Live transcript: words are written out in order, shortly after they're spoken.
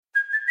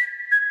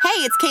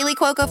Hey, it's Kaylee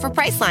Cuoco for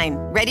Priceline.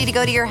 Ready to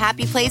go to your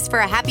happy place for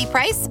a happy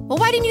price? Well,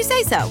 why didn't you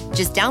say so?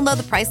 Just download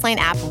the Priceline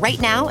app right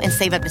now and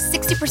save up to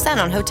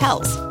 60% on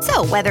hotels.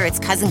 So whether it's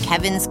Cousin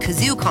Kevin's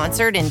Kazoo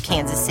Concert in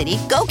Kansas City,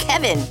 go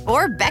Kevin,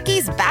 or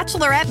Becky's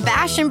Bachelorette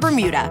Bash in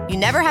Bermuda, you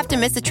never have to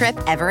miss a trip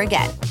ever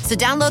again. So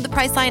download the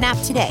Priceline app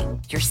today.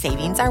 Your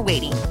savings are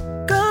waiting.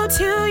 Go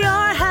to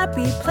your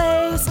happy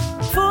place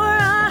for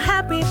a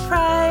happy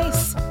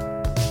price.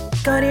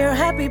 Go to your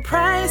happy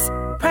price,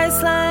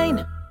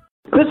 Priceline.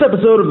 This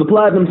episode of the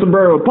Platinum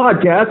Sombrero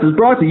podcast is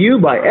brought to you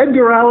by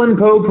Edgar Allan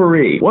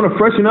Potpourri. Want to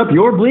freshen up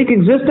your bleak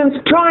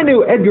existence? Try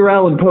new Edgar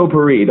Allan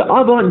Potpourri, the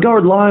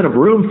avant-garde line of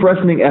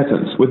room-freshening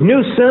essence. With new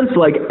scents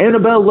like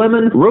Annabelle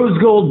Lemon, Rose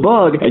Gold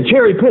Bug, and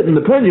Cherry Pitten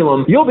the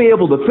Pendulum, you'll be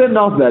able to fend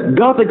off that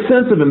gothic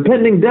sense of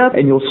impending death,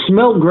 and you'll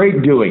smell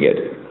great doing it.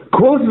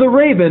 Quoth the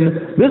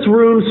Raven, this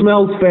room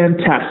smells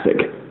fantastic.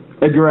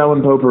 Edgar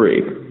Allan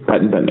Potpourri.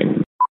 Patent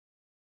pending.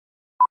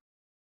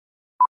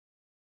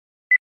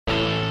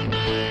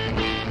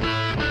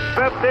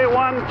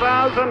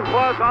 $51,000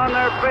 plus on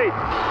their feet.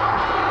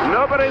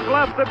 Nobody's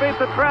left to beat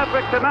the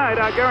traffic tonight,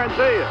 I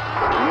guarantee you.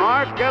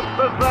 Mark gets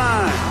the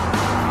sign.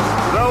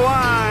 The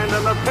wind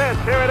and the pitch,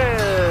 here it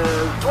is.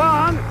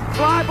 Swung,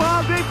 fly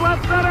ball deep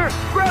left center.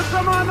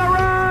 Grissom on the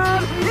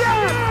run.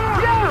 Yes!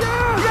 Yes!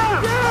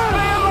 Yes!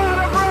 The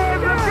Atlanta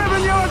Braves have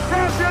given you a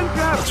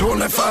championship.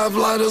 25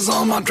 lighters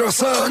on my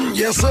dresser,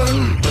 yes sir.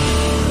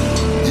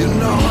 You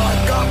know I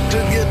got to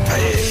get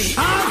paid.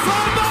 High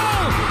fly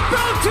ball,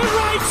 back to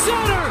right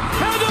center,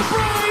 and the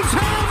Braves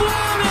have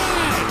won it.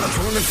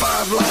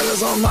 25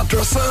 lighters on my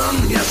dresser,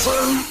 yes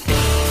sir.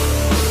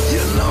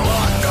 You know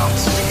I got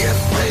to get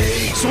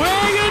paid. Swing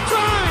and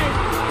drive,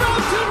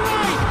 back to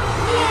right.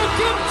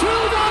 Welcome to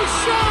the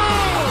show.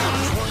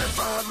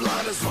 25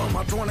 lighters for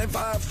my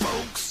 25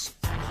 folks.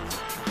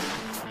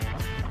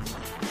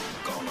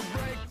 Gonna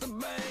break the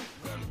bank.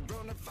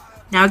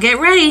 Now get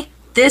ready.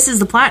 This is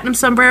the Platinum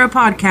Sombrero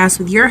Podcast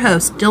with your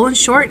hosts,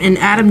 Dylan Short and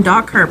Adam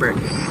Doc Herbert.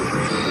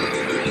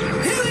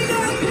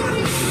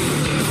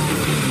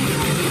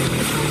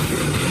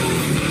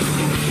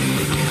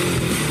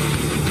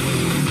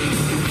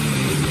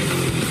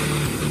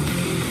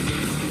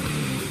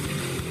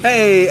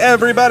 Hey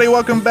everybody,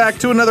 welcome back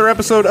to another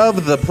episode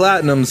of the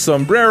Platinum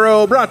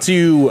Sombrero, brought to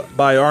you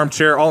by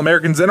Armchair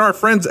All-Americans and our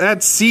friends at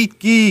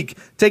SeatGeek.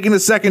 Taking a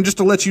second just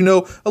to let you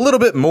know a little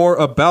bit more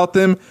about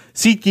them.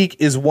 SeatGeek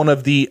is one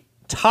of the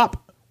top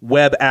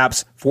web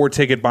apps for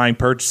ticket buying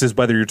purchases,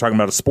 whether you're talking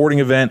about a sporting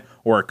event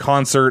or a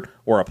concert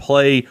or a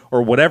play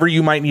or whatever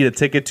you might need a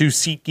ticket to.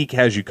 SeatGeek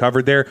has you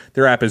covered there.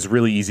 Their app is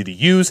really easy to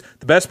use.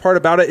 The best part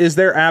about it is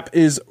their app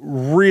is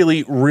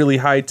really, really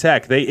high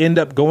tech. They end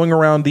up going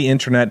around the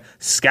internet,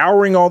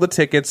 scouring all the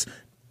tickets,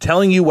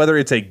 telling you whether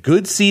it's a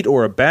good seat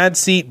or a bad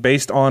seat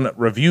based on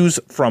reviews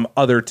from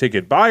other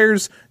ticket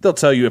buyers. They'll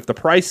tell you if the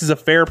price is a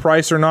fair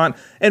price or not.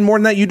 And more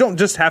than that, you don't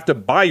just have to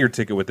buy your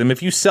ticket with them.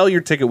 If you sell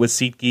your ticket with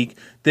SeatGeek,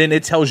 then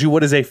it tells you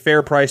what is a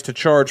fair price to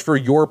charge for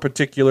your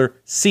particular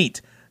seat.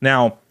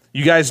 Now,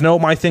 you guys know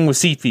my thing with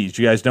seat fees.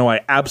 You guys know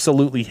I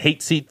absolutely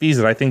hate seat fees,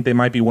 and I think they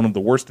might be one of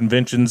the worst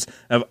inventions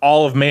of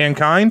all of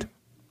mankind.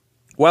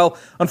 Well,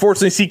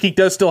 unfortunately, SeatGeek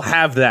does still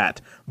have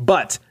that,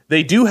 but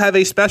they do have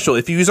a special.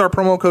 If you use our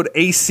promo code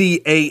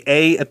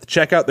ACAA at the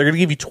checkout, they're going to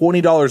give you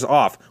 $20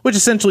 off, which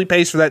essentially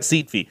pays for that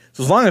seat fee.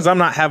 So as long as I'm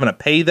not having to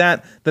pay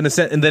that, then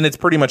it's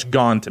pretty much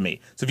gone to me.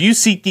 So if you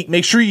use SeatGeek,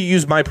 make sure you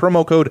use my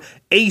promo code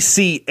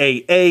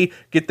ACAA,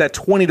 get that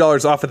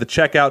 $20 off at the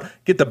checkout,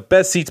 get the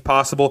best seats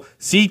possible.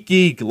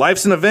 SeatGeek,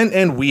 life's an event,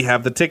 and we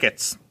have the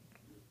tickets.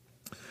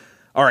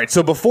 All right,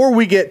 so before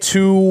we get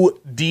too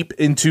deep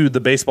into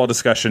the baseball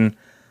discussion,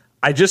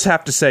 I just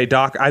have to say,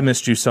 Doc, I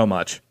missed you so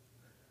much.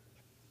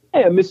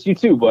 Hey, I missed you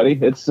too, buddy.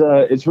 It's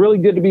really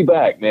good to be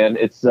back, man.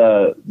 It's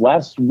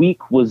last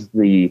week was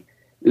the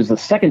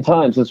second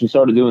time since we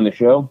started doing the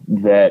show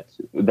that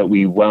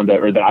we wound up,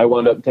 or that I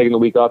wound up taking the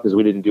week off because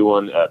we didn't do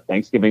one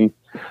Thanksgiving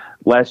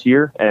last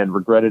year and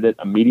regretted it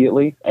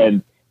immediately.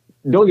 And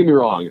don't get me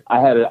wrong, I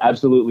had an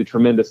absolutely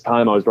tremendous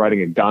time. I was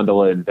riding a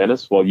gondola in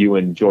Venice while you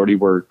and Jordy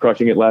were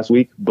crushing it last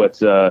week. But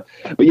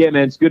yeah,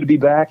 man, it's good to be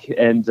back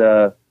and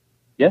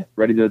yeah,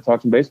 ready to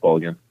talk some baseball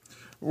again.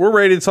 We're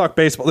ready to talk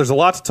baseball. There's a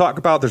lot to talk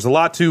about. There's a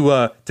lot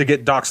to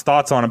get Doc's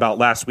thoughts on about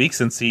last week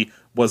since he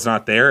was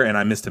not there, and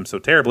I missed him so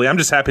terribly. I'm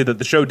just happy that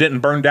the show didn't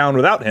burn down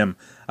without him,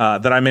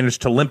 that I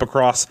managed to limp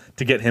across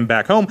to get him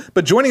back home.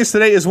 But joining us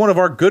today is one of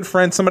our good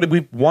friends, somebody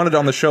we've wanted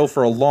on the show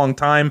for a long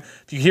time.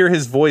 If you hear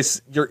his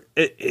voice,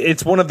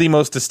 it's one of the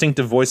most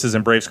distinctive voices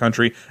in Braves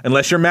country,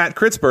 unless you're Matt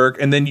Kritzberg,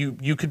 and then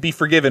you could be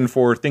forgiven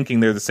for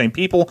thinking they're the same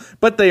people,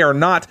 but they are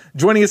not.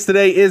 Joining us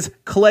today is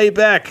Clay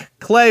Beck.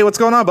 Clay, what's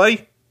going on,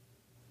 buddy?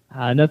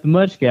 Nothing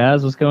much,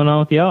 guys. What's going on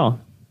with y'all?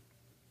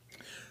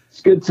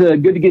 It's good to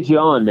get you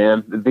on,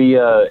 man.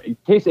 In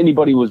case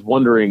anybody was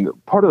wondering,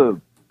 part of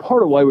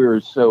why we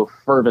were so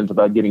fervent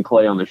about getting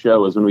Clay on the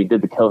show is when we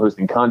did the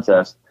co-hosting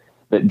contest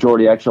that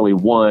Jordy actually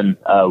won.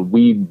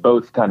 We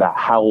both kind of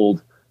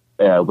howled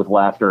with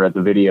laughter at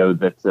the video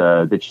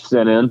that you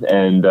sent in,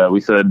 and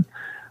we said,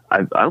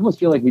 I almost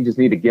feel like we just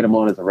need to get him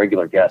on as a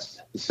regular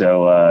guest.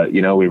 So,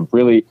 we're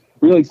really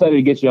excited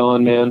to get you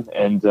on, man,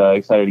 and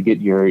excited to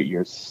get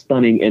your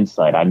stunning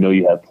insight. I know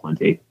you have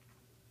plenty.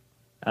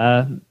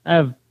 I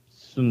have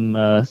some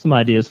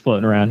ideas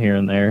floating around here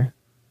and there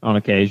on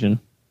occasion.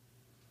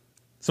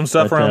 Some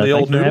stuff around the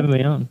old noodle. noodle. Having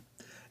me on.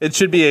 It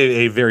should be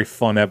a very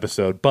fun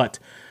episode, but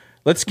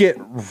let's get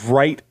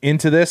right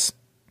into this.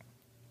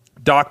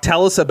 Doc,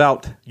 tell us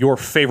about your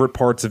favorite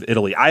parts of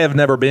Italy. I have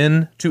never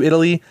been to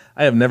Italy.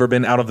 I have never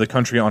been out of the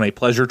country on a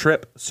pleasure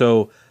trip.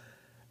 So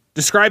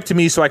describe to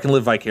me, so I can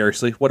live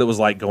vicariously, what it was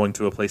like going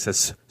to a place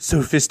as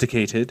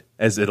sophisticated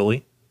as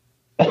Italy.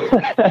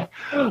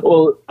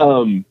 Well,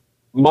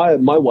 my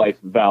wife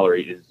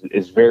Valerie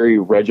is very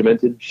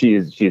regimented.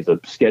 She's a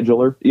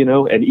scheduler,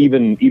 and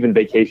even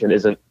vacation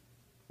isn't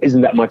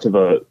that much of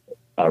a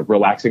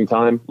relaxing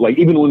time. Like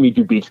even when we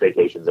do beach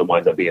vacations, it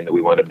winds up being that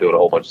we wind up doing a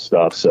whole bunch of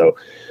stuff. So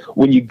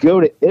when you go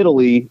to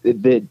Italy,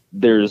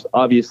 there's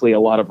obviously a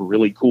lot of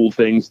really cool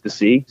things to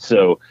see.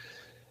 So,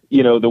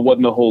 there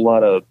wasn't a whole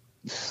lot of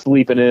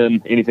sleeping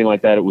in, anything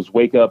like that. It was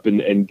wake up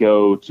and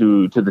go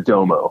to the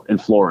Duomo in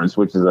Florence,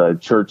 which is a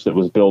church that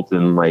was built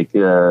in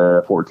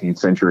 14th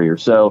century or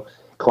so.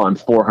 Climb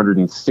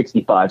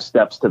 465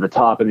 steps to the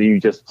top, and then you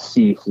just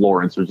see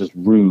Florence. There's just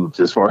roofs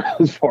as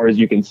far as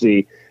you can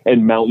see,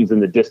 and mountains in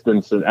the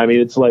distance. And I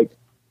mean, it's like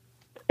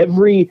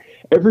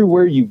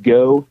everywhere you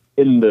go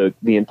in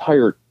the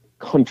entire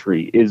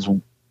country is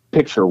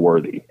picture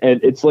worthy, and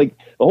it's like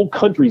the whole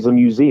country's a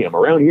museum.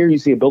 Around here, you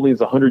see a building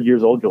that's 100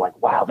 years old. You're like,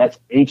 wow, that's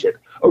ancient.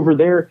 Over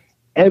there,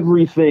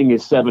 everything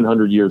is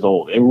 700 years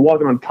old, and we're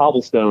walking on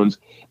cobblestones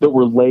that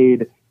were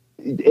laid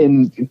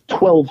in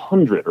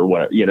 1200 or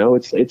whatever.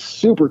 It's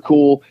super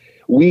cool.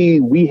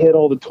 We hit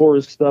all the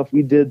tourist stuff.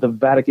 We did the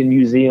Vatican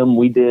Museum.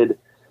 We did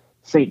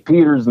St.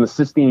 Peter's and the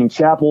Sistine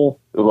Chapel.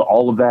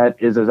 All of that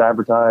is as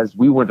advertised.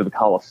 We went to the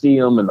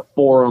Colosseum and the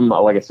Forum.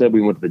 Like I said,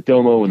 we went to the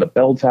Duomo and the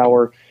Bell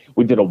Tower.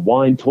 We did a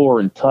wine tour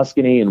in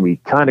Tuscany, and we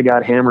kind of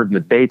got hammered in the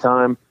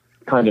daytime.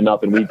 Kind of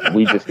nothing.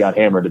 We just got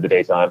hammered in the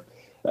daytime.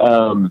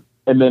 And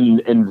then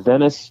in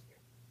Venice,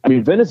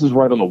 Venice is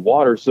right on the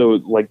water, so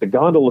like the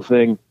gondola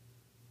thing,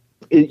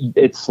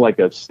 it's like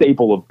a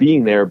staple of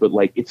being there, but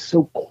like it's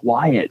so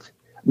quiet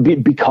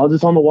because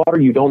it's on the water.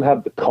 You don't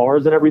have the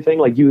cars and everything.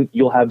 Like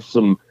you'll have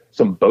some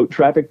boat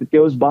traffic that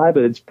goes by,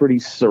 but it's pretty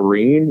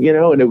serene,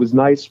 and it was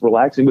nice,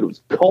 relaxing, but it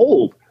was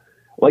cold.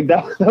 Like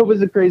that was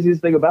the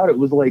craziest thing about it. It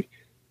was like,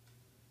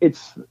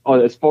 it's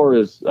as far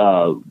as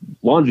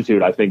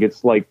longitude, I think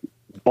it's like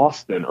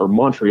Boston or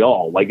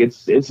Montreal. Like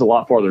it's a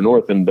lot farther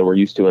north than we're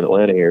used to in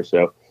Atlanta here.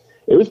 So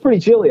it was pretty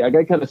chilly. I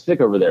got kind of sick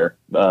over there.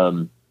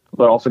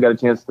 But also got a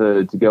chance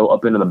to go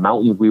up into the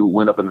mountains. We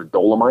went up in the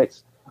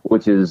Dolomites,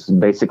 which is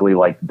basically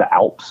like the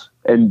Alps,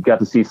 and got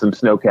to see some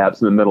snow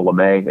caps in the middle of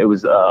May. It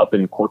was up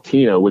in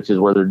Cortina, which is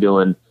where they're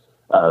doing,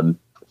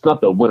 it's not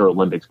the Winter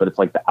Olympics, but it's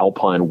like the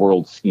Alpine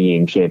World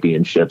Skiing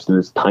Championships in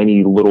this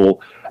tiny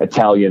little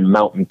Italian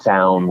mountain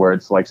town where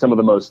it's like some of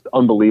the most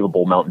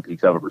unbelievable mountain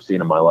peaks I've ever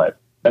seen in my life.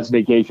 Best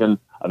vacation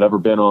I've ever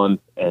been on.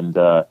 And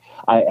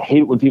I hate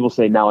it when people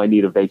say, now I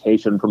need a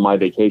vacation from my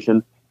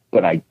vacation,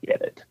 but I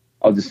get it.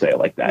 I'll just say it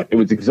like that. It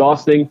was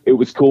exhausting. It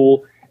was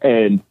cool.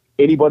 And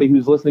anybody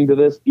who's listening to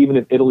this, even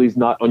if Italy's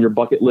not on your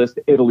bucket list,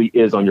 Italy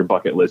is on your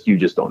bucket list. You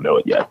just don't know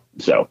it yet.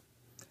 So,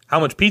 how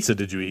much pizza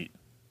did you eat?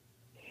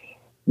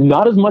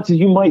 Not as much as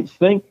you might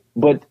think,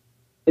 but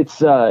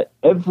it's not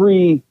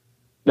everything.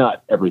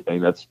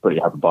 That's pretty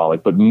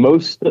hyperbolic, but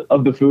most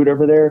of the food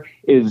over there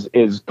is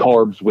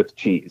carbs with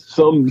cheese.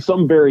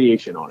 Some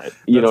variation on it.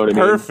 You know what I mean?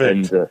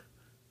 Perfect. And,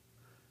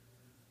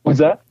 what's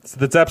that?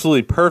 That's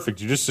absolutely perfect.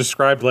 You just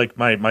described like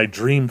my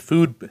dream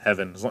food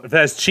heaven. If it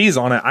has cheese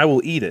on it, I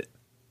will eat it.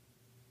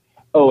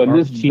 Oh, and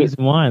this cheese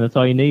and wine, that's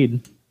all you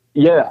need.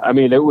 Yeah, I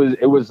mean, it was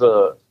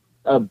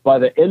by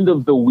the end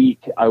of the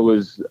week, I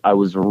was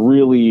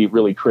really,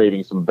 really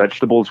craving some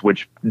vegetables,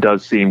 which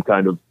does seem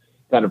kind of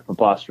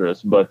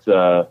preposterous, but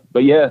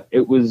yeah,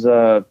 it was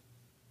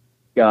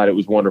God, it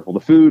was wonderful. The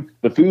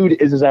food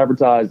is as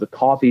advertised, the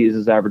coffee is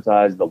as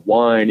advertised, the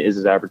wine is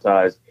as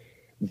advertised.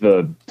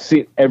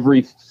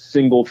 Every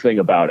single thing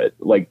about it.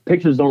 Like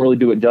pictures don't really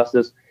do it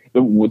justice.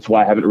 That's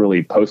why I haven't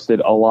really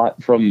posted a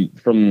lot from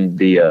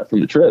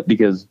the trip,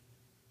 because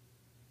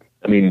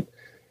I mean,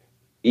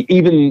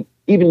 even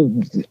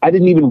I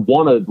didn't even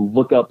want to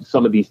look up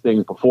some of these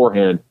things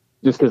beforehand,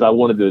 just because I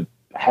wanted to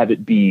have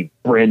it be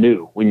brand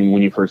new when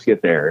you first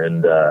get there.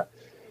 And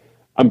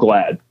I'm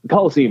glad. The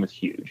Coliseum is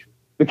huge.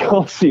 The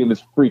Coliseum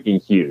is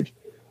freaking huge.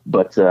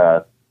 But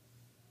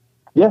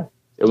yeah,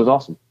 it was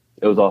awesome.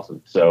 It was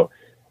awesome. So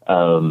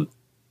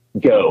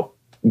go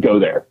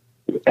there.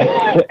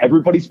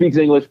 Everybody speaks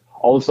English.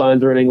 All the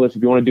signs are in English.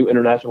 If you want to do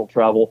international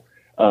travel,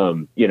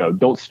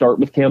 don't start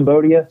with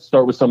Cambodia.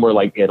 Start with somewhere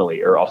like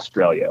Italy or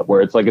Australia,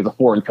 where it's a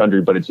foreign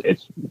country, but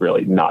it's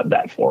really not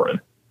that foreign.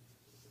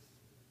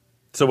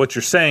 So what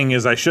you're saying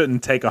is I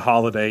shouldn't take a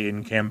holiday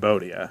in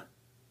Cambodia.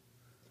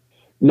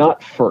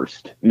 Not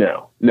first.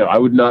 No, I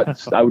would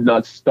not. I would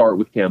not start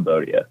with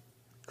Cambodia.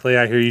 Clay,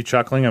 I hear you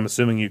chuckling. I'm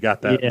assuming you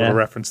got that little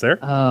reference there.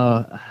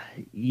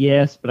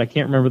 Yes, but I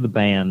can't remember the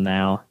band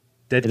now.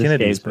 Dead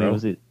Kennedys, bro.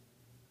 Was it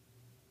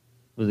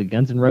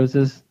Guns N'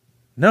 Roses?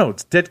 No,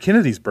 it's Dead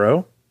Kennedys,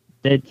 bro.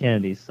 Dead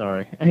Kennedys,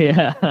 sorry.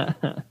 Yeah.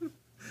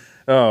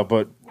 Oh,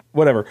 but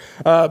whatever.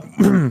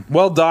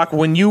 Well, Doc,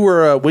 when you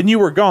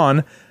were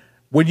gone,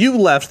 when you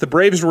left, the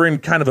Braves were in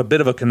kind of a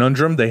bit of a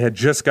conundrum. They had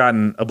just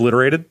gotten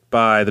obliterated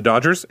by the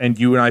Dodgers, and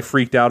you and I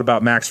freaked out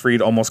about Max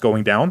Fried almost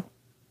going down.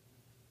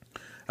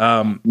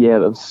 Yeah,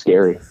 that was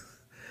scary.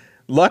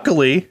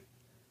 Luckily,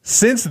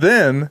 since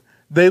then,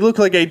 they look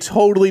like a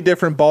totally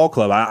different ball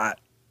club.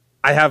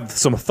 I have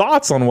some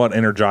thoughts on what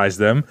energized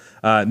them,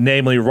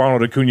 namely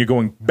Ronald Acuna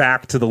going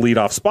back to the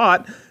leadoff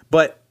spot.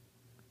 But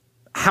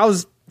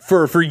how's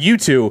for you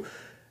two?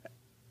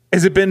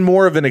 Has it been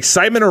more of an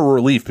excitement or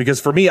relief? Because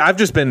for me, I've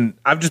just been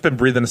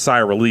breathing a sigh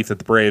of relief that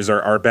the Braves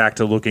are back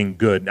to looking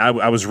good.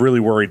 I was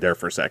really worried there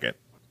for a second.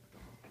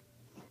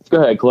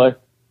 Go ahead, Clay.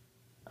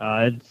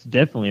 It's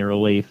definitely a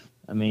relief.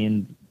 I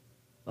mean,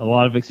 a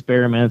lot of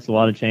experiments, a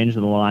lot of change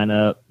in the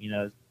lineup,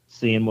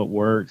 seeing what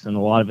works, and a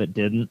lot of it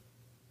didn't.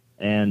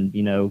 And,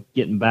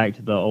 getting back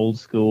to the old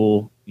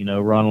school,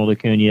 Ronald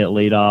Acuna at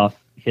leadoff,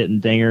 hitting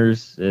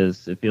dingers,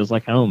 it feels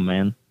like home,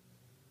 man.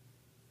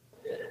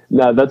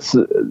 No, that's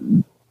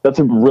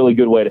a really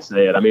good way to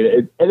say it. I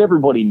mean, and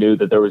everybody knew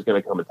that there was going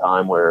to come a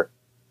time where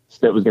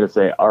Stitt was going to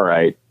say, all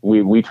right,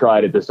 we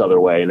tried it this other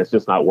way, and it's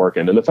just not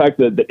working. And the fact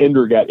that the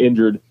Ender got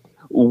injured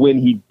when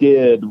he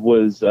did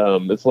was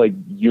it's like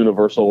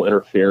universal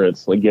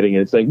interference, like getting in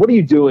and saying, what are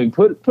you doing?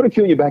 Put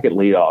Acuna back at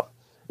leadoff,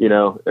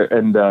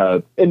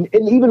 and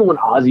even when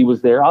Ozzy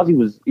was there, he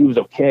was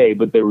okay,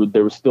 but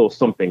there was still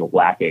something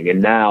lacking.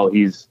 And now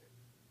he's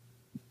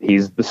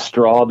the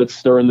straw that's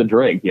stirring the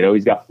drink.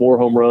 He's got 4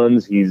 home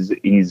runs.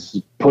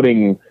 He's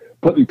putting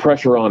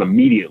pressure on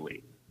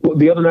immediately.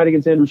 The other night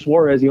against Andrew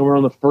Suarez, he home run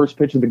on the first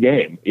pitch of the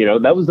game.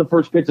 That was the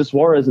first pitch that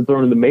Suarez had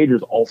thrown in the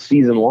majors all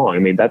season long. I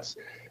mean, that's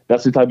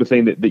the type of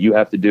thing that you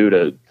have to do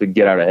to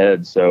get out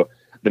ahead. So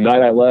the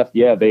night I left,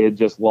 they had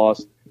just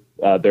lost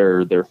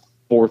their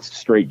 4th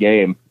straight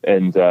game,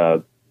 and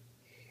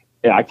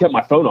I kept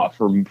my phone off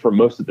for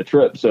most of the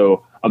trip.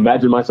 So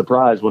imagine my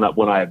surprise when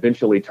I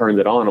eventually turned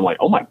it on. I'm like,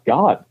 oh my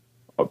God,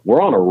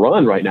 we're on a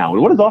run right now.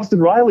 And what is Austin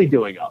Riley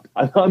doing up?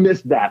 I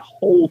missed that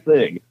whole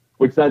thing,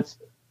 which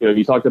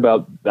you talked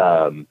about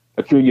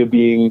Acuna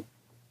being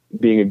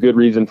a good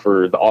reason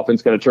for the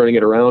offense kind of turning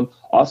it around.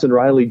 Austin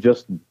Riley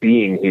just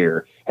being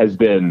here has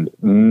been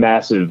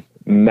massive,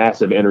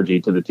 massive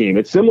energy to the team.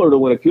 It's similar to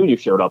when Acuna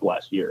showed up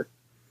last year.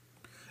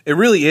 It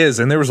really is,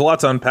 and there was a lot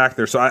to unpack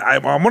there. So I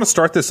want to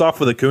start this off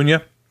with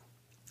Acuna.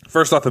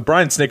 First off, if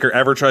Brian Snitker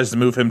ever tries to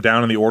move him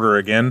down in the order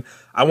again,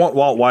 I want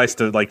Walt Weiss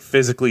to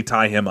physically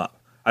tie him up.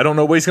 I don't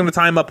know what he's going to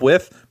tie him up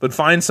with, but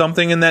find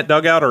something in that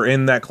dugout or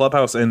in that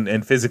clubhouse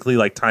and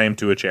physically tie him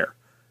to a chair.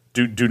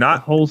 Do not.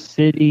 The whole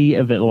city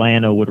of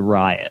Atlanta would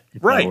riot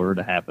if that were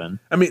to happen.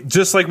 I mean,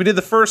 just like we did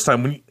the first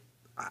time.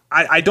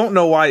 I don't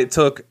know why it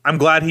took. I'm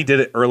glad he did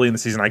it early in the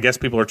season. I guess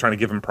people are trying to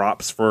give him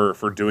props for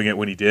doing it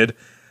when he did.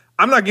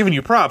 I'm not giving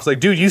you props. Like,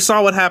 dude, you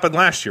saw what happened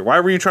last year. Why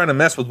were you trying to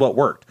mess with what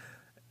worked?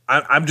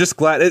 I'm just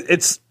glad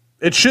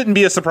it shouldn't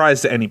be a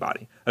surprise to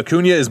anybody.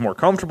 Acuna is more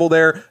comfortable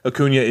there.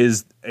 Acuna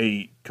is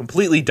a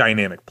completely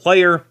dynamic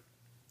player.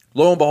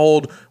 Lo and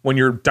behold, when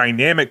your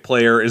dynamic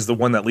player is the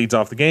one that leads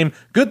off the game,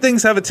 good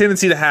things have a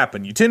tendency to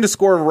happen. You tend to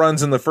score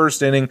runs in the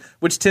first inning,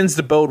 which tends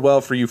to bode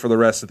well for you for the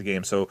rest of the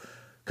game. So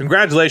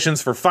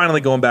congratulations for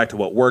finally going back to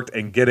what worked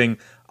and getting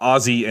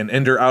Ozzy and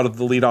Ender out of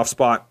the leadoff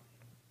spot.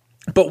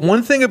 But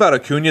one thing about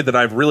Acuna that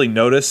I've really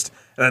noticed,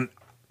 and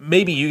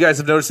maybe you guys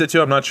have noticed it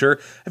too, I'm not sure.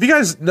 Have you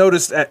guys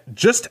noticed at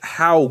just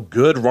how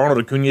good Ronald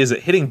Acuna is at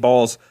hitting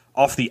balls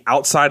off the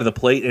outside of the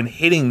plate and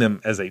hitting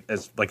them as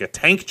like a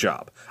tank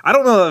job? I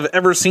don't know that I've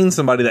ever seen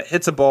somebody that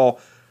hits a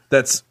ball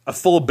that's a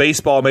full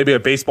baseball, maybe a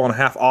baseball and a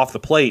half off the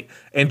plate,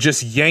 and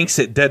just yanks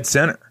it dead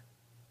center.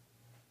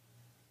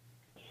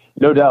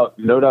 No doubt.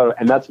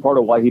 And that's part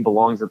of why he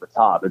belongs at the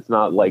top. It's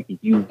not like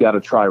you've got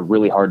to try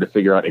really hard to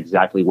figure out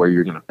exactly where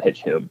you're going to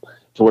pitch him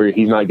to where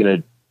he's not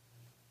going to,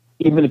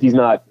 even if he's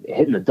not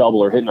hitting a double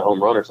or hitting a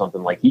home run or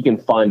something, like he can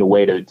find a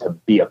way to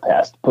be a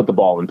pest, put the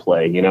ball in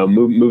play,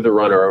 move the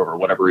runner over,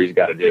 whatever he's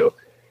got to do.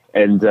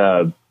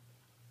 And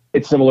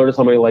it's similar to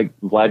somebody like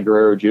Vlad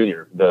Guerrero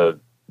Jr. The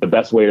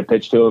best way to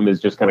pitch to him is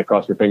just kind of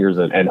cross your fingers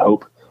and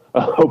hope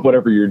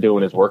whatever you're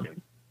doing is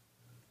working.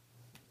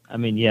 I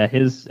mean, yeah,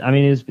 his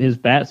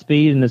bat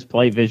speed and his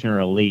plate vision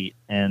are elite,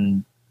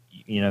 and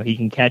he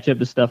can catch up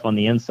to stuff on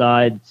the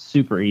inside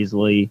super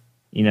easily,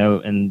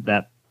 and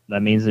that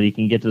means that he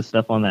can get to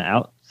stuff on the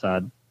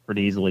outside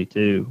pretty easily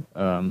too,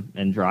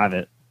 and drive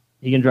it.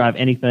 He can drive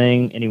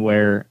anything,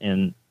 anywhere,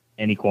 in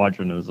any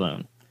quadrant of the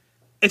zone.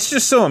 It's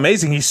just so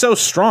amazing. He's so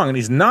strong, and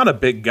he's not a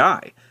big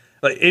guy.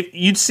 Like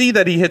you'd see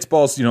that he hits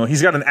balls.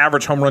 He's got an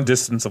average home run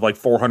distance of like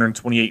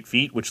 428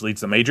 feet, which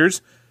leads the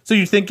majors. So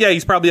you think, yeah,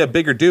 he's probably a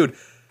bigger dude.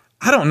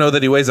 I don't know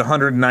that he weighs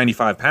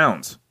 195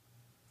 pounds.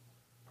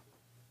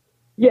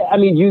 Yeah, I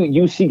mean,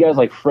 you see guys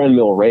like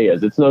Franmil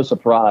Reyes. It's no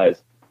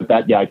surprise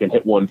that guy can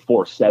hit one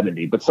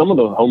 470. But some of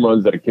the home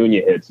runs that Acuna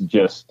hits,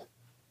 just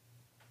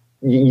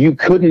you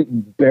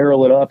couldn't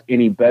barrel it up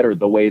any better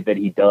the way that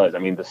he does. I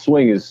mean, the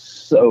swing is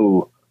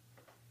so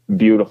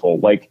beautiful.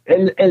 Like,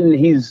 and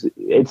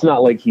it's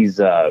not like he's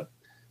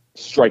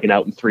striking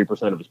out in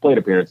 3% of his plate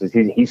appearances.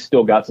 He's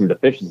still got some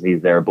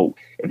deficiencies there, but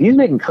if he's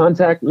making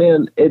contact,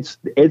 man, it's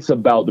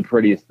about the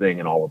prettiest thing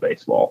in all of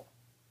baseball.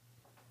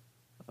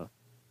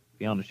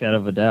 Beyond a shadow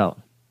of a doubt.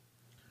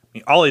 I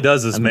mean, all he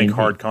does is make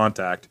hard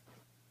contact.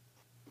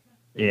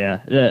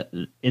 Yeah,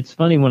 it's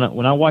funny when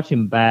I watch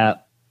him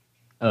bat.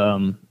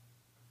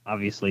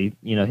 Obviously,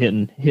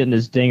 hitting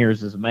his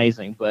dingers is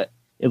amazing, but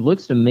it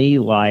looks to me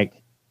like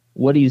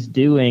what he's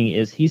doing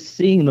is he's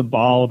seeing the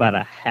ball about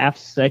a half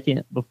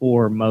second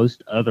before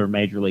most other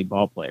major league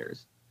ball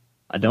players.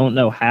 I don't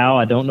know how.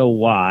 I don't know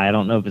why. I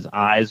don't know if his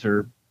eyes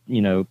are,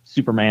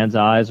 Superman's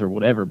eyes or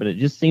whatever, but it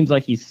just seems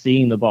like he's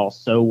seeing the ball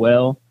so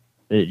well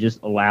that it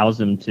just allows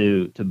him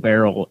to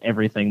barrel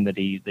everything that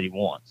he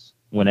wants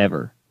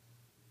whenever.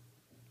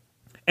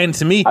 And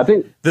to me, I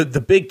think the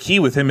big key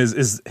with him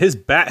is his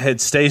bat head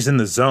stays in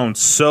the zone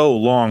so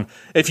long.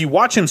 If you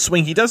watch him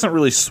swing, he doesn't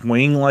really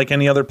swing like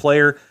any other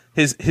player.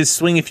 His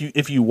swing,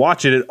 if you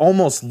watch it, it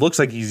almost looks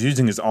like he's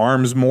using his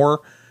arms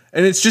more.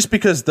 And it's just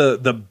because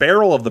the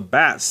barrel of the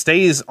bat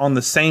stays on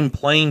the same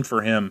plane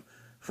for him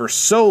for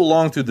so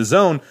long through the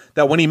zone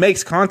that when he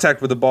makes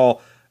contact with the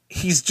ball,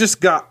 he's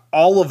just got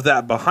all of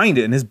that behind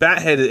it. And his bat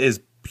head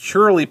is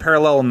purely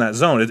parallel in that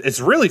zone.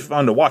 It's really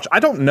fun to watch. I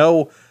don't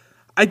know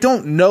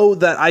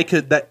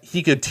that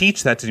he could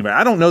teach that to anybody.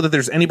 I don't know that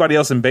there's anybody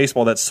else in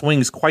baseball that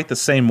swings quite the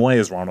same way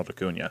as Ronald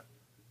Acuna.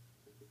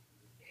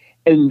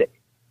 And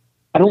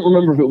I don't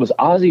remember if it was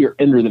Ozzie or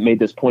Ender that made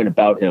this point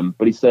about him,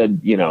 but he said,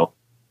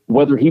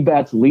 whether he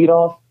bats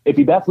leadoff, if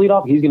he bats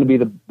leadoff, he's going to be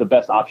the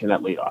best option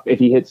at leadoff. If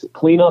he hits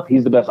cleanup,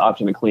 he's the best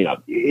option at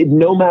cleanup.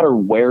 No matter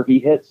where he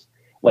hits,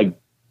 like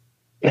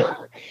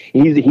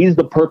he's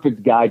the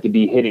perfect guy to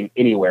be hitting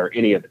anywhere,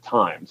 any of the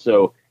time.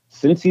 So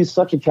since he's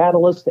such a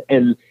catalyst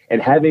and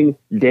having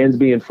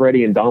Dansby and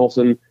Freddie and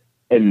Donaldson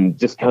and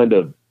just kind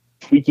of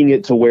tweaking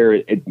it to where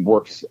it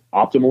works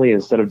optimally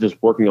instead of just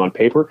working on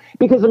paper.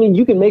 Because, I mean,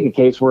 you can make a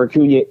case where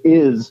Acuna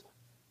is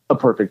a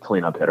perfect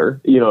cleanup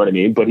hitter, you know what I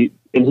mean? But he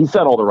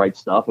said all the right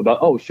stuff about,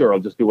 oh, sure, I'll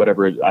just do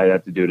whatever I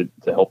have to do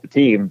to help the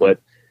team.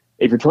 But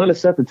if you're trying to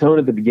set the tone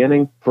at the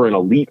beginning for an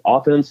elite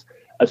offense,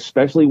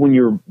 especially when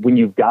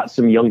you've got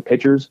some young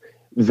pitchers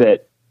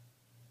that,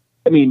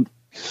 I mean,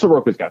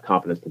 Soroka's got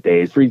confidence for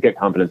days, Freed's got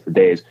confidence for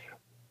days,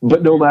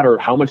 but no matter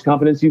how much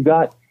confidence you've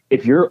got,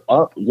 if you're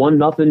up 1-0,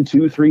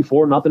 2-3,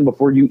 4-0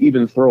 before you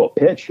even throw a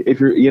pitch, if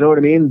you're, you know what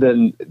I mean,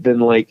 then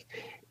like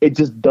it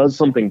just does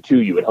something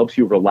to you. It helps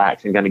you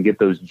relax and kind of get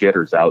those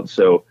jitters out.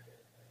 So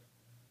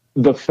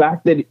the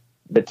fact that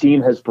the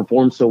team has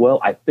performed so well,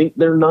 I think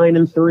they're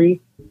 9-3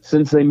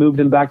 since they moved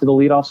him back to the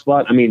leadoff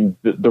spot. I mean,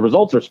 the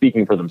results are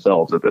speaking for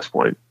themselves at this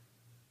point.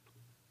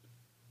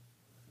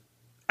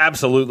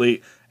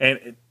 Absolutely.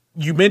 And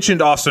you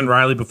mentioned Austin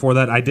Riley before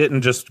that. I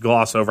didn't just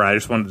gloss over. I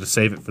just wanted to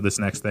save it for this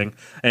next thing.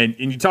 And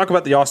you talk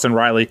about the Austin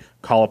Riley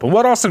call-up. And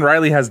what Austin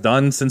Riley has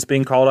done since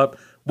being called up,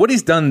 what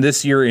he's done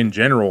this year in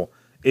general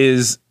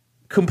is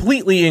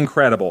completely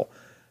incredible.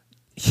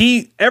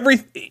 He's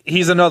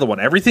another one.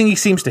 Everything he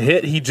seems to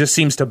hit, he just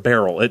seems to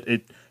barrel.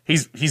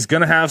 He's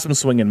going to have some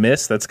swing and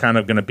miss. That's kind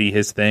of going to be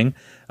his thing.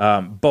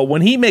 But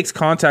when he makes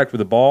contact with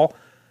the ball,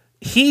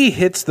 he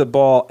hits the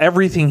ball.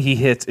 Everything he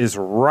hits is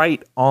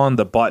right on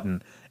the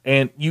button.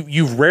 And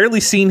you've rarely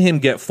seen him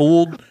get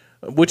fooled,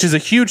 which is a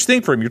huge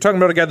thing for him. You're talking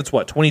about a guy that's,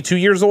 22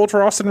 years old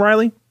for Austin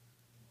Riley?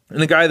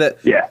 And the guy that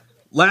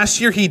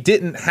last year he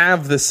didn't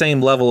have the same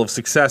level of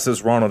success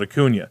as Ronald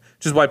Acuna,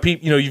 which is why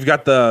you've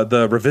got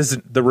the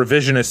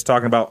revisionists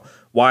talking about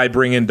why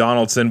bring in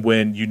Donaldson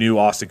when you knew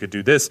Austin could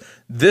do this.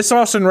 This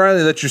Austin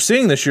Riley that you're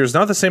seeing this year is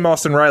not the same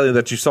Austin Riley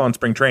that you saw in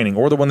spring training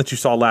or the one that you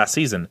saw last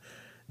season.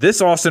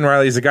 This Austin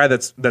Riley is a guy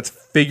that's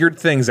figured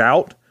things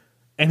out,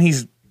 and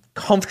he's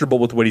comfortable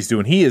with what he's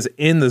doing. He is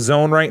in the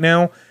zone right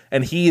now,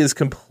 and he is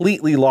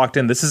completely locked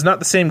in. This is not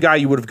the same guy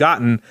you would have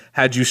gotten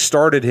had you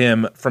started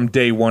him from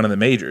day one in the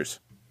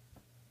majors.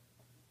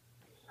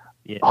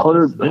 Yeah,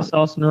 this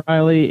Austin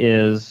Riley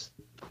is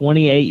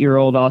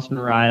 28-year-old Austin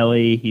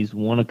Riley. He's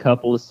won a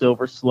couple of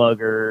Silver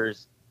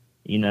Sluggers.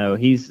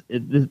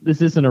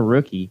 This isn't a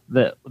rookie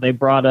that they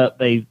brought up.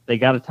 They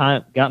got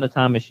in a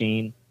time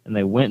machine, and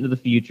they went into the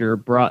future,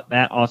 brought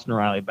that Austin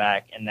Riley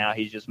back, and now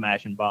he's just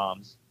mashing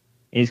bombs.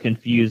 He's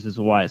confused as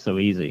to why it's so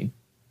easy.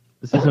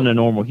 This isn't a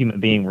normal human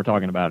being we're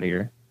talking about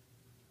here.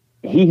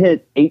 He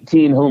hit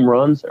 18 home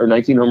runs or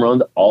 19 home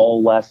runs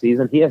all last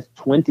season. He has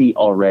 20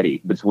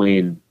 already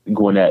between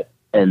Gwinnett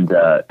and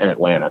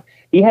Atlanta.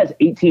 He has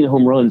 18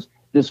 home runs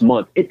this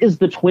month. It is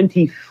the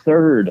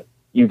 23rd,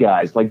 you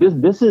guys. Like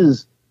this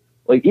is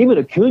like even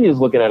Acuna's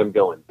looking at him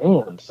going,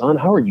 "Damn, son,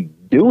 how are you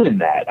doing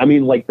that?" I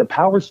mean, like the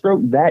power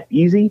stroke that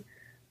easy.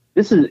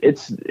 It's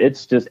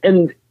just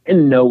and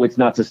no, it's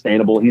not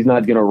sustainable. He's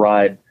not going to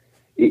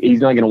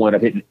wind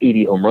up hitting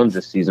 80 home runs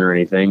this season or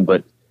anything.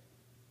 But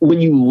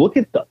when you look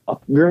at the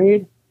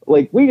upgrade,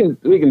 like we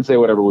can say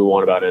whatever we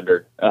want about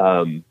Ender,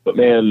 but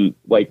man,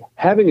 like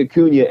having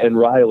Acuna and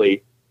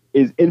Riley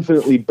is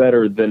infinitely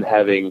better than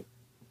having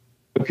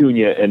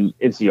Acuna and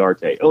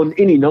Inciarte on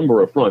any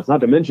number of fronts.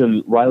 Not to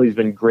mention Riley's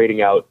been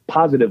grading out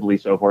positively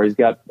so far. He's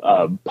got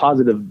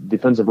positive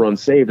defensive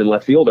runs saved in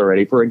left field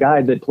already for a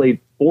guy that played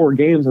 4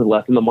 games and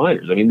left in the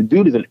minors. I mean, the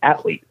dude is an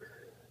athlete.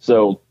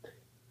 So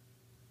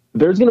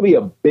there's going to be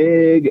a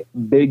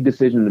big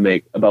decision to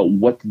make about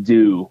what to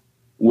do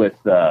with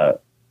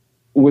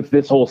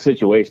this whole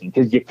situation,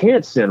 because you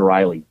can't send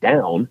Riley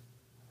down,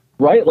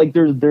 right? Like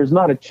there's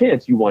not a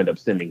chance you wind up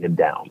sending him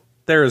down.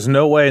 There is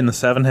no way in the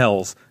 7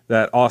 hells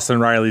that Austin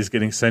Riley is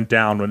getting sent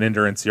down when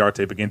Ender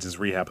Inciarte begins his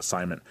rehab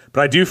assignment.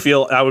 But I do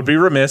feel I would be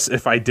remiss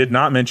if I did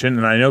not mention,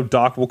 and I know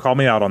Doc will call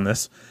me out on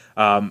this,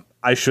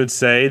 I should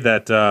say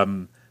that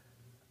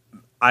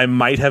I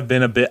might have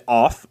been a bit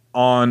off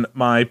on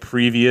my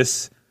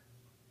previous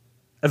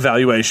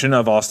evaluation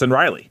of Austin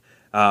Riley.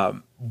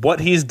 What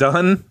he's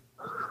done,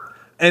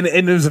 and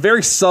it was a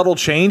very subtle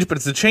change, but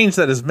it's a change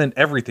that has meant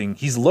everything.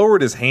 He's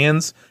lowered his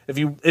hands. If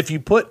you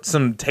put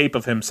some tape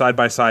of him side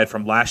by side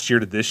from last year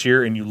to this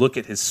year, and you look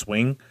at his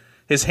swing,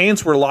 his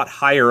hands were a lot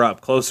higher up,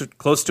 close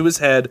to his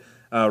head,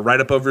 right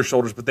up over his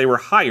shoulders, but they were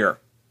higher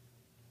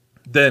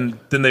than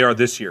they are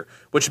this year,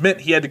 which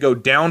meant he had to go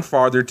down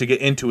farther to get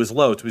into his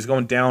load. So he's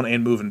going down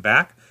and moving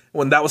back.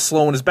 When that was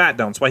slowing his bat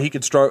down, that's why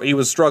he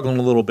was struggling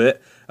a little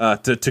bit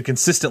to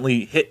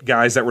consistently hit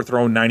guys that were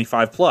throwing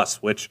 95 plus.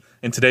 Which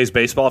in today's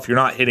baseball, if you're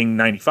not hitting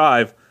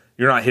 95,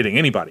 you're not hitting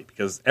anybody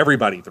because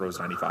everybody throws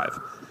 95.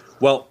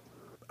 Well,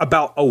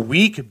 about a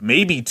week,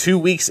 maybe 2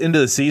 weeks into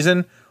the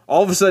season,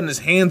 all of a sudden his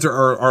hands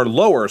are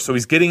lower, so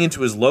he's getting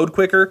into his load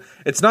quicker.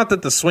 It's not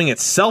that the swing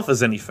itself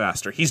is any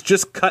faster; he's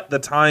just cut the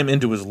time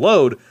into his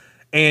load,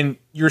 and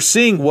you're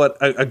seeing what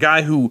a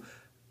guy who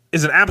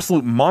is an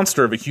absolute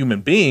monster of a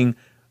human being.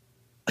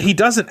 He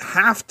doesn't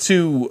have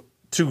to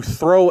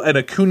throw an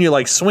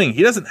Acuna-like swing.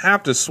 He doesn't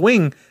have to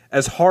swing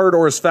as hard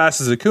or as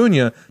fast as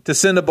Acuna to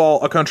send a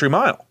ball a country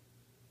mile.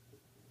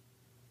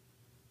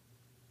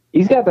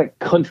 He's got that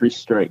country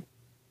strength.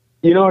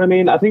 You know what I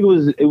mean? I think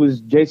it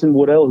was Jason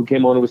Woodell who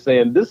came on and was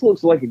saying, this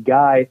looks like a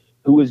guy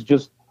who was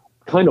just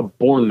kind of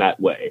born that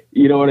way.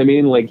 You know what I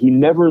mean? Like, he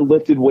never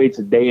lifted weights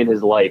a day in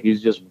his life.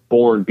 He's just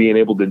born being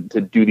able to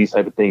do these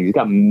type of things. He's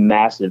got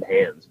massive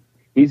hands.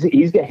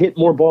 He's got hit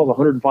more balls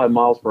 105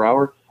 miles per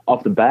hour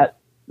off the bat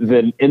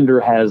than Ender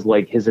has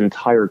like his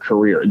entire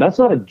career. That's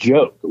not a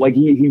joke. Like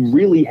he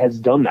really has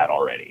done that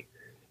already.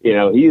 You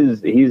know,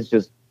 he's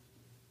just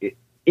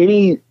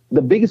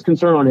the biggest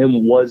concern on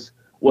him was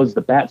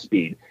the bat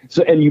speed.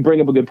 So, and you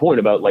bring up a good point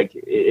about like,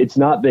 it's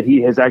not that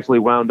he has actually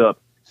wound up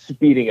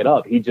speeding it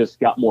up. He just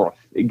got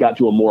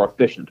to a more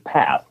efficient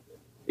path.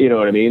 You know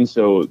what I mean?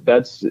 So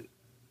that's,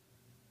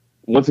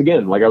 once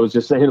again, like I was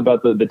just saying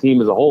about the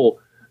team as a whole,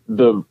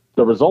 the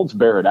results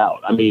bear it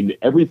out. I mean,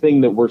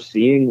 everything that we're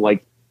seeing,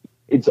 like,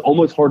 it's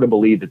almost hard to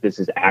believe that this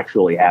is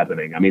actually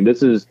happening. I mean,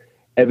 this is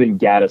Evan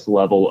Gaddis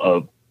level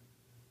of,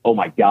 oh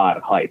my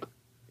God, hype.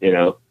 You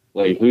know,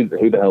 like who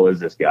the hell is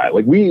this guy?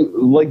 Like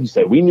you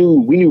said, we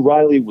knew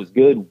Riley was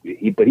good,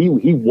 but he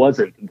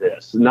wasn't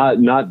this.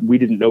 Not we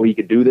didn't know he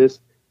could do this.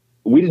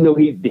 We didn't know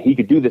he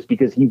could do this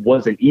because he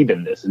wasn't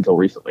even this until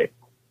recently.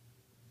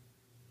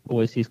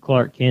 Boys, he's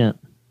Clark Kent.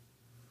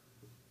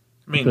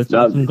 I mean, puts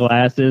on some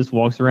glasses,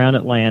 walks around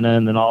Atlanta,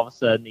 and then all of a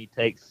sudden he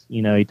takes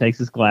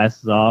his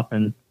glasses off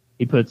and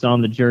he puts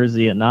on the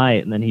jersey at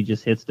night, and then he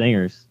just hits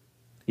dingers.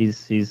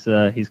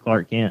 He's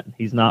Clark Kent.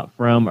 He's not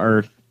from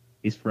Earth.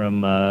 He's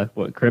from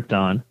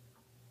Krypton.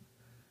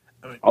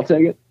 I mean, I'll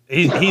take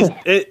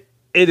it.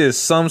 It is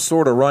some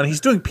sort of run. He's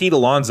doing Pete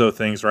Alonso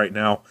things right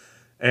now,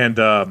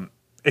 and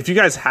if you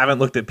guys haven't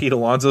looked at Pete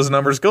Alonso's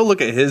numbers, go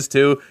look at his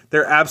too.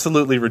 They're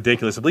absolutely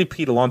ridiculous. I believe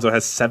Pete Alonso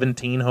has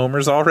 17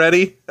 homers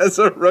already as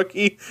a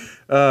rookie.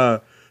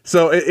 So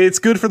it's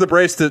good for the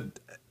Braves to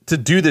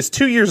do this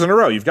 2 years in a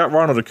row. You've got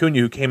Ronald Acuna,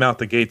 who came out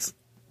the gates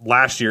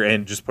last year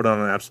and just put on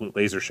an absolute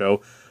laser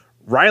show.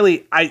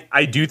 Riley,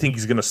 I do think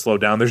he's going to slow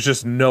down. There's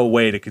just no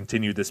way to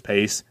continue this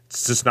pace.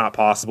 It's just not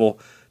possible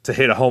to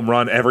hit a home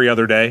run every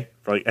other day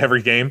for like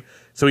every game.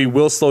 So he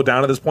will slow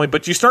down at this point.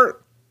 But you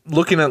start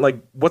looking at like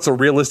what's a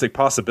realistic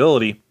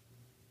possibility,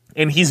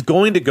 and he's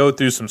going to go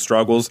through some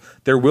struggles.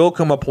 There will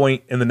come a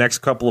point in the next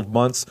couple of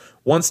months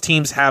once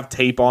teams have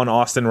tape on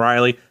Austin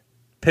Riley.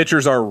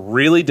 Pitchers are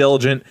really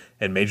diligent,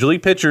 and major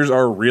league pitchers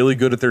are really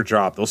good at their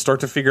job. They'll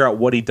start to figure out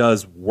what he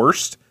does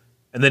worst,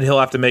 and then he'll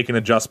have to make an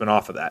adjustment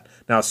off of that.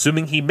 Now,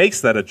 assuming he makes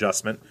that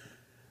adjustment,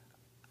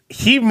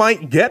 he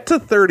might get to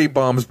 30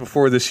 bombs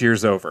before this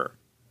year's over.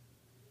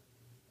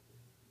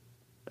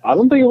 I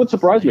don't think it would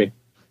surprise me.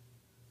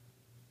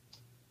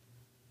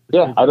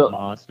 Yeah, I don't.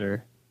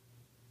 Monster.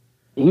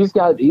 He's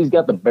got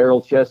the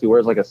barrel chest. He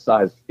wears like a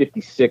size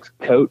 56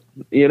 coat.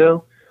 You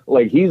know,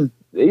 like he's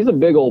a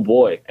big old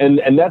boy,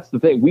 and that's the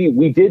thing.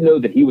 We did know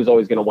that he was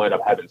always going to wind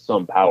up having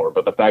some power,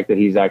 but the fact that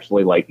he's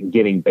actually like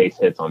getting base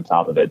hits on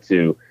top of it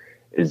too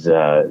is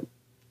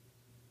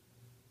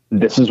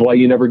this is why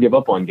you never give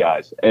up on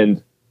guys.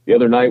 And the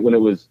other night when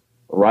it was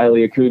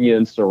Riley, Acuna,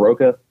 and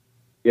Soroka.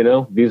 You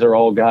know, these are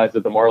all guys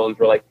that the Marlins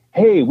were like,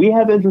 hey, we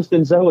have interest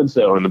in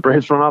so-and-so. And the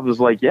Braves front office was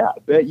like, yeah, I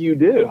bet you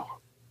do.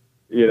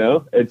 You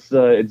know, it's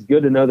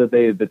good to know that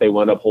they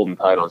wound up holding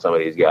tight on some of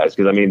these guys.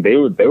 Because, I mean, there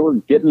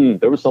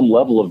was some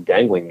level of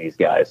dangling these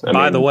guys.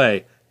 By the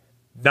way,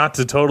 not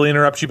to totally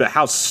interrupt you, but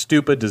how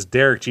stupid does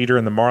Derek Jeter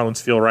and the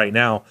Marlins feel right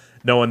now,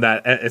 knowing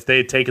that if they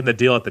had taken the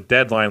deal at the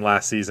deadline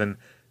last season,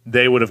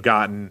 they would have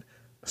gotten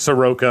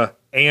Soroka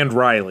and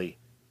Riley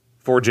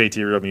for JT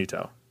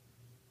Realmuto?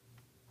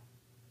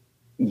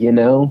 You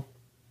know,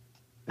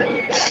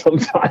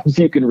 sometimes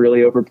you can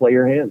really overplay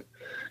your hand.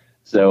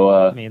 So,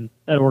 I mean,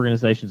 that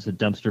organization's a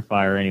dumpster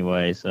fire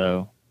anyway,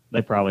 so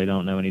they probably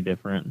don't know any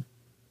different.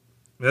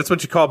 That's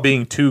what you call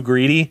being too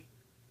greedy.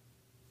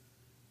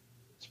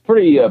 It's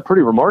pretty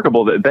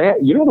remarkable that the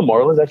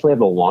Marlins actually have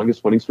the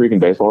longest winning streak in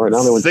baseball right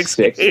now. They won six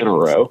in a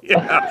row.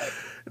 Yeah.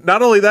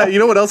 Not only that, you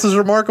know what else is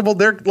remarkable?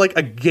 They're like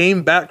a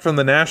game back from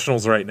the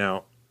Nationals right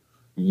now.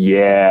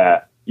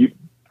 Yeah.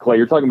 Clay,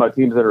 you're talking about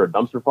teams that are a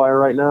dumpster fire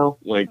right now?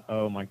 Like,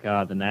 oh my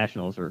God, the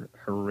Nationals are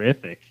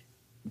horrific.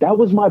 That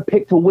was my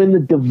pick to win the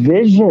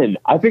division.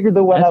 I figured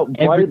they went out.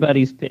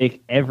 Everybody's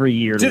pick every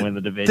year to win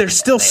the division. They're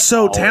still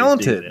so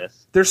talented.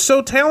 They're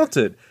so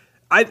talented.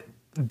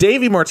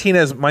 Davey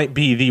Martinez might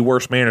be the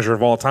worst manager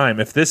of all time.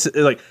 If this,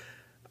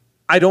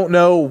 I don't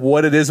know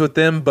what it is with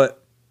them,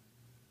 but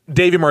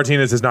Davey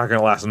Martinez is not going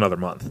to last another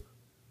month.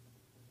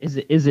 Is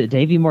it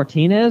Davey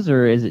Martinez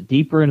or is it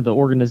deeper into the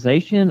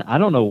organization? I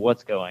don't know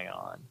what's going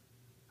on.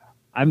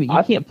 I mean,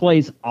 you can't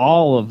place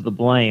all of the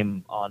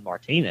blame on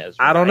Martinez.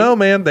 Right? I don't know,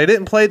 man. They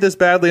didn't play this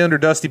badly under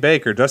Dusty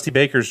Baker. Dusty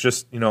Baker's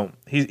just,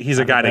 he's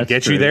a guy to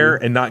get you there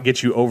and not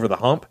get you over the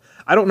hump.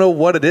 I don't know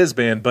what it is,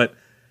 man, but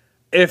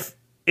if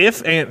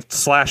and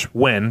 /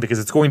 when, because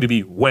it's going to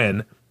be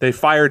when, they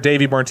fire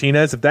Davey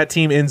Martinez, if that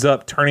team ends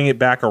up turning it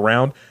back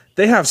around,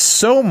 they have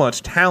so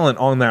much talent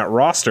on that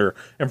roster.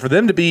 And for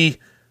them to be,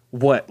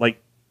 what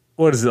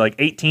is it,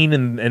 18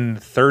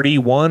 and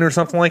 31 or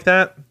something like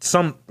that?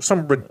 Some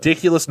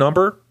ridiculous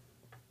number.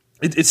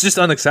 It's just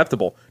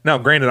unacceptable. Now,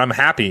 granted, I'm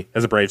happy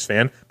as a Braves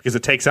fan because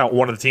it takes out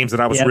one of the teams that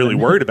I was really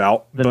worried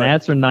about. The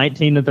Nats are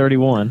 19 and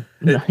 31.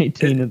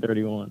 19 and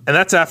 31. And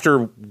that's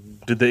after,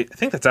 I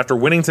think that's after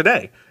winning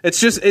today.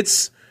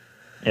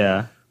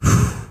 Yeah.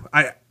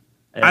 I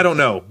don't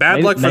know.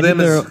 Bad luck for them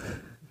is...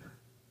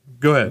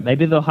 Go ahead.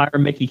 Maybe they'll hire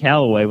Mickey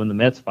Callaway when the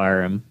Mets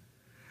fire him.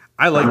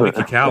 I like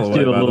Mickey Callaway,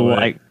 Let's do a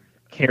little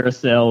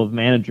carousel of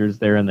managers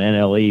there in the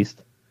NL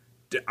East.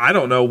 I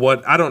don't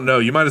know.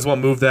 You might as well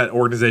move that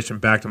organization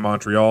back to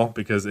Montreal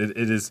because it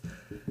is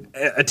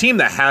a team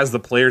that has the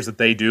players that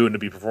they do and to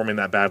be performing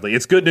that badly.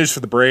 It's good news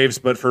for the Braves,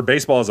 but for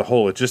baseball as a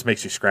whole, it just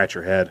makes you scratch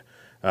your head.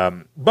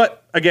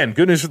 But again,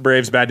 good news for the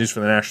Braves, bad news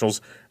for the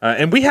Nationals.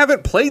 And we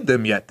haven't played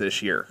them yet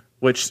this year,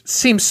 which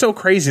seems so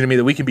crazy to me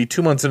that we can be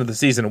 2 months into the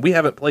season and we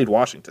haven't played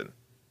Washington.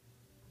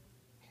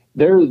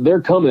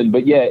 They're coming,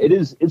 but yeah,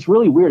 it's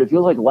really weird. It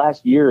feels like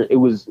last year it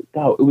was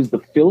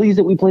the Phillies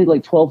that we played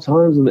like 12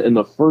 times in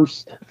the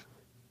first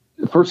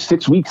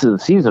 6 weeks of the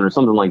season or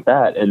something like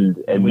that, and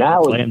we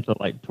now play them till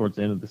towards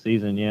the end of the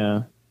season.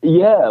 Yeah,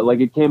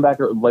 it came back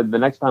like the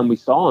next time we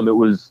saw them, it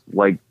was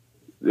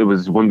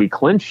when we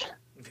clinched.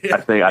 Yeah,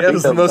 I think it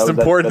was the most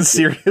important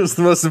series. It was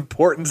the most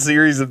important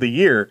series of the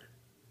year.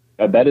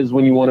 That is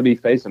when you want to be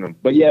facing them.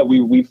 But yeah,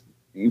 we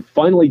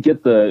finally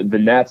get the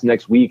Nats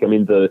next week. I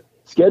mean, the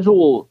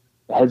schedule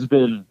has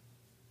been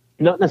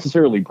not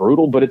necessarily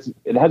brutal, but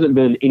it hasn't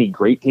been any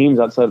great teams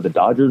outside of the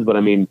Dodgers. But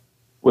I mean,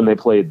 when they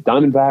played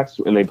Diamondbacks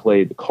and they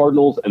played the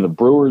Cardinals and the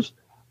Brewers,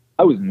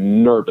 I was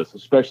nervous,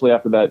 especially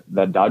after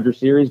that Dodger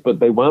series. But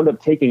they wound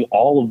up taking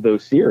all of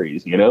those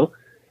series,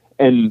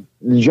 And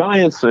the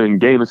Giants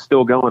game is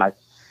still going. I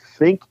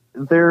think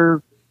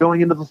they're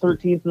going into the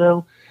 13th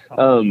now.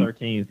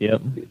 13th,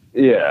 yep.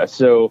 Yeah,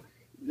 so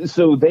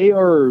they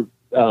are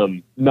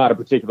not a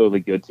particularly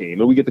good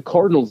team, and we get the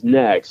Cardinals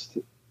next.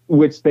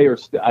 Which they are,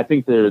 I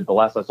think the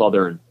last I saw,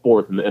 they're in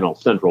 4th in the NL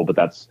Central, but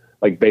that's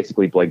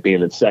basically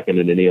being in 2nd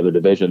in any other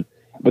division.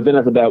 But then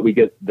after that, we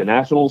get the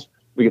Nationals,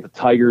 we get the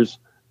Tigers,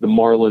 the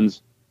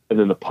Marlins, and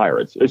then the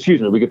Pirates. Excuse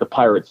me, we get the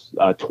Pirates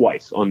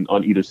twice on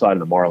either side of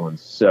the Marlins.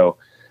 So,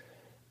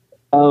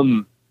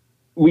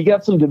 we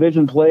got some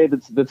division play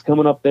that's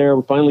coming up there.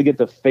 We finally get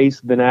to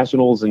face the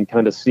Nationals and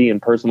kind of see in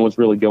person what's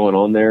really going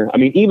on there. I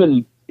mean,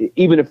 even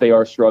if they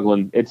are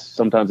struggling,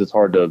 sometimes it's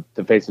hard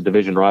to face a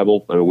division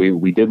rival. I mean,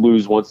 we did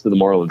lose once to the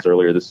Marlins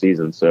earlier this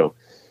season, so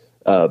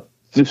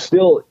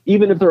still,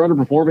 even if they're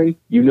underperforming,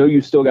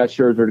 you still got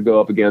Scherzer to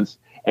go up against,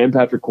 and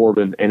Patrick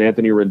Corbin and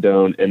Anthony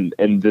Rendon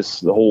and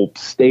the whole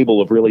stable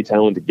of really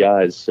talented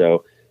guys.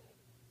 So,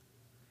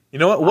 you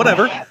know what?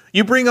 Whatever.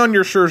 You bring on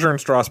your Scherzer and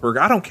Strasburg.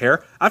 I don't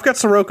care. I've got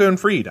Soroka and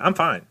Fried. I'm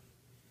fine.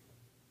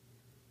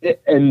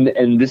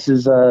 And this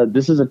is a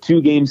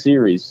 2-game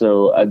series,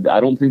 so I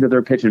don't think that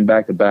they're pitching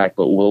back to back,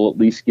 but we'll at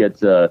least get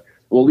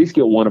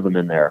one of them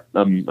in there.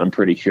 I'm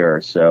pretty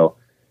sure. So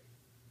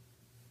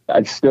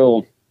can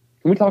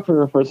we talk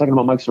for a second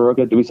about Mike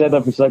Soroka? Do we say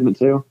that for segment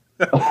 2?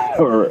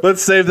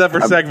 Let's save that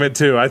for segment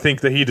 2. I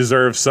think that he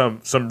deserves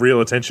some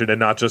real attention and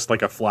not just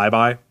like a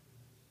flyby.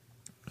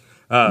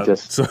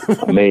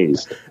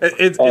 Amazed.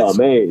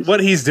 Amazed. What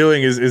he's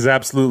doing is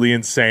absolutely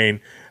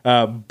insane.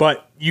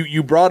 But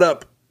you brought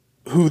up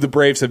who the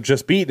Braves have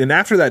just beaten, and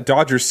after that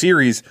Dodgers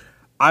series,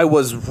 I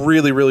was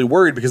really, really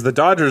worried because the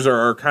Dodgers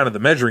are kind of the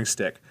measuring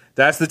stick.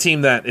 That's the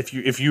team that if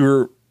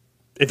you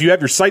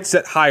have your sights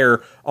set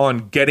higher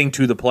on getting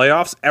to the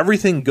playoffs,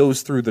 everything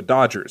goes through the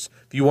Dodgers.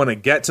 If you want to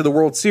get to the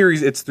World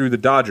Series, it's through the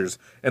Dodgers.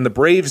 And the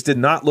Braves did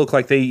not look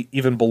like they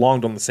even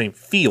belonged on the same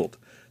field.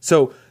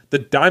 So the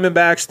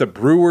Diamondbacks, the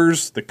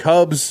Brewers, the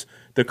Cubs,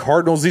 the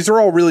Cardinals, these are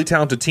all really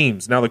talented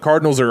teams. Now the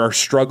Cardinals are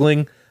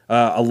struggling.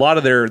 A lot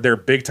of their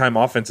big-time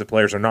offensive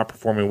players are not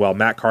performing well.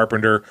 Matt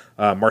Carpenter,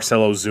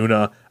 Marcell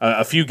Ozuna,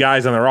 a few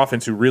guys on their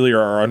offense who really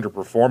are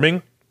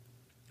underperforming.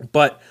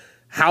 But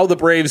how the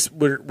Braves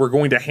were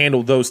going to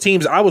handle those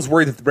teams, I was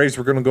worried that the Braves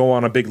were going to go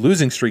on a big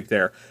losing streak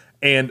there.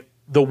 And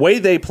the way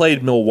they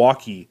played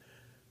Milwaukee,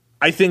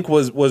 I think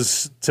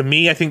was to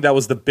me, I think that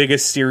was the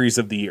biggest series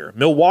of the year.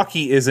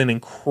 Milwaukee is an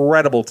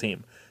incredible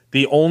team.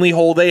 The only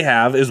hole they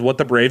have is what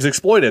the Braves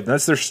exploited, and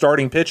that's their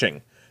starting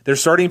pitching. Their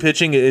starting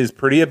pitching is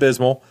pretty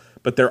abysmal,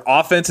 but their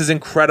offense is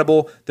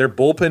incredible. Their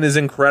bullpen is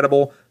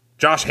incredible.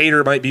 Josh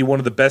Hader might be one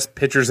of the best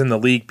pitchers in the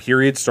league,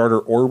 period, starter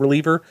or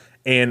reliever,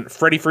 and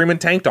Freddie Freeman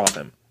tanked on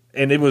him.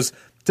 And it was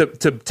to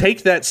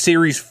take that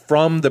series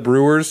from the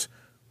Brewers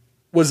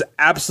was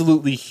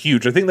absolutely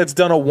huge. I think that's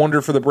done a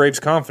wonder for the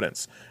Braves'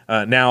 confidence.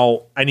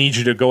 Now, I need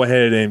you to go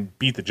ahead and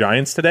beat the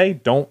Giants today.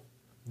 Don't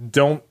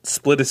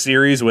split a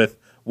series with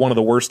one of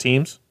the worst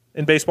teams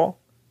in baseball.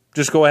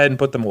 Just go ahead and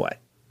put them away.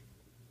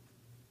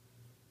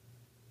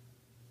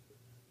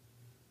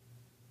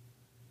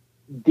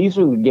 These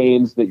are the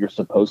games that you're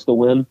supposed to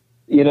win.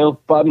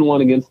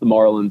 5-1 against the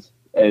Marlins,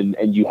 and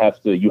you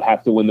have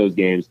to win those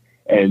games.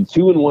 And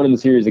 2-1 in the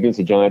series against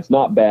the Giants,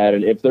 not bad.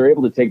 And if they're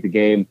able to take the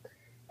game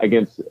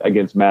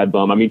against Mad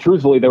Bum, I mean,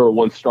 truthfully, they were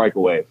one strike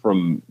away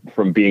from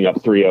being up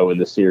 3-0 in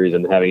the series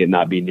and having it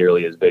not be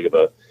nearly as big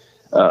of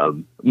a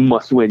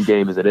must-win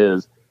game as it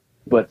is.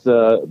 But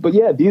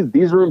yeah,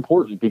 these are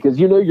important because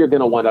you're going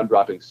to wind up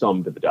dropping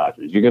some to the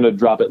Dodgers. You're going to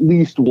drop at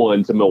least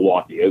one to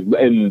Milwaukee,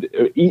 and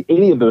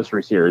any of those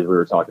 3 series we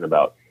were talking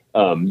about.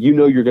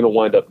 You're going to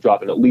wind up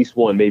dropping at least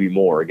one, maybe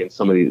more, against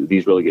some of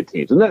these really good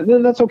teams,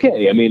 and that's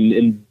okay. I mean,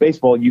 in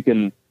baseball, you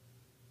can,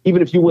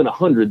 even if you win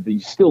 100, you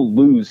still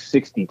lose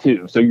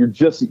 62. So you're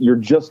just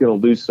going to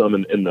lose some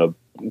in the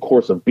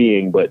course of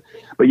being. But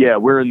yeah,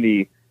 we're in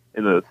the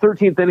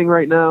 13th inning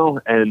right now,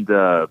 and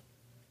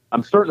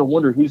I'm starting to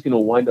wonder who's going to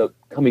wind up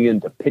coming in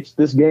to pitch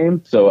this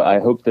game. So I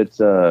hope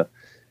that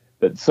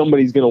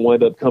somebody's going to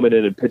wind up coming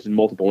in and pitching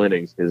multiple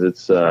innings because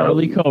it's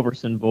Charlie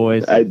Culberson,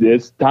 boys.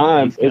 It's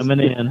time. He's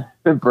coming in.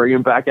 Bring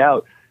him back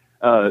out.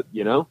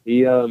 He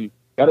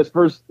got his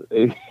first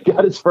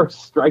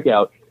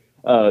strikeout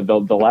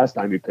the last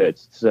time he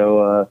pitched.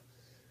 So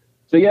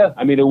yeah,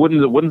 I mean, it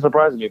wouldn't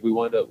surprise me if we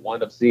wind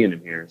up seeing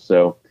him here.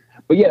 So,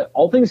 but yeah,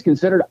 all things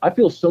considered, I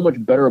feel so much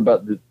better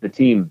about the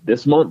team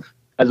this month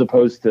as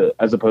opposed to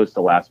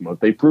last month.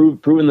 They've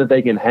proven that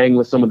they can hang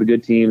with some of the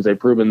good teams. They've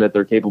proven that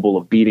they're capable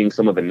of beating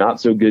some of the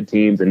not so good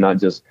teams, and not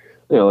just,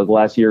 like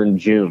last year in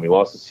June, we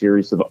lost a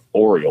series to the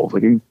Orioles.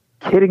 Like, are you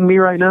kidding me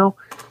right now?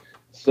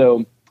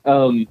 So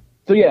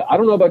yeah, I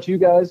don't know about you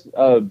guys.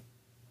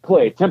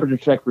 Clay, temperature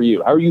check for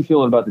you. How are you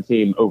feeling about the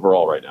team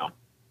overall right now?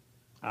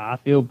 I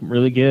feel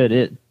really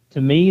good.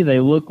 To me, they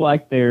look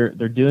like they're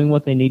doing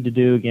what they need to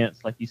do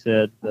against, like you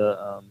said,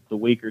 the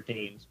weaker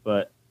teams.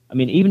 But I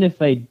mean, even if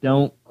they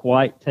don't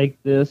quite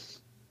take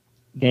this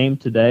game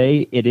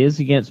today, it is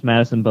against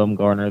Madison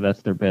Bumgarner.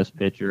 That's their best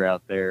pitcher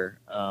out there.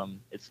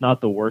 It's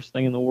not the worst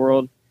thing in the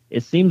world.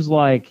 It seems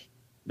like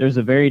there's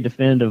a very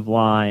definitive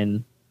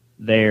line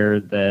there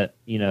that,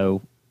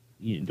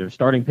 they're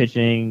starting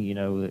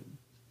pitching,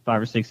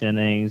 5 or 6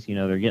 innings,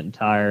 they're getting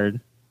tired.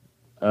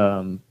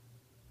 They're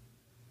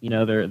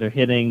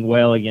hitting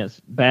well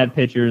against bad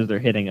pitchers. They're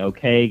hitting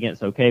okay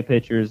against okay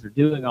pitchers. They're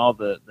doing all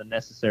the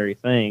necessary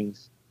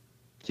things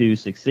to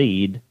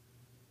succeed,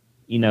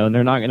 and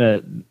you're not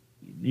going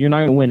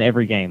to win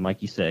every game.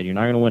 Like you said, you're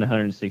not going to win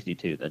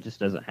 162. That just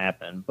doesn't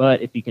happen.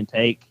 But if you can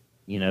take,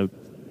 2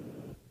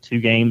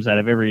 games out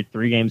of every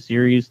 3-game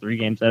series, 3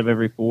 games out of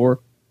every 4, if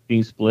you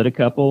can split a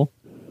couple,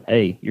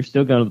 hey, you're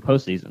still going to the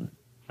postseason.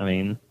 I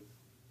mean,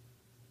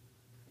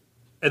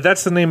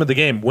 that's the name of the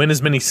game. Win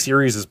as many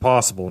series as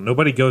possible.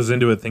 Nobody goes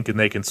into it thinking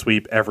they can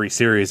sweep every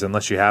series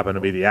unless you happen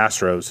to be the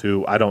Astros,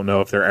 who I don't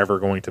know if they're ever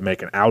going to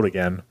make an out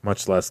again,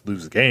 much less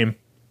lose a game.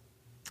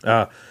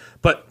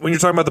 But when you're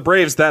talking about the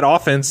Braves, that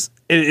offense,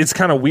 it's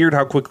kind of weird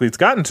how quickly it's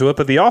gotten to it,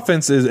 but the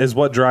offense is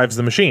what drives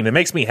the machine. It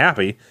makes me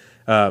happy.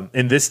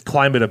 In this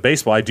climate of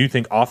baseball, I do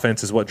think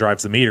offense is what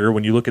drives the meter.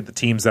 When you look at the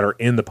teams that are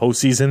in the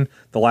postseason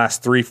the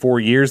last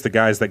 3-4 years, the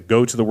guys that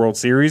go to the World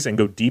Series and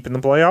go deep in the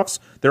playoffs,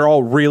 they're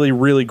all really,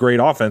 really great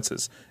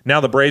offenses. Now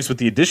the Braves, with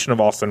the addition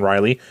of Austin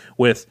Riley,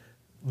 with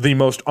the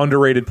most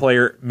underrated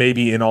player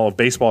maybe in all of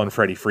baseball in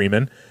Freddie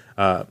Freeman,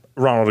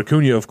 Ronald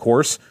Acuna, of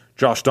course,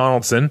 Josh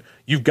Donaldson,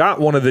 you've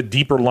got one of the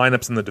deeper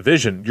lineups in the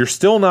division. You're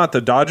still not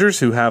the Dodgers,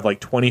 who have like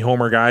 20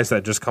 homer guys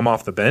that just come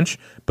off the bench,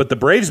 but the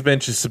Braves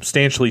bench is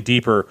substantially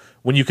deeper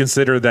when you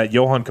consider that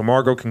Johan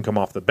Camargo can come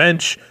off the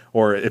bench,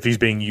 or if he's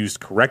being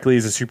used correctly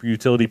as a super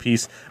utility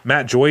piece.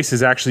 Matt Joyce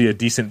is actually a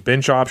decent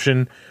bench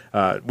option.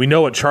 We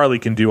know what Charlie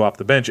can do off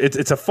the bench.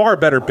 It's a far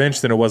better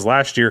bench than it was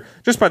last year,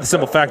 just by the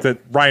simple fact that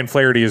Ryan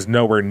Flaherty is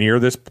nowhere near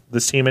this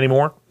team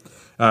anymore.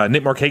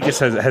 Nick Markakis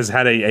has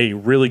had a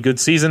really good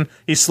season.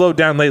 He's slowed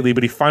down lately,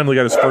 but he finally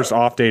got his first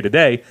off day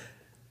today.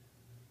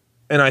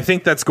 And I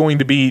think that's going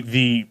to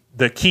be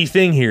the key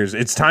thing here. Is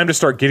it's time to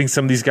start getting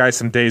some of these guys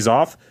some days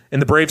off,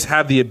 and the Braves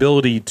have the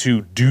ability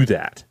to do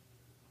that.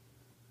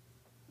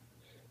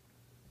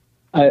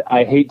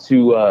 I hate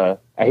to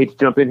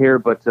jump in here,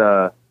 but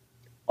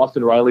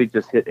Austin Riley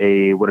just hit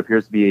what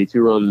appears to be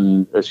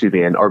an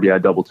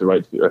RBI double to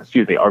right,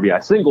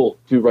 RBI single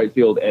to right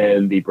field,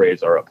 and the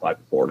Braves are up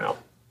 5-4 now.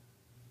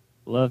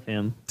 Love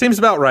him. Seems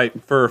about right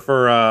for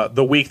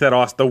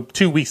the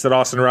 2 weeks that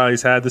Austin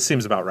Riley's had. This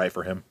seems about right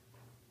for him.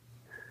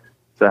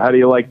 So how do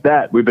you like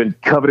that? We've been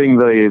coveting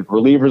the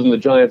relievers in the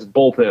Giants'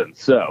 bullpen.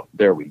 So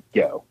there we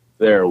go.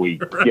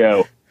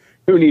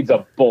 Who needs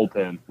a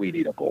bullpen? We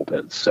need a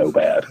bullpen so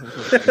bad.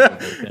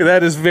 That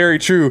is very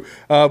true.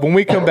 When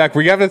we come back,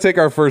 we have to take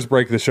our first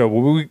break of the show.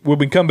 When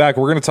we come back,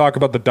 we're going to talk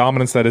about the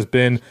dominance that has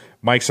been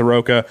Mike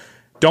Soroka.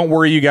 Don't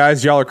worry, you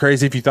guys. Y'all are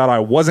crazy if you thought I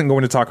wasn't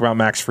going to talk about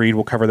Max Fried.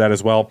 We'll cover that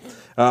as well.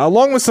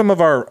 Along with some of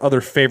our other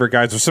favorite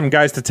guys, there's some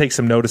guys to take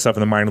some notice of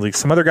in the minor leagues.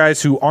 Some other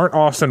guys who aren't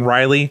Austin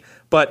Riley,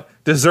 but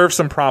deserve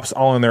some props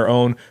all on their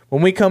own.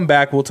 When we come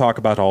back, we'll talk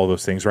about all of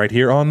those things right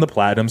here on the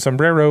Platinum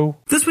Sombrero.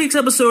 This week's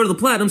episode of the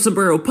Platinum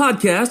Sombrero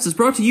podcast is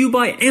brought to you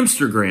by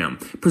Amsterdam,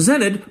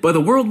 presented by the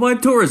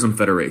Worldwide Tourism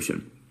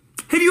Federation.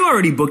 Have you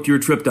already booked your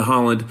trip to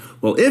Holland?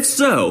 Well, if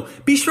so,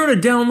 be sure to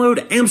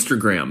download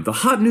Amsterdam, the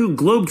hot new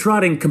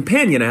globe-trotting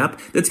companion app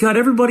that's got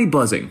everybody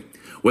buzzing.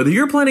 Whether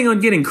you're planning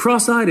on getting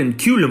cross-eyed in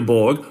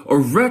Culemborg or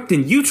wrecked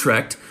in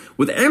Utrecht,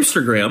 with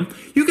Amsterdam,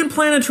 you can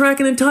plan and track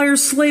an entire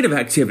slate of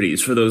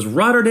activities for those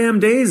Rotterdam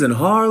days and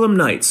Haarlem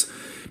nights.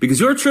 Because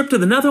your trip to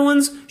the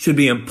Netherlands should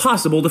be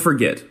impossible to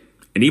forget,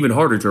 and even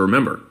harder to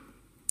remember.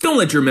 Don't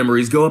let your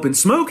memories go up in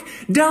smoke.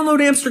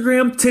 Download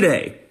Amsterdam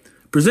today.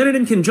 Presented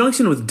in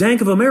conjunction with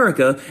Dank of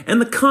America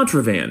and The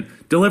Contravan,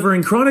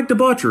 delivering chronic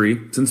debauchery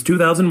since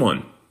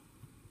 2001.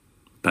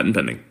 Patent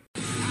pending.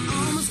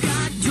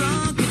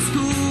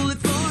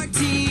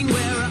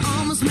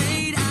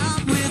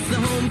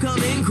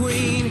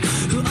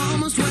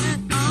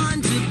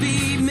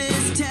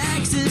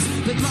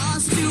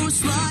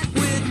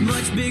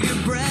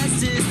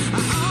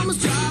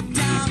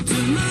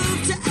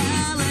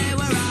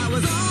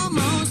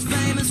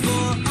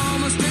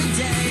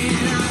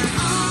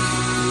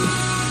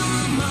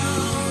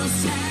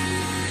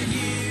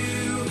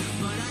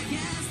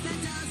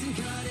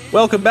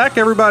 Welcome back,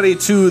 everybody,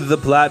 to the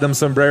Platinum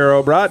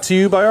Sombrero, brought to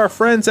you by our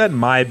friends at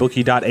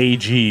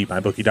MyBookie.ag.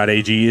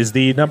 MyBookie.ag is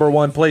the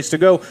 #1 place to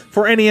go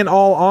for any and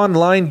all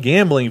online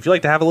gambling. If you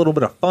like to have a little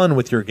bit of fun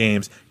with your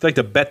games, if you like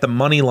to bet the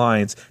money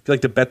lines, if you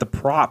like to bet the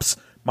props,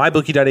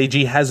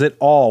 MyBookie.ag has it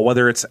all.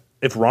 Whether it's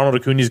if Ronald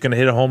Acuna is going to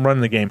hit a home run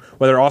in the game,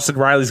 whether Austin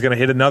Riley is going to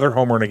hit another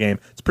homer in a game,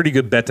 it's a pretty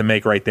good bet to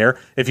make right there.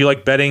 If you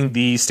like betting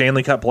the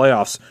Stanley Cup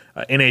playoffs,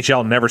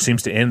 NHL never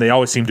seems to end. They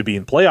always seem to be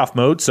in playoff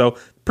mode, so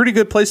pretty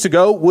good place to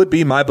go would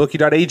be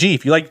MyBookie.ag.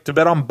 If you like to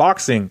bet on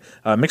boxing,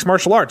 mixed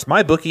martial arts,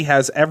 MyBookie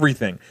has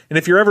everything. And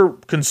if you're ever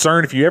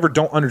concerned, if you ever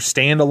don't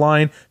understand a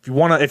line,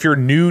 if you're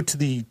new to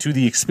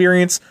the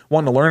experience,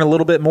 wanting to learn a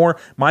little bit more,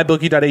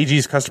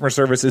 MyBookie.ag's customer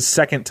service is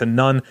second to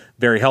none.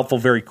 Very helpful,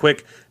 very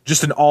quick.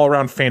 Just an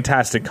all-around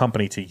fantastic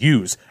company to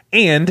use.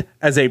 And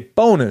as a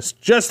bonus,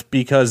 just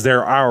because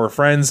they're our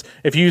friends,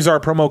 if you use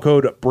our promo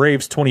code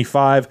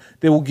BRAVES25,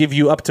 they will give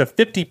you up to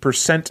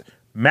 50%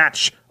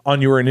 match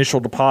on your initial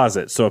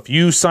deposit. So if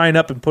you sign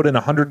up and put in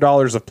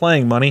 $100 of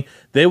playing money,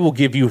 they will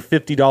give you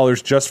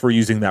 $50 just for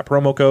using that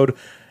promo code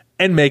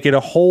and make it a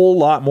whole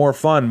lot more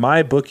fun.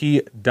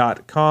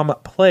 MyBookie.com,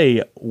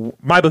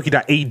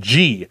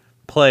 MyBookie.ag,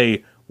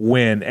 play,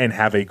 win, and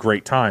have a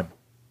great time.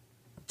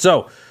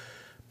 So,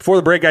 before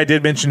the break, I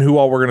did mention who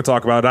all we're going to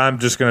talk about. I'm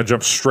just going to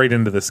jump straight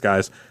into this,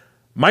 guys.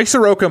 Mike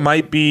Soroka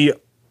might be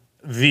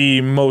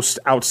the most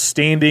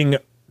outstanding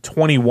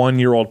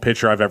 21-year-old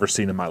pitcher I've ever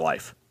seen in my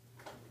life.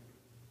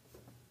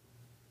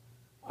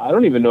 I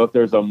don't even know if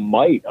there's a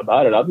might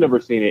about it. I've never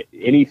seen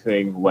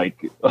anything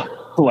like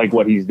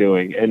what he's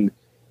doing. And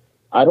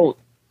I don't,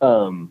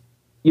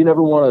 you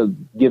never want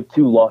to give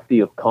too lofty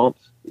of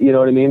comps, you know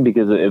what I mean?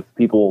 Because if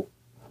people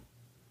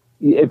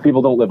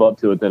don't live up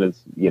to it, then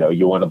it's,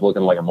 you wind up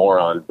looking like a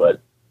moron.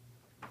 But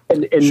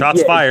and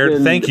shots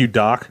fired. Thank you,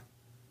 Doc.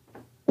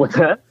 What's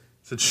that?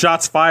 Said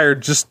shots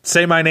fired. Just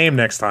say my name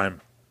next time.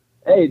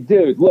 Hey,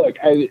 dude, look,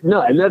 I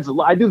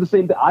do the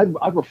same thing.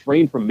 I've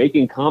refrained from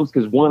making comps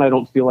because, one, I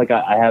don't feel like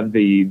I have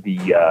the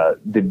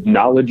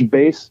knowledge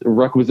base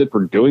requisite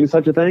for doing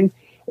such a thing,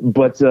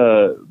 but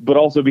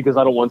also because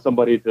I don't want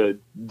somebody to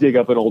dig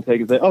up an old take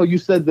and say, "Oh, you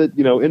said that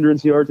Ender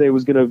Inciarte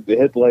was going to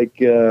hit like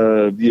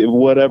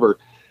whatever."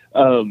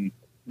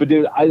 But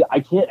dude, I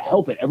can't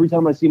help it. Every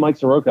time I see Mike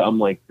Soroka, I'm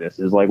like, this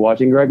is like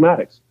watching Greg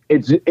Maddux.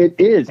 It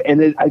is,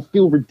 and I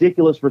feel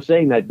ridiculous for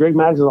saying that. Greg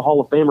Maddux is a Hall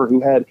of Famer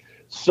who had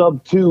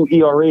sub-2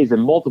 ERAs in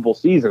multiple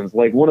seasons,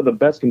 like one of the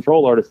best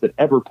control artists that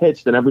ever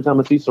pitched. And every time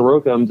I see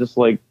Soroka, I'm just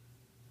like,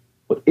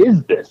 what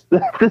is this?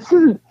 This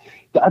isn't.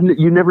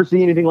 You never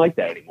see anything like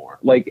that anymore.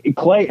 Like,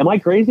 Clay, am I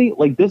crazy?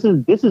 Like, this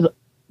is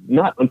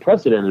not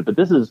unprecedented, but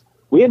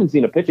we haven't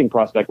seen a pitching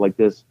prospect like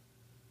this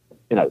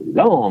in a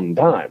long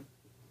time.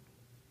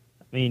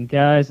 I mean,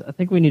 guys, I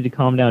think we need to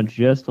calm down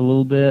just a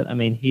little bit. I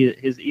mean,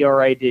 his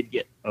ERA did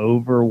get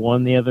over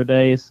 1 the other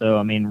day, so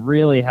I mean,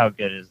 really, how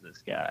good is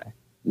this guy?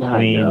 I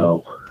mean,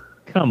 know.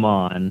 Come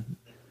on.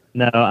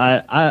 No,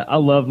 I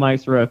love Mike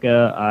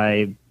Soroka.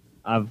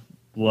 I've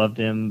loved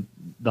him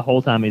the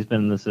whole time he's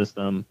been in the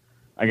system.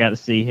 I got to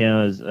see him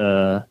as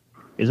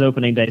his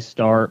opening day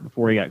start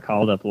before he got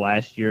called up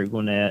last year at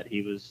Gwinnett.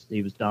 He was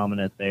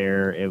dominant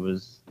there. It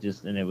was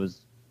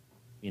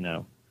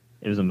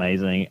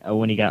amazing.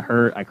 When he got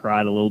hurt, I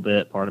cried a little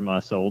bit. Part of my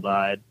soul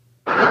died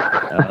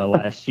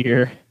last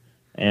year.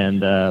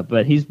 And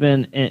but him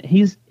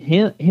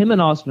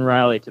and Austin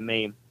Riley, to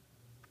me,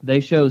 they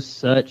show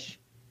such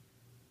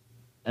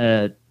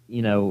what's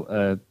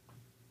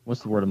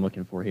the word I'm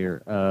looking for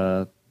here?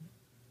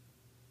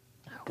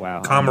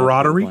 Wow,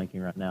 camaraderie. I'm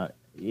blanking right now.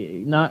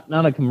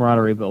 Not a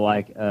camaraderie, but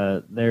like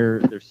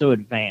they're so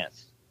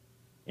advanced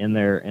in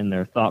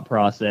their thought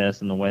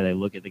process and the way they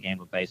look at the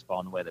game of baseball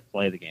and the way they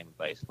play the game of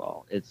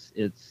baseball.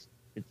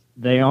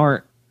 They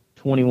aren't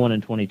 21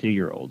 and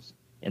 22-year-olds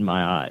in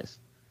my eyes.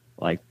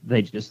 Like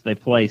they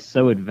play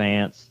so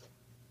advanced.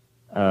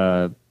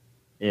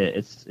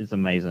 It's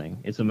amazing.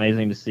 It's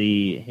amazing to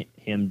see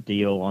him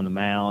deal on the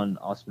mound.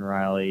 Austin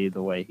Riley,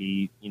 the way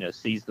he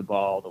sees the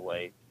ball, the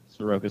way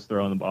Soroka's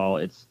throwing the ball.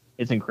 It's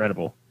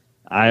incredible.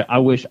 I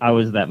wish I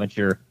was that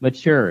mature.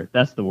 Mature,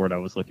 that's the word I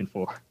was looking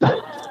for.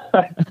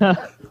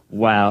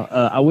 Wow.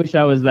 I wish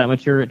I was that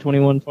mature at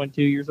 21,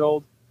 22 years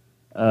old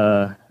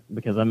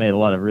because I made a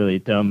lot of really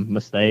dumb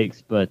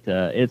mistakes. But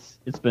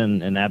it's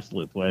been an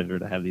absolute pleasure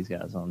to have these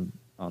guys on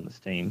this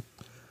team.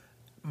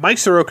 Mike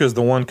Soroka is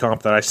the one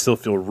comp that I still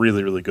feel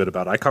really, really good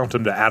about. I comped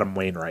him to Adam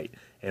Wainwright,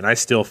 and I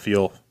still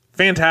feel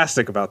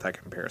fantastic about that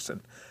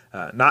comparison.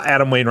 Not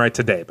Adam Wainwright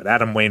today, but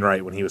Adam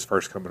Wainwright when he was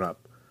first coming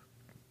up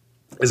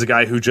is a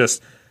guy who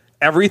just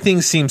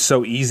everything seems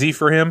so easy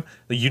for him.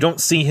 You don't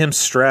see him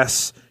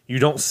stress. You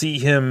don't see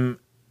him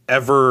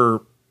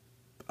ever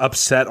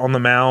upset on the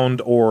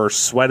mound or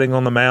sweating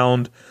on the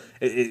mound.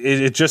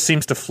 It just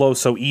seems to flow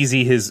so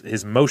easy.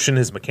 His motion,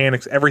 his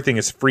mechanics, everything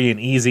is free and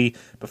easy.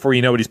 Before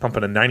you know it, he's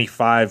pumping a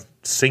 95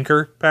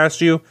 sinker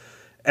past you.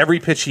 Every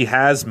pitch he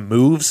has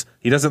moves.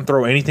 He doesn't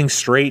throw anything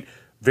straight.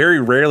 Very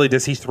rarely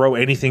does he throw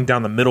anything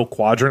down the middle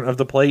quadrant of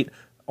the plate.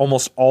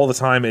 Almost all the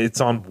time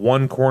it's on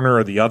one corner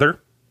or the other.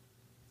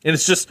 And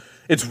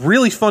it's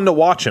really fun to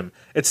watch him.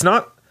 It's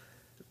not,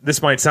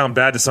 this might sound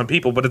bad to some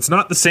people, but it's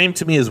not the same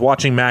to me as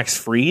watching Max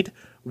Fried,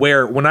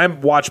 where when I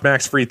watch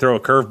Max Fried throw a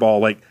curveball,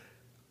 like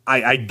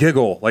I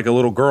giggle like a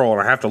little girl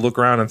and I have to look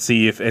around and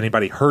see if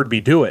anybody heard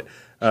me do it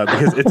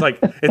because it's like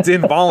it's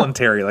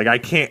involuntary. Like I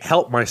can't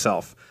help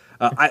myself.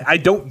 I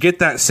don't get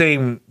that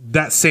same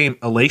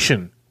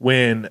elation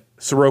when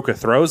Soroka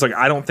throws. Like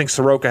I don't think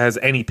Soroka has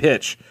any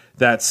pitch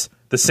that's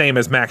the same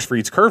as Max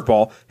Fried's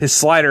curveball. His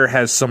slider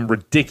has some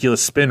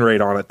ridiculous spin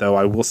rate on it, though.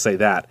 I will say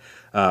that.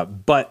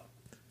 But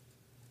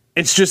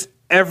it's just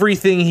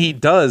everything he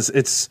does.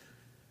 It's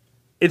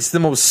the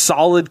most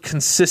solid,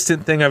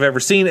 consistent thing I've ever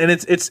seen, and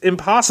it's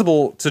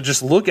impossible to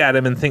just look at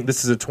him and think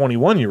this is a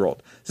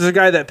 21-year-old. This is a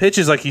guy that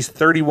pitches like he's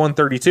 31,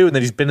 32, and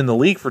that he's been in the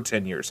league for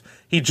 10 years.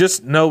 He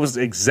just knows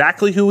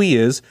exactly who he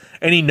is,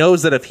 and he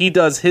knows that if he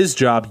does his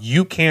job,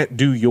 you can't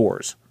do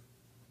yours.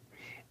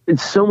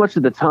 It's so much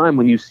of the time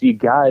when you see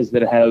guys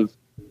that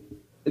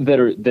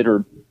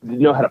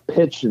know how to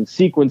pitch and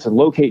sequence and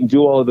locate and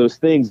do all of those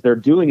things, they're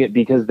doing it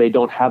because they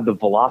don't have the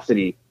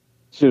velocity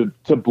to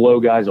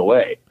blow guys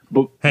away.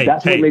 But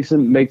what makes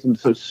him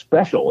so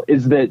special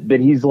is that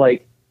he's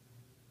like,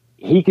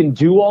 he can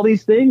do all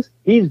these things.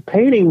 He's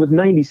painting with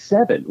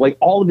 97. Like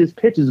all of his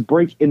pitches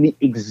break in the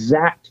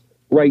exact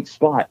right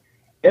spot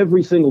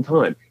every single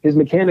time. His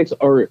mechanics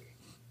are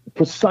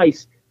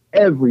precise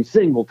every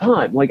single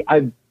time. Like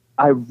I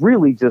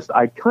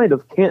kind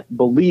of can't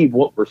believe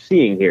what we're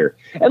seeing here.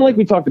 And like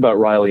we talked about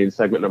Riley in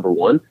segment number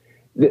 1,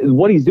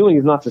 what he's doing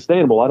is not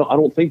sustainable. I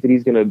don't think that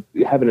he's going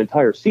to have an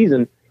entire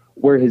season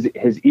where his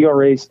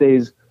ERA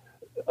stays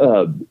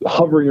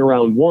hovering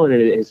around 1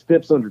 and his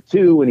FIP's under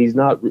 2, and he's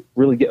not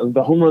really getting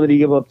the home run that he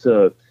gave up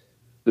to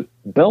the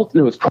Belt.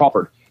 No, it was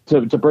Crawford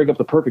to break up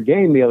the perfect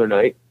game the other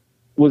night.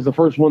 Was the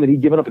first one that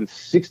he'd given up in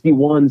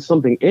 61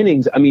 something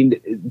innings. I mean,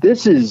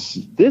 this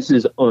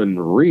is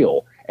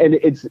unreal. And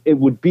it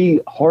would be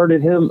hard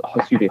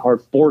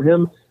for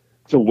him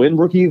to win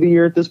Rookie of the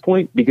Year at this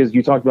point, because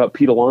you talked about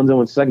Pete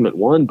Alonso in segment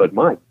 1, but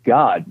my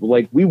God,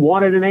 like we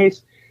wanted an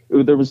ace.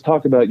 there was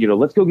talk about,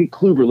 let's go get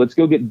Kluber, let's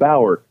go get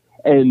Bauer.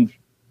 And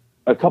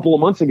a couple of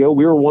months ago,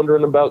 we were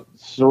wondering about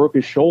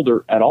Soroka's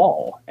shoulder at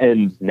all.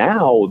 And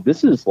now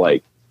this is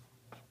the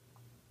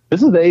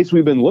ace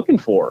we've been looking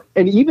for.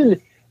 And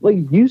even like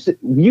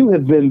you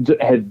had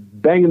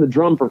banging the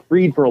drum for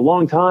Fried for a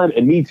long time,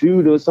 and me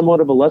too, to somewhat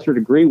of a lesser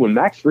degree. When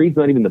Max Fried's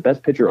not even the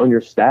best pitcher on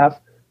your staff,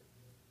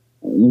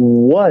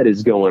 what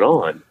is going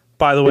on?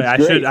 By the way,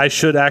 I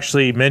should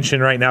actually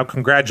mention right now,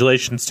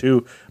 congratulations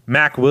to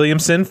Mac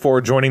Williamson for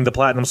joining the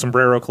Platinum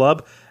Sombrero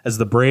Club, as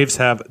the Braves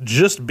have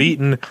just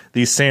beaten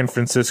the San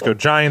Francisco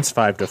Giants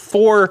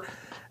 5-4.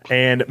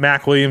 And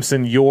Mac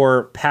Williamson,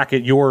 your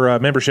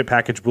membership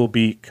package will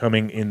be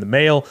coming in the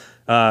mail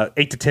 8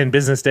 to 10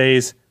 business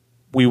days.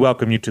 We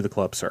welcome you to the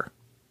club, sir.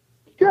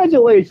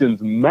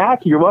 Congratulations,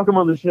 Mac. You're welcome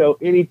on the show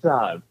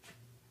anytime.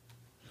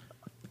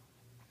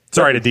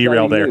 Sorry to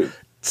derail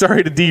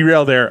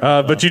there.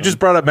 But you just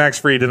brought up Max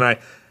Fried, and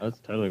that's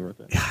totally worth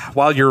it.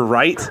 While you're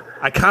right,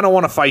 I kind of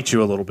want to fight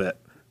you a little bit.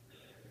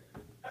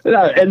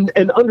 And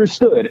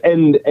understood,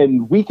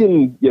 and we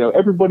can,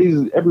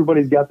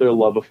 everybody's got their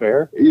love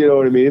affair. You know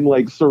what I mean?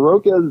 Like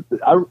Soroka,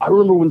 I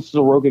remember when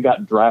Soroka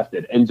got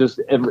drafted, and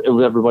just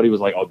everybody was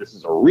like, "Oh, this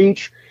is a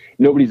reach.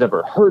 Nobody's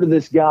ever heard of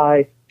this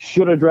guy.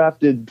 Should have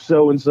drafted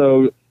so and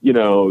so."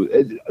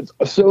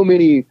 So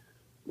many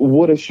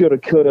woulda, shoulda,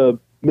 coulda,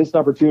 missed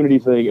opportunity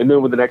thing. And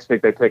then with the next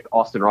pick, they picked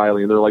Austin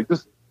Riley, and they're like,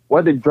 why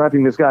are they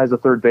drafting this guy as a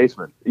third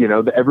baseman?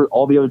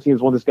 All the other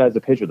teams want this guy as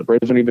a pitcher. The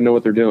Braves don't even know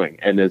what they're doing.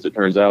 And as it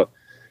turns out,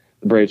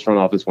 the Braves front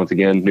office, once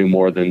again, knew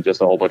more than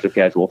just a whole bunch of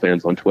casual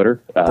fans on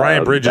Twitter.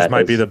 Brian Bridges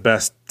might be the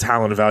best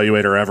talent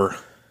evaluator ever.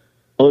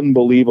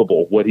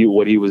 Unbelievable what he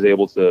was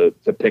able to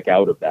pick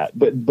out of that.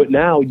 But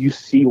now you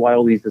see why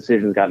all these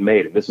decisions got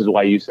made. And this is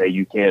why you say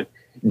you can't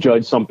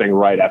judge something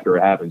right after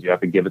it happens. You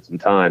have to give it some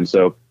time.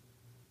 So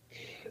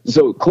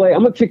Clay,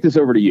 I'm going to kick this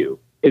over to you.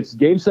 It's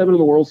Game 7 of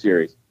the World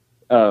Series.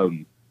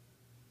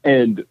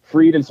 And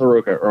Fried and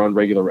Soroka are on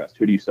regular rest.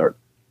 Who do you start?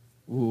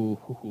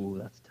 Ooh,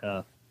 that's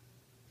tough.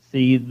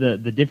 See, the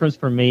difference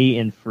for me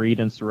in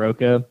Fried and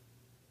Soroka,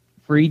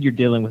 Fried, you're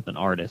dealing with an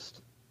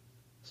artist.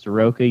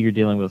 Soroka, you're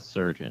dealing with a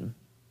surgeon.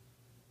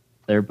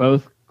 They're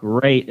both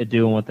great at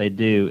doing what they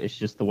do. It's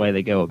just the way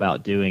they go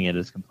about doing it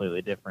is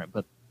completely different,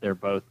 but they're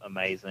both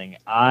amazing.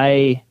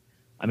 I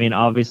mean,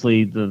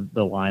 obviously, the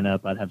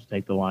lineup, I'd have to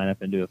take the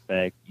lineup into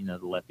effect, the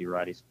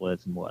lefty-righty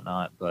splits and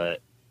whatnot.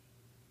 But,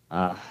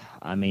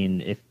 I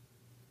mean,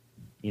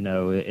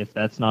 if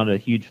that's not a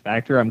huge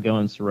factor, I'm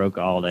going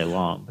Soroka all day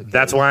long.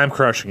 That's why I'm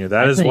crushing you.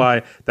 That is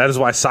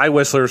why Cy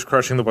Whistler is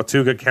crushing the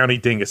Watauga County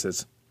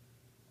Dinguses.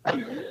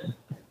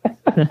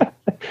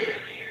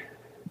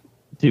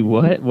 Dude,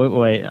 what?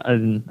 Wait, I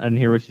didn't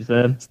hear what you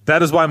said.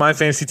 That is why my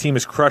fantasy team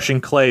is crushing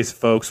Clay's,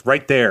 folks,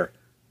 right there.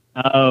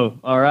 Oh,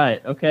 all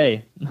right,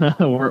 okay,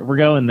 we're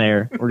going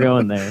there.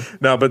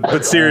 No,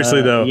 but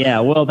seriously though, yeah.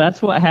 Well,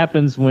 that's what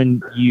happens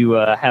when you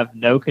have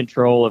no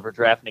control over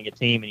drafting a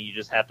team and you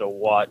just have to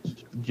watch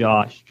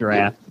Josh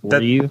draft for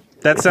you.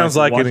 That sounds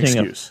like an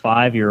excuse. A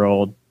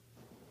 5-year-old,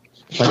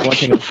 like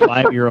watching a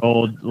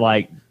 5-year-old,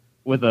 like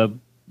with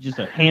just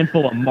a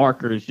handful of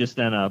markers, just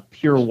on a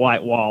pure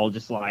white wall,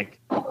 just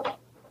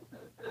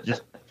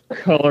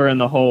coloring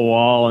the whole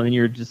wall, and then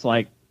you're just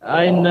like,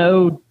 I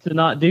know to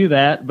not do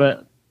that,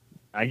 but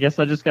I guess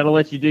I just got to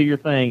let you do your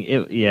thing.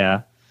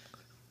 Yeah.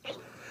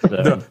 So.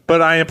 No,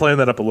 but I am playing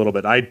that up a little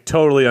bit. I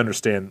totally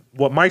understand.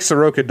 What Mike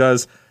Soroka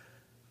does,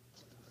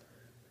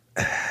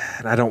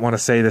 and I don't want to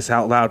say this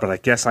out loud, but I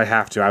guess I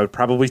have to. I would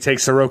probably take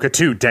Soroka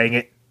too, dang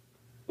it.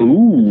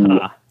 Ooh.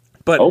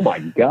 But oh my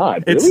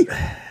God, really?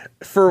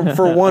 It's, for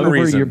one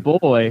reason. Your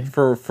boy.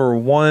 For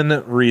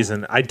one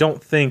reason. I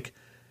don't think,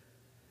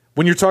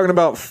 when you're talking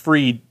about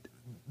Fried,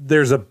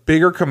 there's a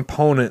bigger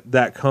component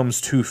that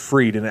comes to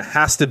Fried, and it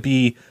has to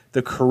be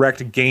the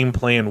correct game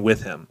plan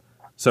with him.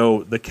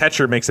 So the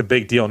catcher makes a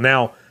big deal.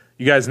 Now,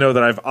 you guys know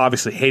that I've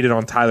obviously hated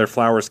on Tyler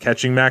Flowers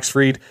catching Max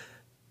Fried.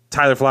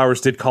 Tyler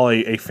Flowers did call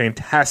a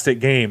fantastic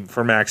game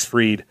for Max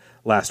Fried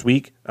last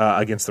week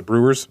against the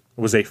Brewers.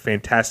 It was a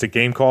fantastic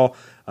game call.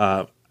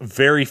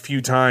 Very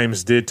few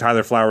times did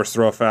Tyler Flowers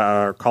call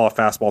a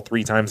fastball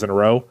 3 times in a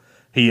row.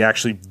 He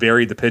actually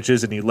varied the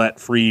pitches, and he let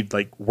Fried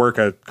work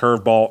a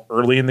curveball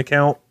early in the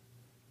count,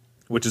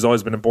 which has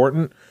always been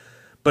important.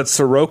 But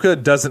Soroka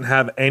doesn't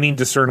have any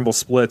discernible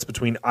splits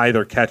between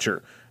either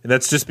catcher. And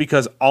that's just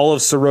because all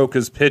of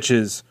Soroka's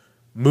pitches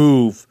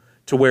move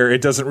to where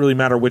it doesn't really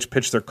matter which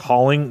pitch they're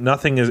calling.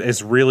 Nothing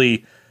is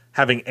really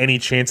having any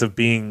chance of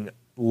being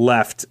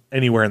left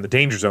anywhere in the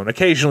danger zone.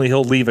 Occasionally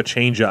he'll leave a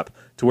changeup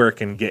to where it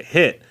can get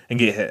hit and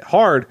get hit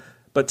hard.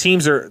 But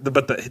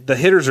the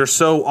hitters are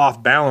so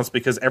off balance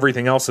because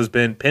everything else has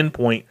been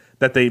pinpoint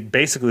that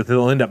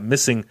they'll end up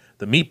missing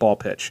the meatball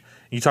pitch.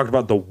 You talked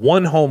about the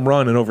 1 home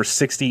run in over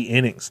 60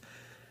 innings.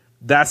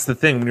 That's the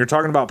thing. When you're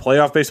talking about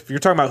playoff base, if you're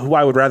talking about who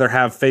I would rather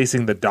have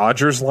facing the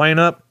Dodgers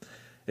lineup,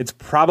 it's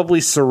probably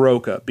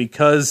Soroka,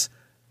 because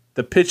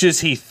the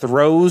pitches he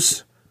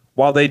throws,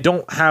 while they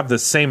don't have the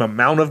same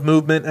amount of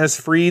movement as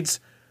Fried's,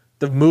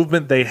 the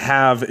movement they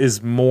have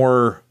is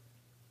more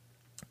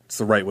It's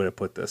the right way to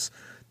put this.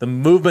 The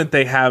movement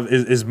they have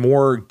is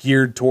more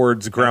geared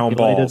towards ground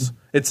balls.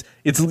 It's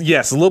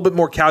yes, a little bit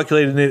more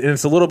calculated, and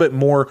it's a little bit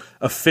more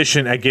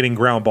efficient at getting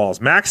ground balls.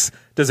 Max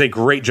does a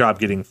great job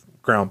getting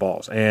ground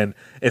balls, and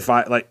if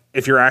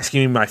you're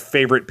asking me my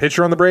favorite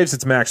pitcher on the Braves,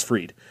 it's Max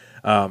Fried.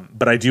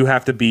 But I do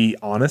have to be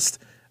honest.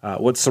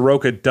 What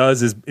Soroka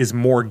does is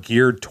more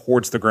geared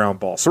towards the ground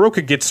ball.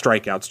 Soroka gets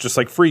strikeouts just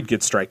like Fried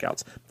gets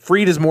strikeouts.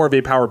 Fried is more of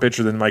a power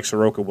pitcher than Mike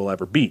Soroka will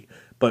ever be,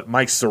 but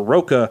Mike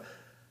Soroka,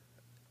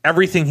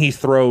 everything he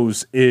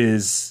throws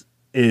is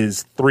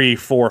 3,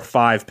 4,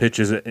 5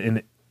 pitches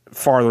in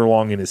farther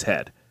along in his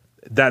head.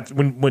 That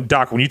when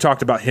Doc, when you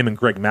talked about him and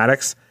Greg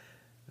Maddux,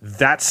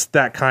 that's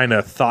that kind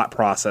of thought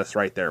process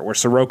right there, where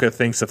Soroka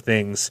thinks of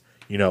things,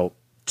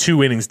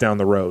 2 innings down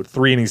the road,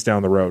 3 innings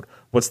down the road.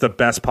 What's the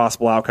best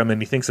possible outcome?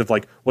 And he thinks of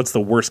what's the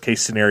worst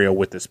case scenario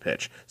with this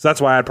pitch. So that's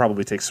why I'd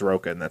probably take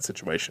Soroka in that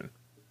situation.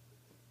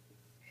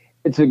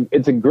 It's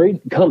a great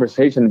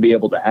conversation to be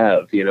able to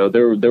have.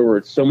 There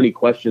were so many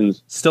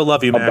questions. Still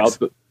love you, Max.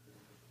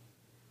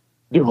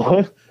 Do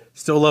what?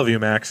 Still love you,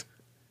 Max.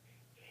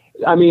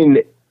 I mean,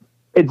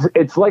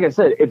 it's like I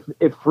said,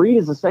 if Fried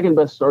is the second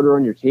best starter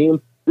on your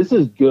team, this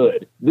is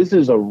good. This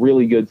is a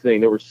really good thing.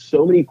 There were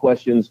so many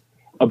questions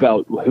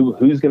about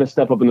who's going to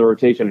step up in the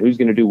rotation, who's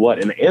going to do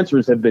what, and the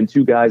answers have been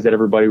 2 guys that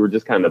everybody were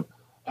just kind of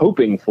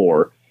hoping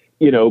for.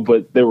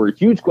 But there were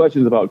huge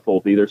questions about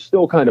Folty. There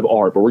still kind of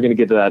are, but we're going to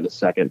get to that in a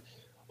second.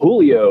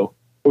 Julio,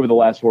 over the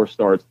last 4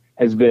 starts,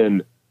 has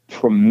been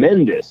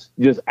tremendous,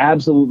 just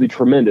absolutely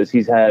tremendous.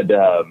 He's had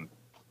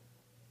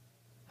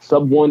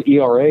sub-1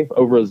 ERA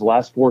over his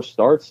last 4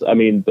 starts. I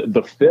mean,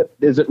 the FIP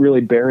isn't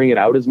really bearing it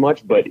out as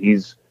much, but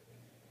if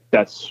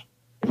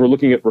we're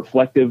looking at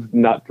reflective,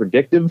 not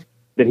predictive,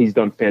 that he's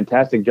done a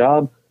fantastic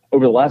job.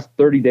 Over the last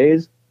 30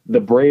 days, the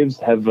Braves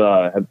have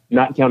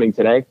not counting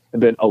today, have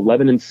been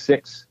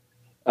 11-6.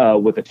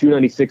 With a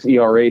 2.96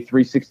 ERA,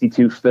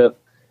 3.62 FIP,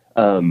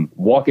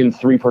 walk-in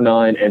 3 per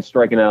 9, and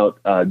striking out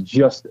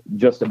just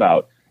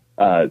about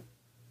a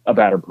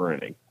batter per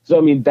inning. So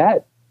I mean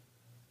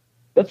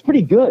that's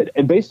pretty good.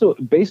 And based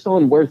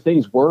on where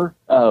things were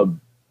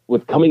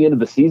with coming into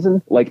the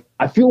season,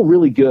 I feel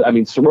really good. I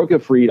mean, Soroka,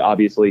 Fried,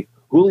 obviously.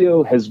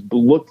 Julio has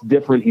looked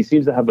different. He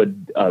seems to have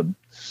a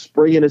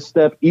spring in his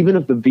step. Even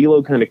if the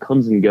velo kind of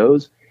comes and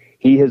goes,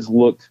 he has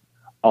looked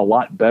a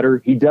lot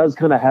better. He does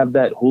kind of have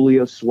that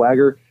Julio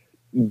swagger.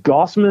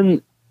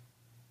 Gossman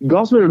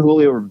and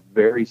Julio are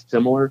very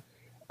similar.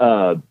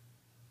 But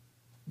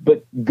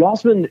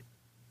Gossman,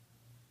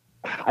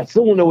 I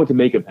still don't know what to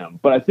make of him.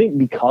 But I think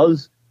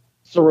because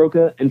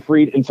Soroka and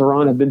Fried and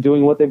Teheran have been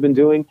doing what they've been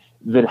doing,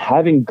 then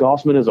having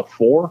Gossman as a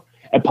 4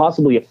 and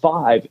possibly a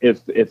 5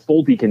 if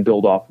Folty can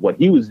build off what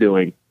he was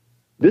doing,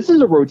 this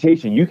is a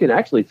rotation you can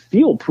actually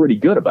feel pretty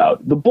good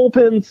about. The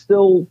bullpen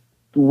still,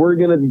 we're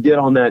going to get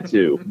on that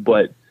too.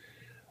 But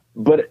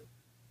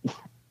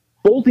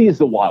Folty is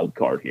the wild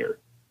card here,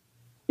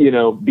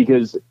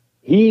 because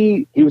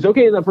he was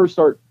okay in that first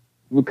start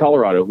with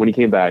Colorado when he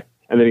came back,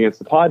 and then against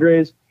the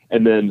Padres,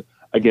 and then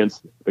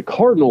against the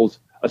Cardinals,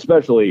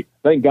 especially.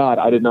 Thank God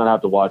I did not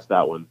have to watch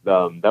that one.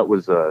 That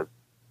was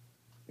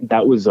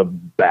a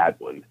bad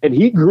one. And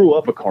he grew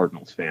up a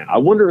Cardinals fan. I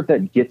wonder if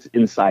that gets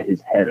inside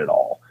his head at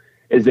all,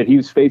 is that he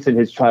was facing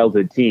his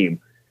childhood team,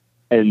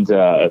 and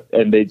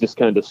they just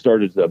kind of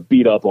started to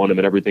beat up on him,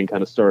 and everything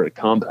kind of started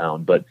to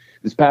compound. But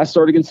this past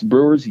start against the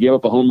Brewers, he gave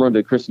up a home run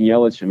to Christian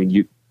Yelich. I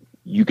mean,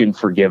 you can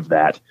forgive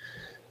that.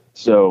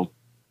 So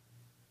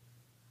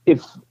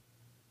if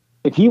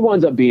he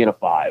winds up being a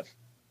 5,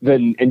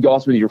 then and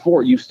Gossman is your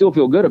 4, you still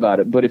feel good about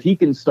it. But if he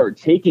can start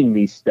taking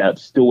these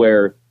steps to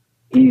where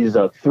he's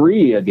a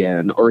 3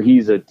 again, or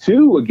he's a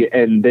 2 again,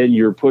 and then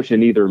you're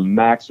pushing either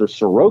Max or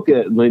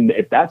Soroka, then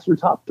if that's your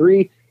top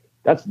 3,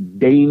 that's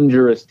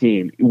dangerous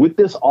team. With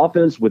this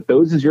offense, with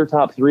those as your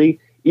top 3,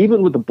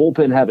 even with the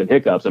bullpen having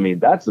hiccups, I mean,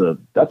 that's a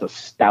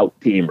stout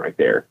team right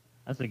there.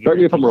 That's a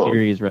good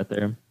series right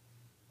there.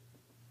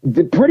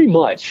 Pretty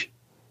much.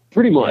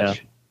 Yeah.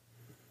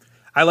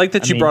 I like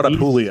that you brought up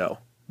Julio.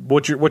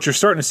 What you're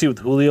starting to see with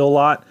Julio a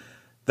lot,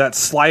 that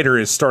slider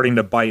is starting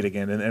to bite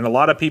again. And a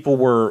lot of people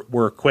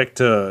were quick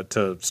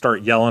to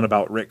start yelling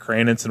about Rick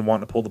Kranitz and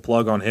wanting to pull the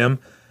plug on him.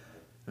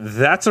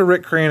 That's a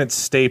Rick Kranitz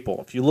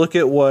staple. If you look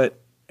at what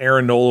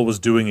Aaron Nola was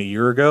doing a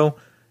year ago,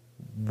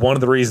 one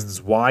of the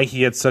reasons why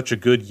he had such a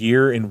good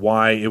year and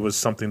why it was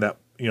something that,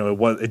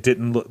 it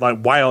didn't look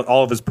like, why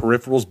all of his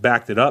peripherals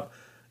backed it up,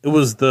 it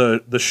was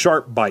the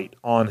sharp bite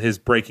on his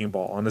breaking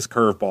ball, on his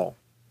curveball.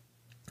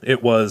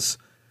 It was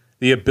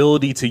the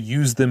ability to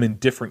use them in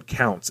different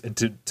counts and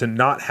to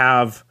not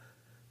have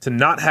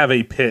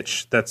a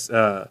pitch that's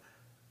a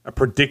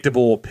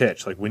predictable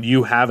pitch. Like when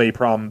you have a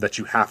problem that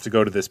you have to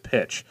go to this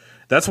pitch.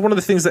 That's one of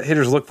the things that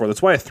hitters look for.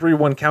 That's why a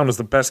 3-1 count is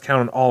the best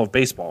count in all of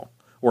baseball.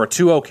 Or a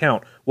 2-0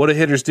 count. What do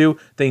hitters do?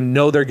 They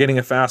know they're getting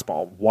a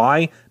fastball.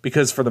 Why?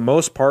 Because for the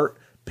most part,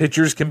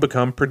 pitchers can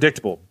become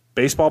predictable.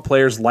 Baseball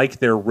players like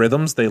their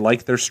rhythms. They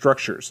like their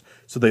structures.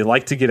 So they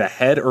like to get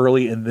ahead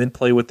early and then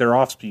play with their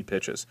off-speed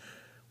pitches.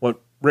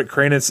 What Rick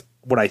Kranitz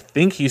what I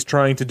think he's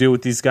trying to do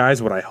with these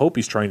guys, what I hope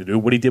he's trying to do,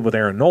 what he did with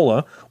Aaron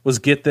Nola, was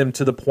get them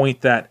to the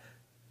point that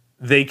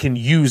they can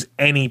use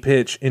any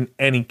pitch in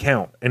any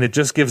count. And it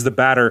just gives the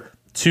batter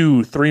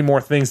 2-3 more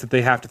things that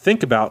they have to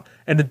think about,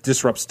 and it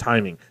disrupts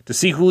timing. To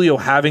see Julio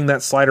having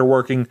that slider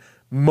working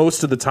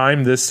most of the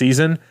time this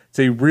season, it's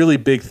a really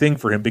big thing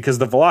for him because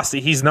the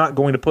velocity, he's not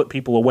going to put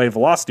people away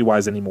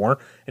velocity-wise anymore,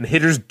 and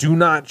hitters do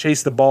not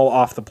chase the ball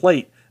off the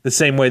plate the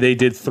same way they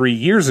did 3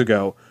 years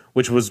ago,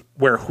 which was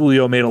where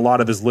Julio made a lot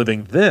of his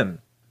living then.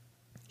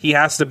 He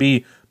has to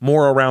be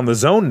more around the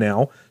zone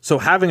now, so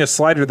having a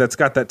slider that's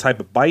got that type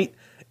of bite,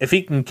 if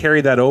he can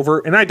carry that over,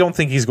 and I don't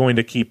think he's going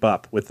to keep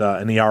up with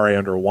an ERA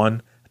under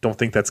 1. I don't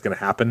think that's going to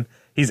happen.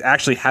 He's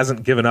actually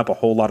hasn't given up a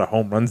whole lot of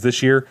home runs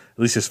this year, at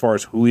least as far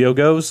as Julio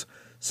goes.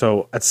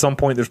 So at some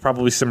point, there's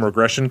probably some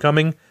regression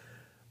coming.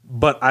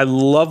 But I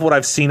love what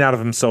I've seen out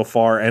of him so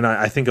far, and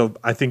I think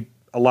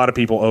a lot of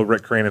people owe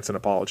Rick Kranitz an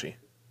apology.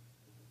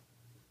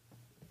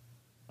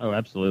 Oh,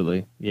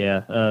 absolutely.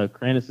 Yeah.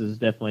 Kranitz has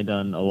definitely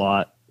done a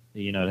lot,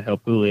 to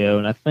help Julio.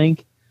 And I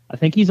think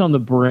he's on the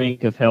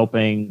brink of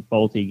helping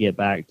Folty get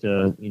back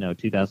to,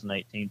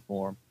 2018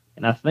 form.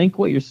 And I think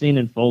what you're seeing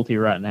in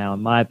Folty right now,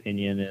 in my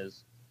opinion,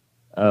 is,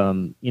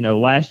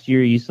 last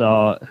year you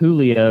saw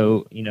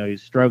Julio,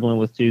 he's struggling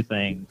with 2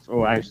 things,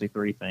 or actually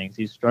 3 things.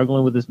 He's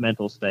struggling with his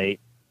mental state.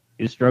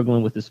 He was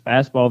struggling with his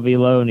fastball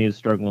velo, and he was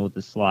struggling with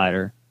his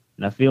slider.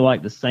 And I feel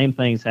like the same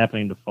thing's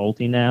happening to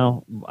Folty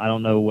now. I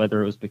don't know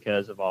whether it was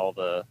because of all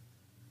the,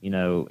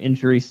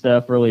 injury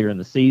stuff earlier in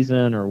the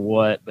season or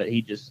what, but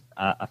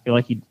I feel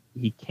like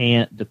he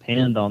can't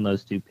depend on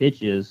those 2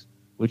 pitches,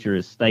 which are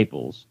his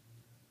staples.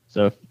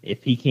 So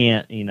if he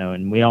can't,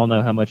 and we all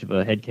know how much of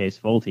a head case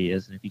Folty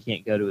is, and if he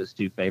can't go to his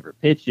 2 favorite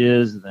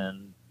pitches,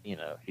 then,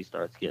 he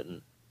starts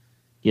getting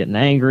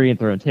angry and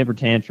throwing temper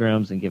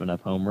tantrums and giving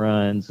up home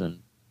runs and,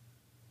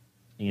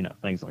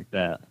 things like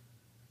that.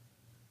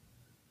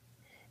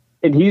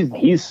 And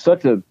he's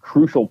such a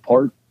crucial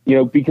part,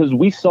 because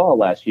we saw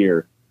last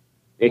year,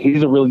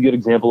 he's a really good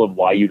example of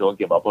why you don't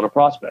give up on a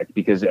prospect,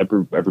 because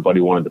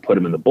everybody wanted to put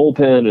him in the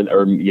bullpen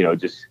or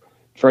just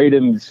trade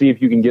him, see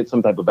if you can get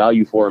some type of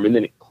value for him. And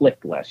then it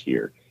clicked last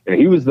year. And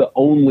he was the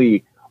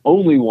only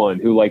one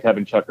who liked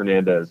having Chuck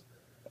Hernandez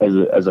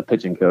as a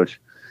pitching coach.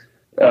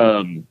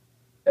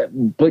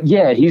 But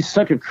yeah, he's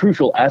such a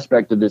crucial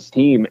aspect of this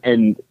team.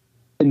 And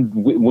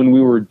when we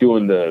were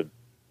doing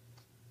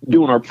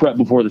our prep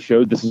before the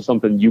show, this is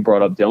something you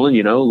brought up,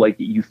 Dylan,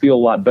 you feel a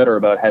lot better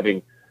about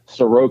having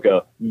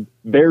Soroka,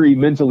 very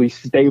mentally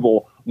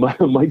stable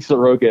Mike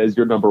Soroka as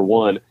your number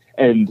 1,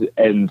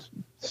 and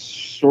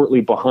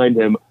shortly behind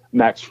him,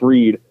 Max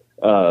Fried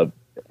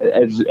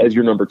as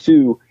your number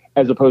 2,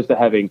 as opposed to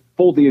having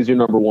Folty as your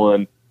number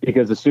 1,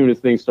 because as soon as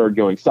things start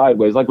going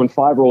sideways, like when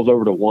 5 rolls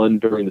over to 1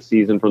 during the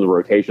season from the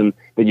rotation,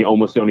 then you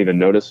almost don't even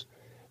notice.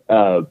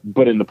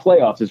 But in the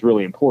playoffs, it's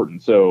really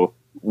important. So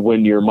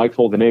when you're Mike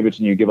Foltynewicz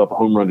and you give up a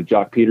home run to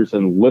Jock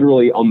Peterson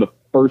literally on the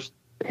first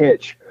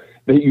pitch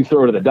that you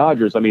throw to the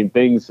Dodgers, I mean,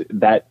 things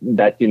that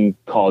can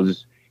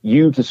cause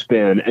you to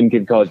spin and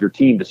can cause your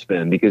team to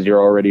spin, because you're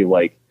already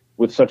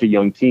with such a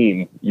young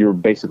team, you're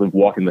basically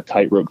walking the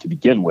tightrope to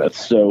begin with.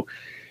 So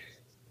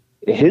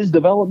his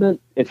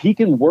development, if he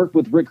can work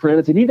with Rick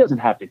Kranitz, and he doesn't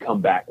have to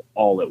come back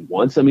all at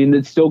once. I mean,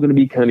 it's still going to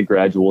be kind of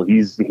gradual.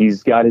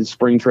 He's got his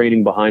spring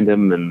training behind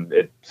him, and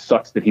it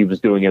sucks that he was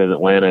doing it in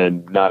Atlanta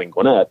and not in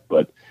Gwinnett.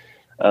 But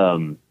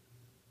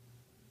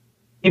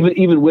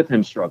even with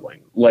him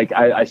struggling,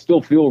 I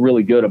still feel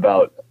really good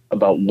about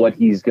what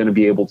he's going to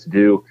be able to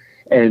do.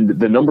 And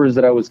the numbers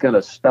that I was kind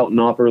of spouting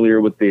off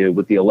earlier with the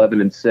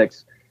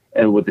 11-6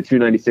 and with the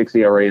 2.96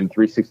 ERA and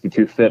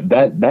 3.62 FIP,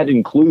 that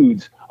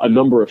includes a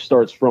number of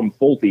starts from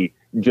Folty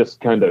just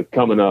kind of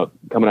coming out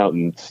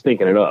and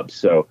stinking it up.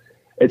 So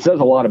it says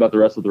a lot about the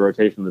rest of the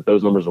rotation that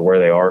those numbers are where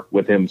they are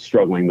with him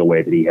struggling the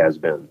way that he has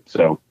been.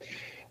 So,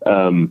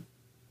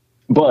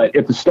 but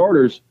if the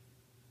starters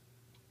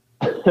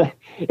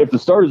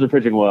are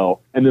pitching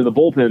well, and then the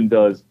bullpen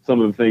does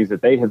some of the things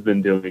that they have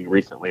been doing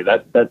recently,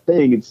 that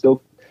thing, it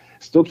still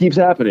keeps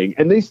happening,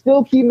 and they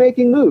still keep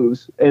making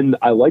moves. And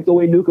I like the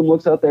way Newcomb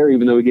looks out there,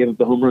 even though he gave up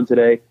the home run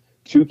today.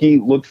 Tukey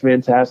looked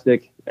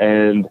fantastic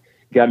and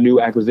got a new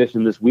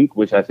acquisition this week,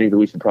 which I think that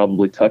we should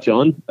probably touch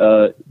on.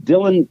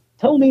 Dylan,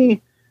 tell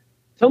me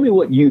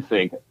what you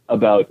think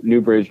about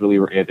New Braves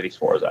reliever Anthony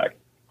Swarzak.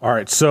 All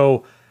right,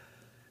 so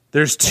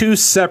there's 2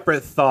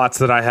 separate thoughts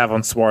that I have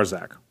on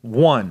Swarzak.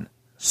 One,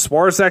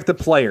 Swarzak the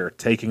player,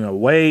 taking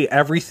away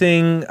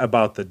everything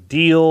about the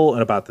deal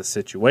and about the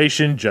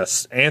situation,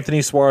 just Anthony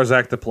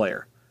Swarzak the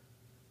player.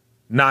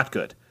 Not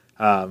good.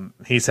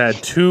 He's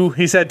had two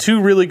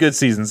really good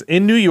seasons.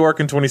 In New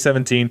York in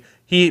 2017,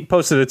 he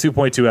posted a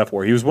 2.2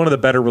 F4. He was one of the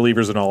better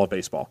relievers in all of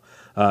baseball.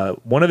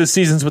 One of his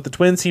seasons with the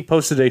Twins, he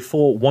posted a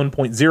full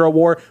 1.0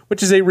 WAR,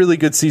 which is a really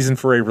good season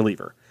for a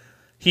reliever.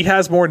 He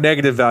has more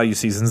negative value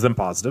seasons than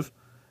positive.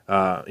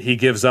 He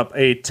gives up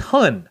a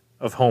ton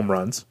of home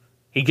runs.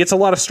 He gets a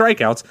lot of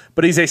strikeouts,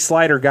 but he's a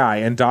slider guy.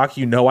 And Doc,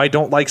 I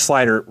don't like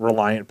slider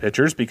reliant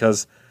pitchers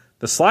because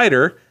the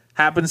slider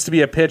happens to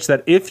be a pitch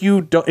that if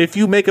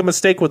you make a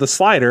mistake with a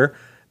slider,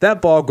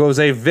 that ball goes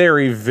a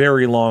very,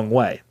 very long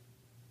way.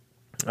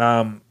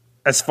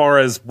 As far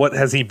as what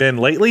has he been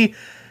lately,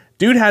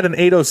 dude had an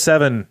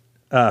 807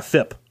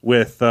 FIP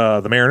with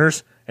the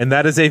Mariners, and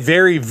that is a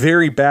very,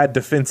 very bad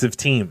defensive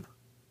team.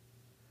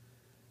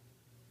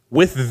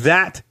 With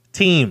that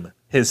team,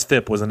 his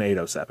FIP was an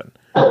 807.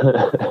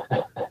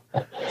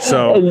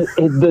 So and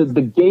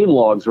the game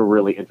logs were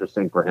really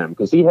interesting for him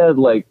because he had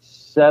like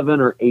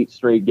 7 or 8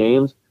 straight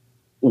games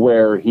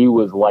where he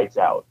was lights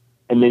out,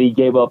 and then he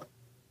gave up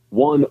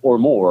 1 or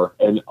more,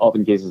 and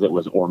often cases it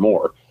was or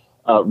more,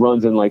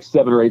 runs in like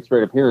 7 or 8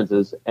 straight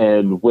appearances.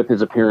 And with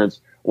his appearance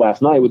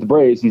last night with the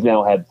Braves, he's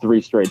now had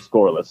 3 straight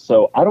scoreless.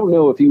 So I don't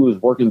know if he was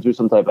working through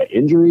some type of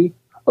injury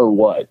or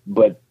what,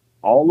 but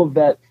all of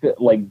that,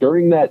 like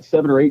during that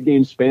 7 or 8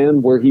 game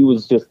span where he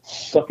was just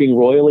sucking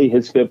royally,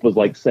 his FIP was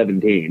like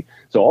 17.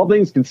 So all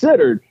things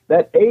considered,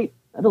 that 8,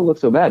 that don't look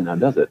so bad now,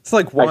 does it? It's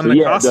like Juan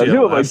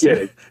Nicasio last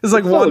year. It's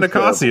like Juan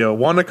Nicasio.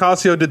 Juan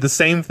Nicasio did the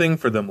same thing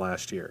for them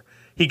last year.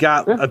 He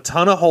got a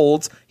ton of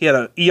holds. He had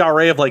an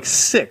ERA of like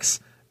 6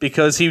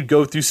 because he would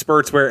go through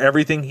spurts where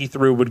everything he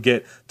threw would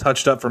get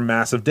touched up for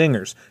massive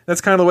dingers.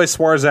 That's kind of the way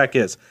Swarzak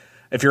is.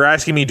 If you're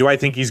asking me, do I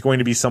think he's going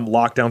to be some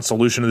lockdown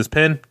solution to this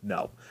pin?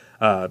 No.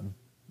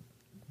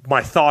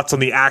 My thoughts on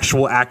the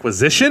actual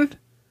acquisition,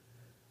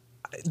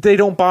 they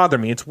don't bother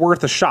me. It's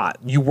worth a shot.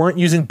 You weren't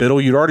using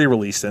Biddle. You'd already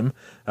released him.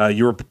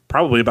 You were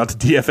probably about to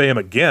DFA him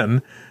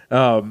again.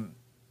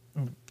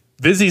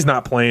 Vizzy's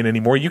not playing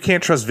anymore. You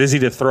can't trust Vizzy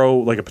to throw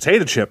like a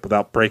potato chip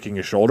without breaking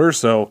his shoulder.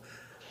 So,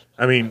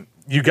 I mean,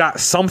 you got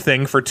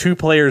something for 2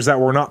 players that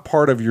were not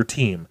part of your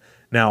team.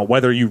 Now,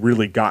 whether you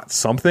really got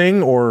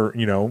something or,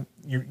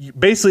 you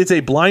basically it's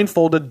a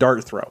blindfolded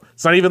dart throw.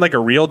 It's not even like a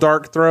real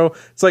dart throw.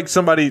 It's like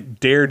somebody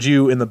dared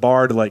you in the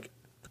bar to like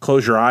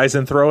close your eyes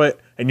and throw it,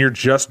 and you're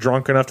just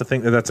drunk enough to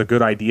think that that's a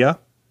good idea.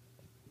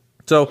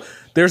 So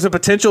there's a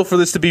potential for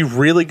this to be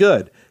really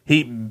good.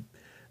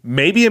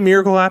 Maybe a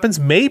miracle happens.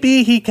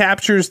 Maybe he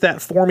captures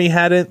that form he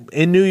had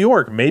in New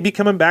York. Maybe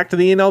coming back to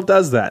the NL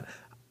does that.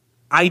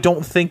 I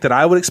don't think that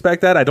I would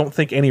expect that. I don't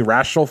think any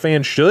rational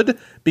fan should,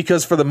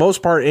 because for the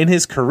most part in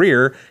his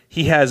career,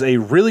 he has a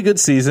really good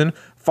season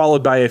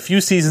followed by a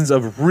few seasons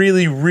of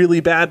really,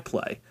 really bad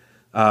play.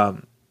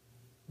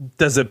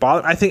 Does it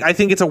bother? I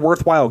think it's a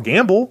worthwhile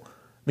gamble. I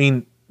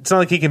mean, it's not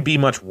like he can be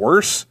much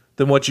worse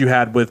than what you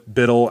had with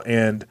Biddle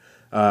and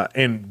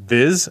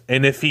Viz.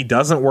 And if he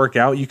doesn't work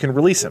out, you can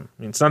release him.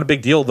 I mean, it's not a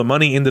big deal. The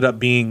money ended up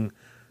being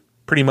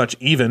pretty much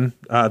even.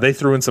 They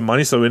threw in some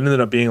money, so it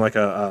ended up being like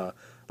a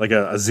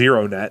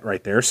zero net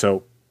right there.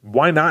 So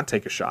why not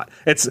take a shot?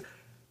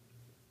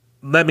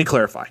 Let me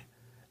clarify.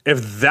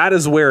 If that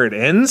is where it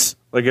ends,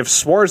 like if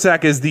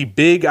Swarzak is the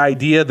big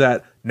idea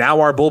that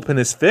now our bullpen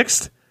is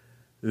fixed,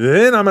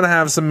 then I'm going to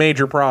have some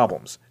major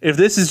problems. If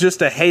this is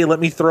just hey, let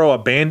me throw a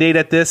Band-Aid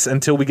at this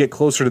until we get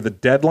closer to the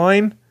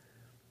deadline,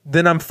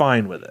 then I'm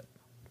fine with it.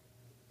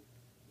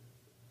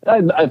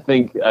 I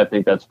think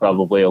that's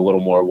probably a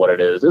little more what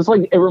it is. It's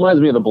like it reminds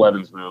me of the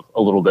Blevins move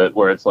a little bit,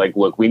 where it's like,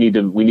 look, we need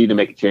to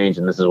make a change,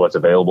 and this is what's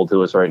available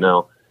to us right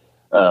now.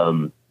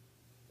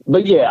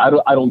 But yeah,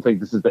 I don't think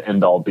this is the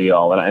end all be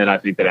all, and I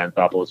think that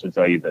Anthopoulos would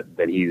tell you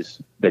that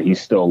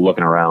he's still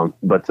looking around.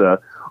 But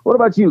what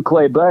about you,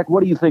 Clay Beck?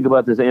 What do you think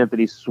about this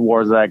Anthony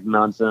Swarzak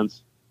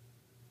nonsense?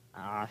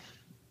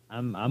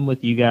 I'm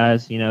with you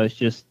guys. It's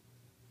just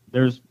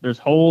there's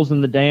holes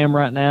in the dam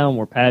right now, and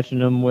we're patching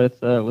them with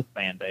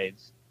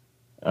Band-Aids.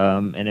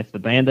 And if the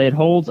Band-Aid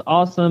holds,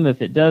 awesome.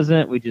 If it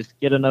doesn't, we just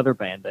get another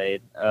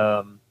Band-Aid.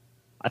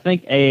 I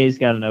think AA's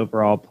got an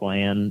overall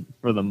plan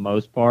for the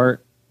most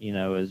part,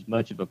 as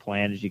much of a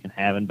plan as you can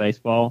have in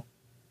baseball.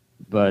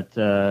 But,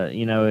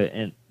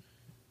 and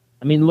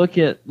I mean, look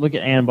at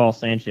Anibal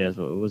Sanchez.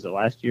 What was it,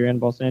 last year,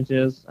 Anibal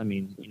Sanchez? I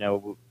mean,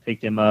 we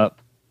picked him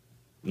up,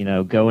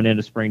 going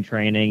into spring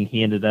training.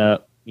 He ended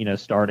up,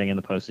 starting in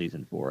the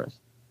postseason for us.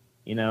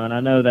 And I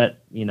know that,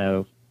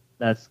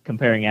 that's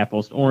comparing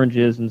apples to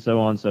oranges and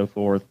so on and so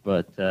forth,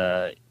 but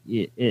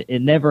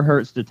it never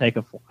hurts to take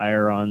a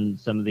flyer on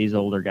some of these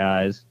older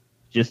guys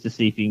just to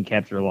see if you can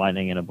capture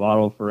lightning in a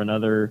bottle for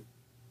another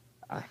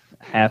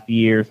half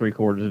year,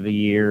 3/4 of a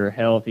year.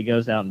 Hell, if he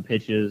goes out and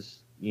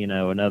pitches,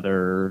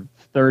 another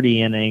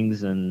 30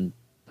 innings and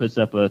puts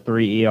up a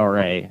 3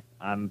 ERA,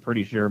 I'm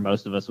pretty sure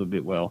most of us would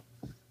be,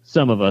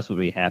 some of us would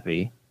be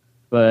happy.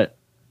 But,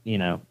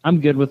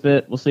 I'm good with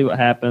it. We'll see what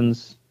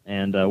happens.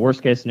 And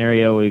worst case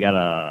scenario, we got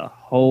a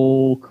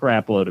whole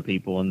crap load of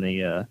people in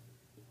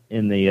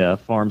the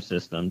farm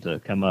system to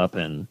come up,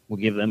 and we'll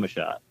give them a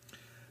shot.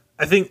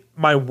 I think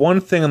my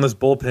one thing on this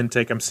bullpen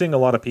take, I'm seeing a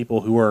lot of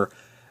people who are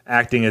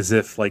acting as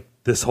if like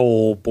this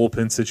whole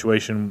bullpen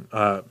situation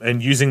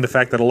and using the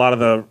fact that a lot of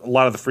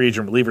the free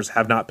agent relievers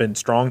have not been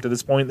strong to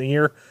this point in the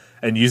year,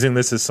 and using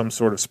this as some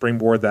sort of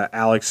springboard that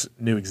Alex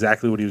knew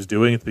exactly what he was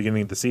doing at the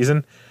beginning of the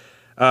season.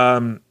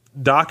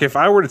 Doc, if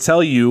I were to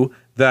tell you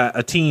that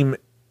a team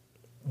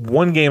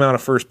 1 game out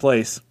of first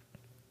place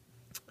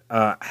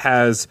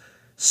has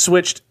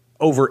switched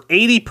over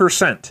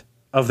 80%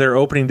 of their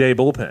opening day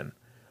bullpen,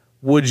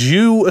 would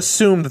you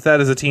assume that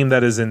that is a team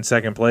that is in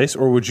second place,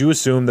 or would you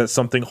assume that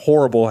something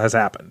horrible has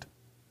happened?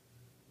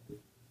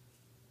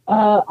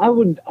 I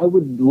would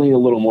lean a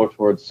little more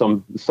towards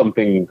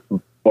something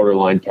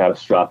borderline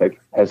catastrophic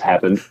has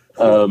happened.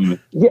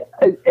 Yeah,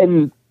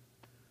 and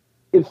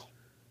if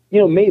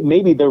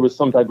maybe there was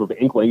some type of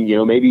inkling.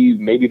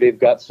 Maybe they've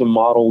got some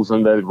models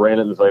and they ran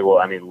it and say, well,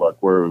 I mean, look,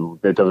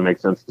 it doesn't make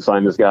sense to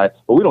sign this guy,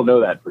 but we don't know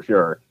that for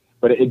sure.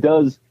 But it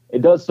does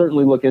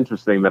certainly look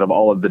interesting that of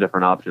all of the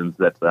different options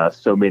that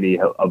so many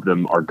of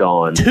them are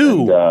gone.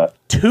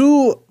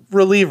 Two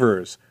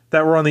relievers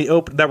that were in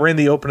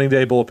the opening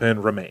day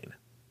bullpen remain.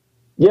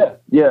 Yeah,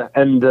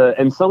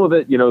 and some of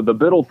it, the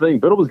Biddle thing.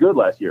 Biddle was good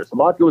last year.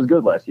 Sabathia was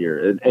good last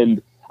year,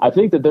 and I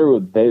think that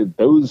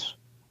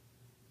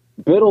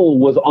Biddle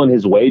was on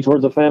his way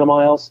towards a Phantom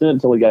IL stint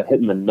until he got hit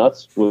in the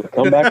nuts with a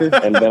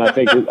comebacker, and then I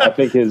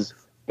think his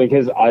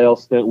IL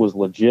stint was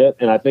legit,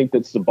 and I think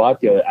that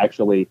Sabathia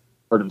actually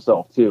hurt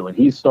himself too, and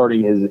he's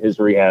starting his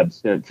rehab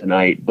stint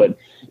tonight. But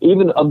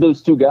even of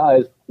those two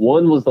guys,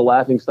 one was the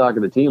laughingstock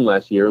of the team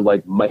last year.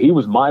 He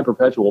was my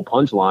perpetual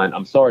punchline.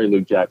 I'm sorry,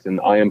 Luke Jackson,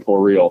 I am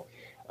for real.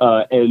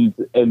 And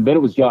then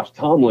it was Josh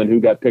Tomlin who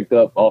got picked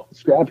up off the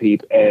scrap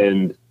heap,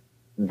 and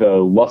the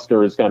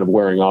luster is kind of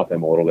wearing off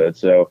him a little bit.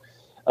 So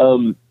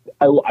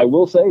I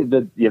will say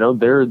that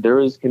there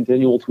is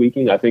continual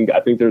tweaking. I think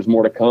there's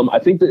more to come. I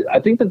think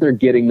that they're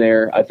getting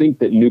there. I think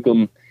that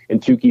Newcomb and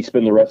Tukey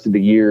spend the rest of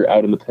the year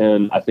out in the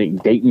pen. I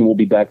think Dayton will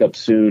be back up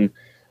soon.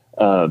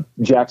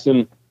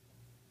 Jackson.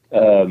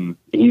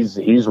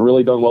 He's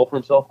really done well for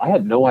himself. I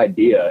had no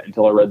idea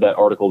until I read that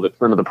article that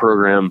friend of the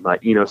program,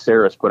 Eno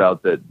Saris, put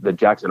out that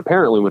Jackson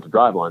apparently went to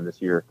Driveline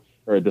this year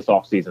or this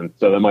offseason.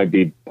 So that might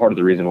be part of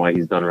the reason why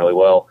he's done really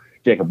well.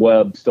 Jacob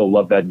Webb, still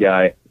love that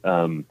guy.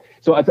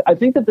 So I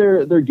think that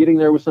they're getting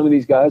there with some of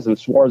these guys. And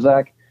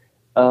Swarzak,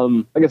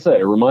 like I said,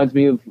 it reminds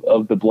me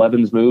of the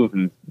Blevins move,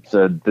 and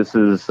said this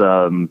is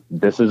a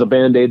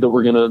Band-Aid that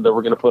we're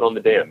gonna put on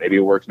the dam. Maybe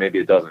it works, maybe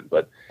it doesn't,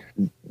 but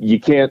you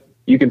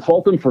can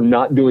fault them for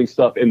not doing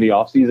stuff in the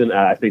offseason.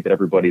 I think that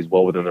everybody's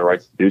well within their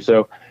rights to do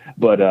so.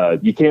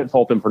 But you can't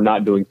fault them for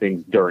not doing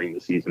things during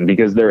the season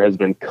because there has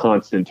been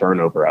constant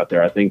turnover out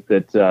there. I think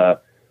that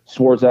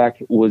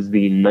Swarzak was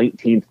the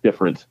 19th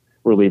different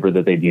reliever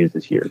that they've used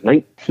this year.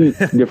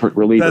 19th different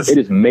reliever. It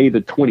is May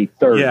the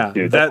 23rd. Yeah,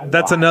 dude.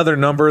 That's another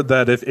number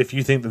that if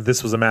you think that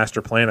this was a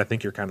master plan, I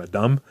think you're kind of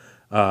dumb.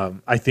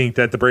 I think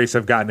that the Braves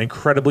have gotten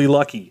incredibly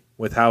lucky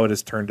with how it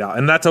has turned out,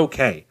 and that's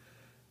okay.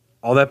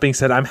 All that being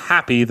said, I'm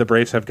happy the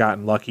Braves have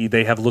gotten lucky.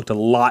 They have looked a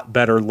lot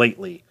better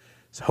lately.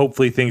 So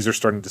hopefully things are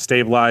starting to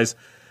stabilize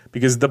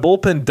because the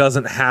bullpen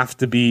doesn't have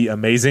to be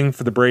amazing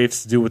for the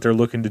Braves to do what they're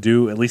looking to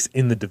do, at least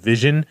in the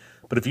division.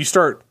 But if you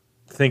start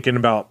thinking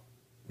about,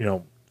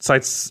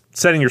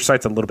 setting your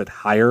sights a little bit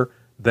higher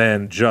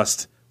than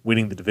just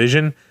winning the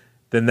division,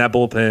 then that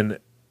bullpen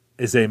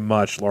is a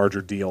much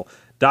larger deal.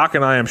 Doc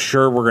and I am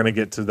sure we're going to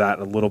get to that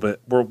a little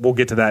bit. We'll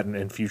get to that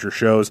in future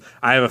shows.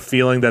 I have a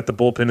feeling that the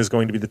bullpen is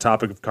going to be the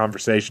topic of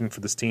conversation for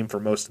this team for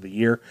most of the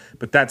year.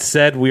 But that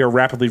said, we are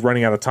rapidly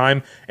running out of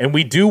time, and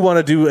we do want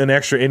to do an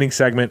extra inning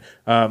segment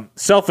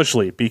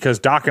selfishly because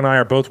Doc and I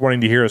are both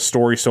wanting to hear a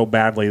story so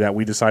badly that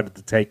we decided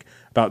to take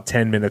about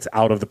 10 minutes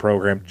out of the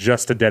program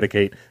just to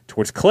dedicate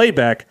towards Clay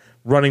Beck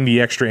running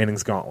the extra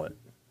innings gauntlet.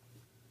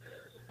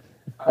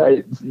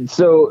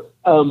 So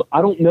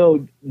I don't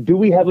know. Do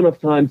we have enough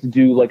time to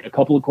do like a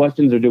couple of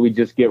questions, or do we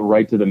just get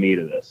right to the meat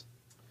of this?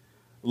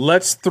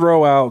 Let's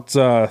throw out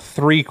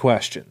 3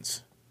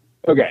 questions.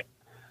 Okay.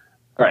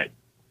 All right.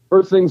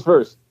 First things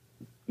first.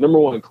 Number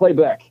 1, Clay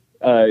Beck.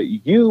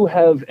 You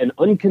have an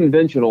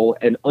unconventional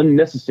and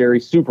unnecessary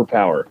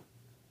superpower.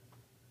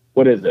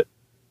 What is it?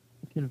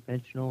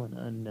 Conventional and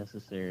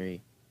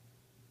unnecessary.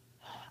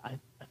 I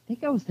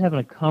think I was having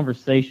a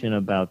conversation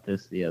about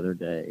this the other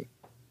day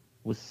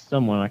with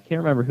someone. I can't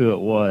remember who it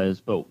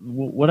was, but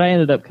what I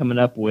ended up coming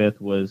up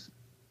with was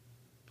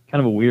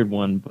kind of a weird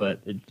one, but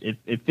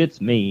it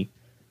fits me.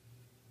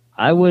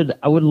 I would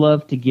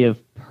love to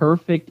give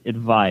perfect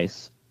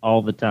advice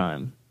all the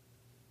time.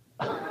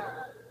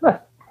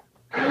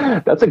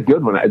 That's a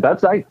good one.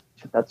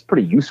 That's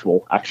pretty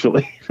useful,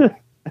 actually.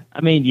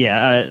 I mean,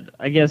 yeah,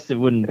 I guess it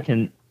wouldn't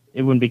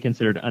be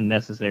considered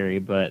unnecessary,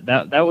 but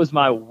that was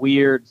my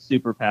weird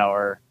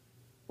superpower.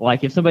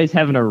 Like, if somebody's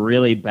having a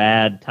really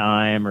bad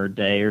time or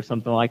day or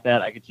something like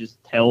that, I could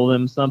just tell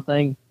them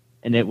something,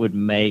 and it would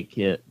make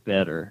it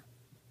better.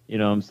 You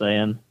know what I'm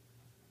saying?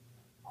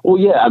 Well,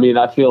 yeah. I mean,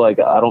 I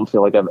don't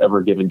feel like I've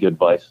ever given good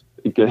advice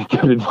in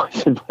my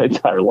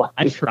entire life.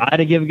 I try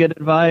to give good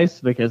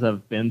advice because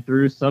I've been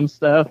through some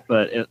stuff,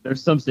 but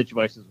there's some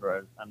situations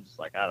where I'm just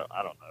like, I don't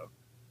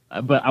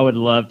know. But I would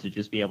love to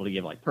just be able to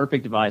give, like,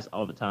 perfect advice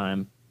all the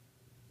time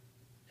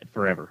and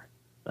forever.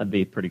 That'd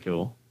be pretty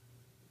cool.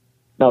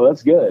 No,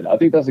 that's good. I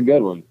think that's a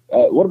good one.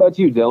 What about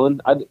you, Dylan?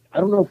 I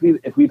don't know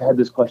if we've had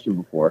this question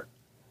before.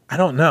 I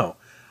don't know.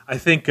 I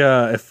think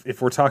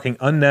if we're talking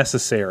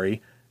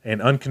unnecessary and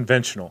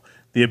unconventional,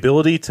 the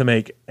ability to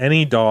make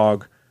any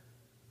dog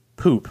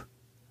poop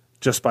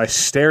just by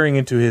staring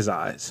into his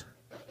eyes.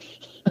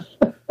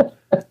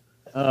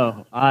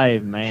 Oh,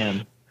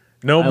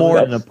 No more.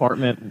 I live in an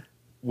apartment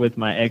with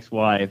my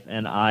ex-wife,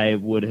 and I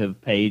would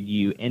have paid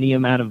you any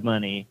amount of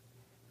money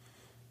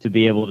to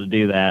be able to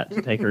do that,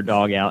 to take her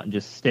dog out and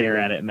just stare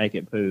at it and make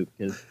it poop,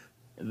 because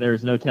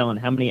there's no telling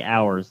how many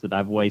hours that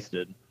I've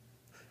wasted.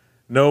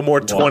 No more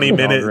 20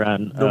 minutes.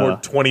 No more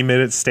 20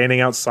 minutes standing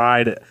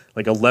outside at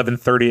like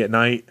 11:30 at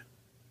night.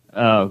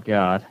 Oh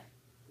God.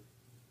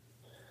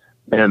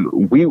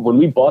 And when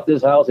we bought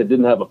this house, it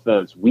didn't have a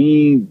fence.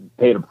 We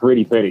paid a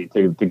pretty penny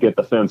to get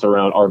the fence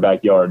around our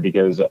backyard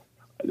because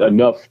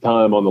enough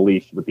time on the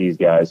leash with these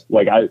guys.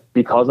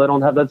 Because I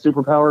don't have that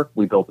superpower,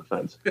 we built the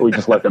fence. We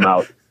just let them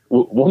out.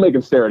 We'll make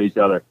them stare at each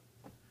other.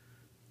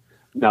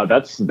 Now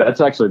that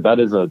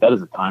is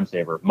a time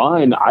saver.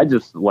 Mine, I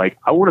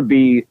want to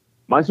be.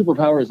 My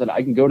superpower is that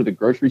I can go to the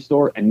grocery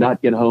store and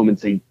not get home and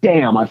say,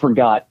 "Damn, I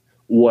forgot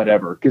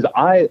whatever." Because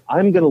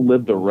I'm gonna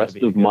live the rest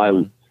of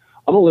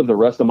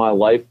my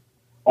life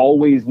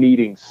always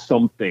needing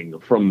something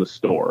from the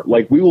store.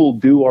 Like, we will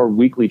do our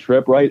weekly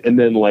trip, right? And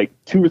then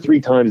 2 or 3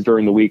 times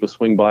during the week we'll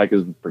swing by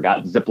because we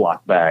forgot Ziploc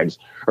bags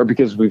or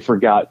because we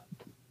forgot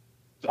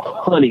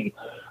honey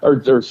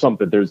or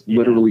something. There's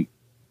literally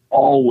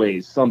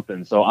always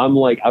something. So I'm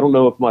like, I don't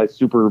know if my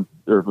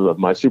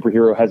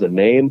superhero has a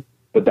name,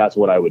 but that's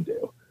what I would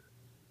do.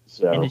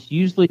 So, and it's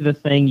usually the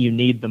thing you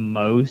need the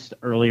most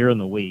earlier in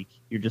the week.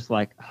 You're just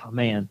like, oh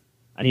man,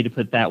 I need to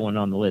put that one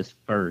on the list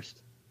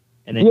first.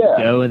 And then you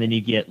go and then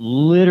you get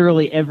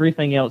literally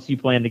everything else you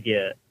plan to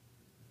get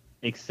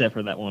except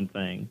for that one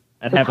thing.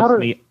 That happens to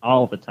me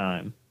all the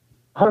time.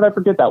 How did I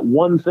forget that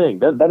one thing?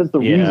 That is the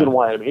reason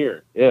why I'm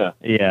here. Yeah.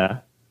 Yeah.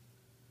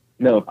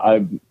 No,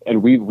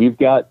 we've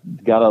got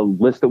a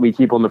list that we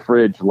keep on the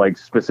fridge,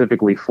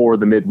 specifically for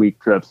the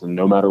midweek trips, and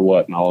no matter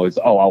what, and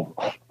I'll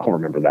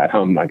remember that.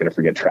 I'm not going to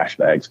forget trash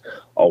bags.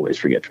 Always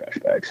forget trash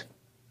bags.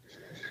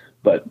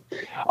 But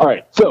all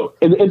right, so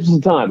in the interest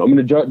of time, I'm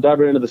going to dive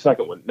right into the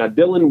second one. Now,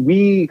 Dylan,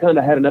 we kind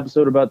of had an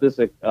episode about this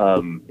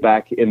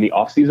back in the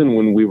off season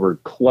when we were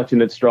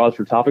clutching at straws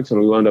for topics, and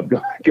we wound up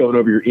going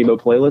over your emo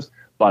playlist.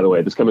 By the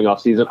way, this coming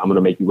off season, I'm going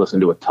to make you listen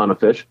to a ton of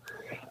Fish.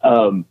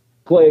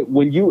 Clay,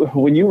 when you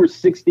were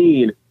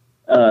 16,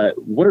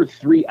 what are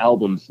 3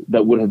 albums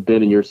that would have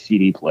been in your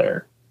CD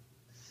player?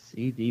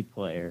 CD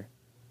player.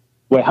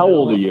 Wait, how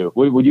old are you?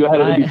 Would you have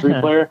had an MP3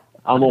 player?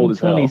 I'm old as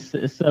hell.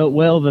 So,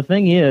 well, the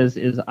thing is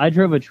I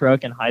drove a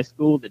truck in high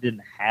school that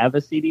didn't have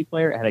a CD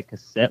player. It had a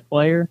cassette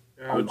player.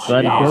 So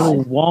I'd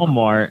go to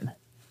Walmart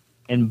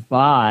and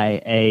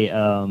buy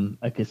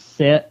a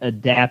cassette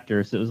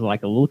adapter. So it was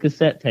like a little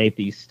cassette tape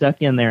that you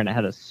stuck in there, and it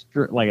had a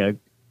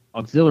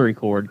auxiliary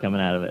cord coming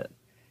out of it.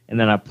 And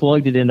then I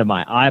plugged it into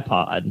my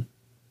iPod,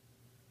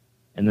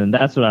 and then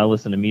that's what I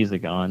listened to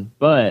music on.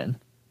 But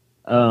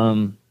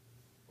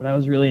what I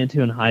was really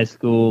into in high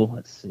school,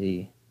 let's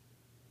see,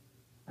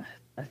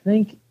 I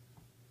think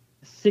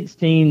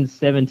 16,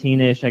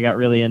 17-ish, I got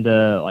really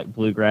into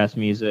bluegrass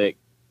music.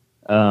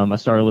 I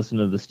started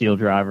listening to the Steel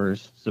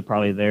Drivers, so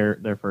probably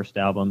their first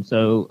album.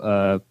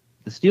 So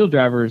the Steel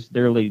Drivers,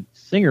 their lead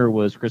singer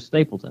was Chris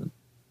Stapleton.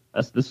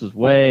 This was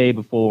way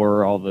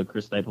before all the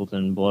Chris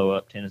Stapleton blow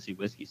up Tennessee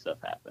whiskey stuff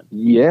happened.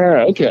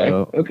 Yeah. Okay.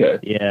 So, okay.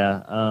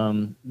 Yeah.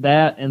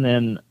 That, and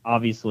then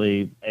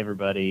obviously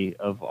everybody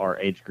of our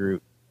age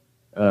group,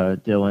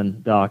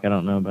 Dylan, Doc, I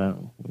don't know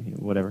about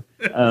whatever.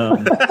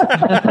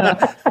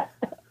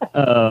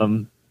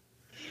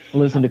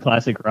 Listen to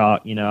classic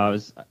rock. I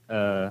was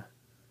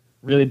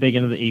really big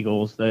into the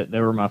Eagles. They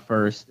were my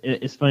first.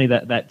 It's funny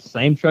that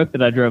same truck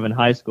that I drove in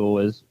high school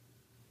was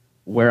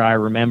where I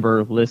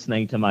remember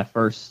listening to my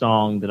first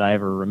song that I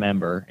ever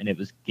remember, and it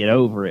was "Get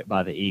Over It"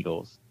 by the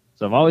Eagles.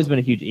 So I've always been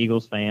a huge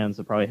Eagles fan,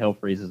 so probably Hell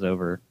Freezes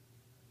Over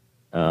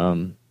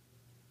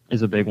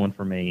is a big one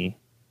for me.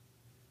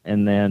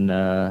 And then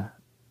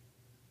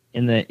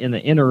in the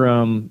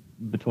interim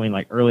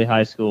between early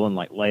high school and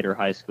later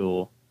high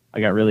school,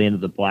 I got really into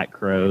the Black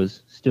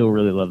Crowes. Still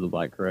really love the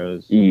Black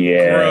Crowes.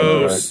 Yeah.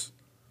 Gross.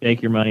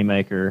 Shake Your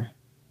Moneymaker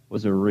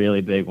was a really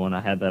big one.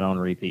 I had that on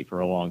repeat for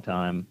a long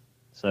time.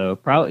 So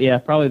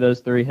probably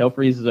those 3. Hell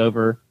Freezes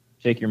Over,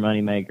 Shake Your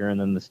Moneymaker, and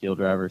then the Steel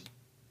Drivers.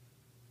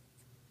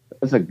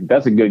 That's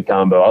a good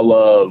combo. I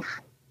love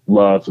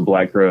some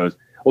Black Crowes.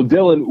 Well,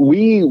 Dylan,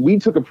 we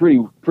took a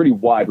pretty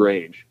wide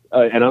range,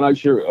 and I'm not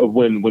sure of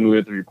when we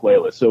went through your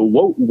playlist. So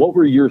what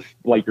were your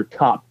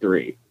top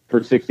 3 for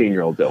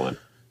 16-year-old Dylan?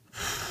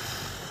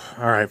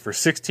 All right, for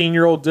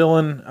 16-year-old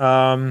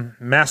Dylan,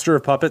 Master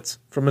of Puppets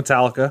from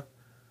Metallica.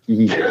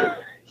 Yeah.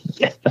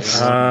 Yes.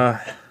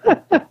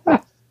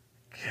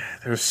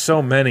 There's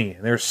so many.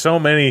 There's so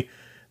many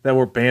that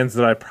were bands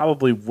that I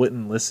probably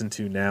wouldn't listen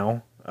to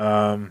now.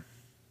 I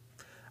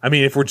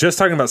mean, if we're just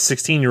talking about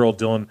 16-year-old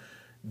Dylan,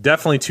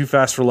 definitely Too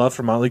Fast for Love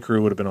from Motley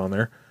Crue would have been on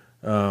there.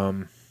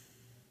 The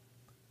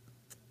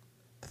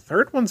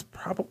third one's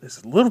probably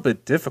a little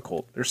bit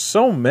difficult. There's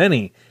so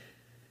many.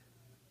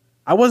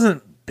 I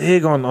wasn't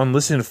big on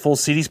listening to full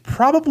CDs.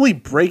 Probably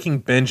Breaking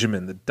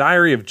Benjamin, The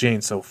Diary of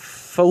Jane. So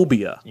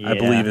Phobia, I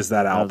believe, is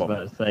that album. I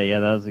was about to say, yeah,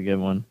 that was a good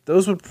one.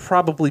 Those would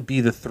probably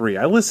be the three.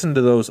 I listened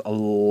to those a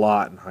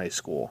lot in high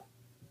school.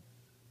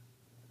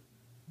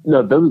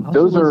 No,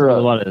 those are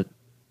a lot of.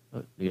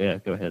 Yeah,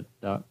 go ahead,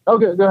 Doc.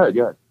 Okay, go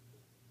ahead.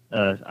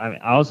 I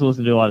also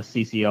listened to a lot of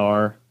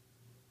CCR.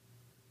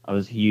 I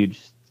was a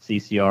huge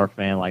CCR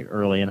fan, like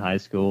early in high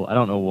school. I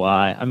don't know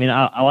why. I mean,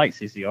 I like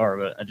CCR,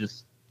 but I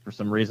just for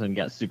some reason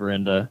got super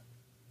into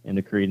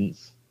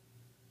Creedence.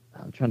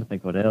 I'm trying to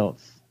think what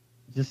else.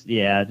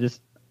 I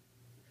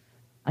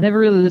never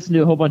really listened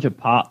to a whole bunch of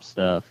pop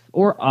stuff.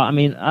 Or I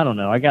mean, I don't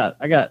know. I got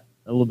a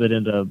little bit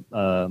into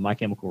My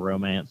Chemical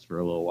Romance for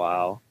a little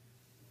while,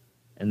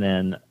 and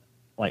then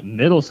like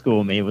middle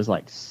school me was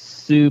like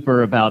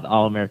super about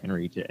All American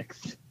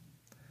Rejects,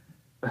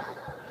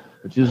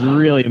 which is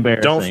really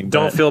embarrassing.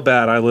 Don't feel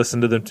bad. I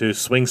listened to them too.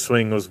 Swing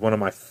Swing was one of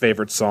my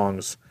favorite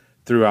songs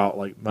throughout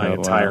like my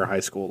entire high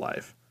school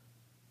life.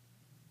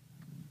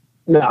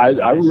 No,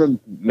 I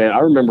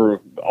remember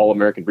All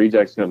American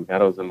Rejects. I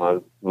was in my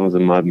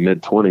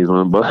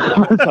mid-20s by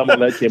the time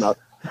that came out.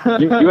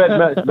 You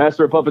had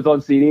Master of Puppets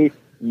on CD.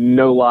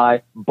 No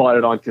lie, bought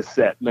it on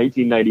cassette,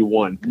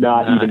 1991.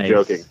 Not even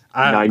joking.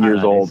 9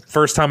 years old.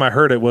 First time I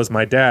heard it was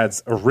my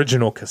dad's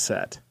original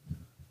cassette.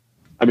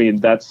 I mean,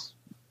 that's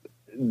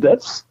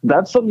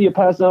something you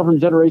pass down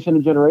from generation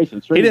to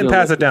generation. He didn't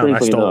pass it down. I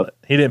stole it.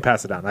 He didn't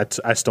pass it down.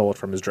 I stole it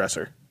from his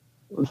dresser.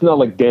 It's not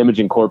like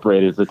Damage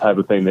Incorporated is the type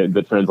of thing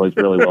that translates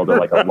really well to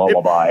like a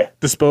lullaby.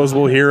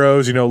 Disposable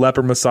Heroes,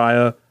 Leper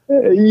Messiah.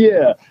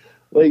 Yeah.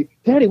 Like,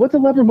 Daddy, what's a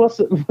Leper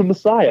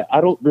Messiah?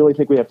 I don't really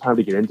think we have time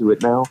to get into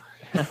it now.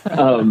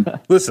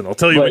 Listen, I'll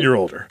tell you when you're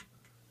older.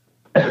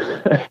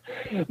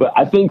 But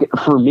I think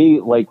for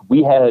me, like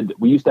we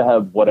used to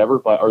have Whatever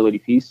by Our Lady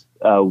Peace,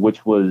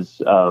 which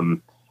was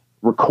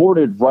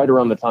recorded right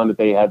around the time that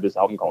they had this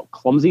album called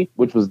Clumsy,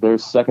 which was their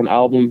second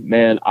album.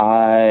 Man,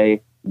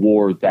 I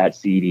wore that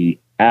CD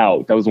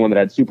out. That was the one that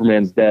had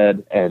Superman's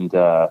Dead, and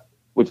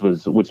which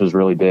was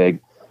really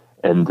big.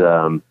 And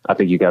I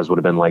think you guys would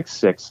have been like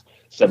 6,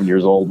 7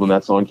 years old when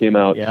that song came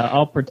out. Yeah,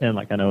 I'll pretend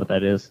like I know what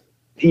that is.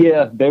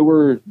 Yeah, they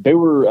were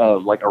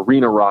like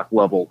arena rock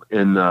level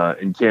in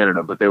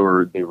Canada, but they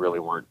really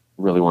weren't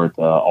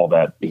all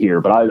that here.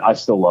 But I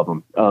still love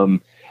them.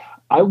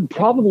 I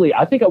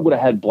think I would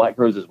have had Black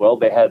Crowes as well.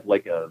 They had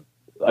like a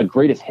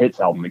greatest hits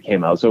album that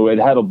came out, so it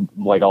had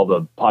like all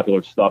the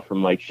popular stuff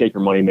from like Shake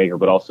Your Money Maker,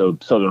 but also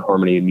Southern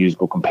Harmony and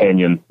Musical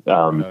Companion.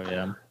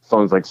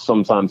 Songs like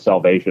Sometimes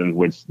Salvation,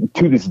 which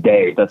to this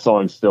day that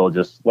song's still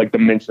just like the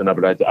mention of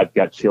it. I've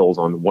got chills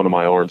on one of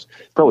my arms.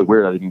 It's probably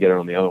weird I didn't get it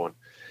on the other one.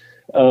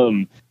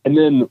 And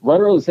then right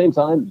around the same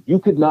time, you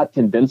could not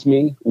convince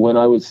me when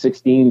I was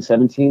 16,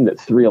 17 that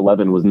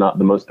 311 was not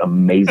the most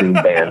amazing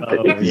band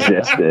that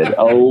existed.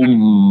 Oh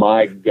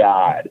my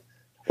God.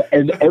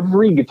 And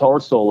every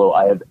guitar solo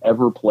I have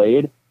ever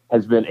played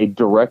has been a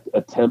direct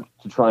attempt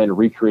to try and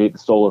recreate the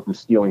solo from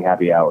Stealing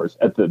Happy Hours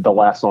at the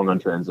last song on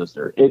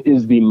Transistor. It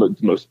is the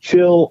most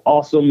chill,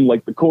 awesome,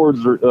 like the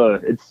chords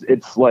are,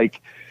 it's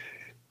like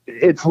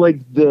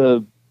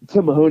the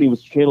Tim Mahoney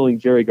was channeling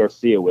Jerry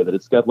Garcia with it.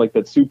 It's got like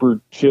that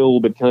super chill,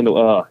 but kind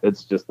of,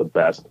 it's just the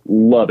best.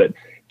 Love it.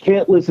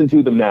 Can't listen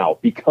to them now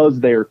because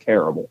they're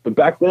terrible. But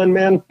back then,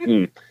 man,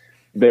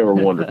 they were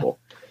wonderful.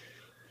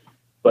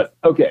 But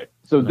okay,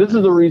 so this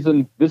is the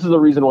reason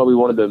why we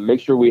wanted to make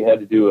sure we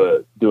had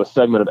to do a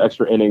segment of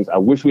Extra Innings. I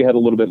wish we had a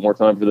little bit more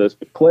time for this,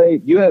 but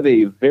Clay, you have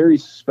a very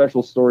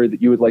special story that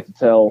you would like to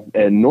tell.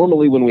 And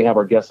normally when we have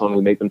our guests on,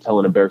 we make them tell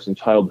an embarrassing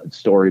childhood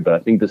story, but I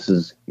think this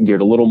is geared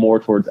a little more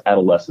towards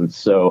adolescence.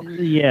 So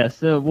yeah,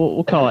 so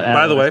we'll call it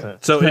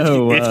adolescence. By the way,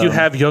 so if you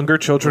have younger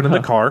children in the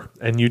car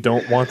and you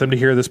don't want them to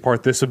hear this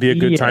part, this would be a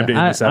good time to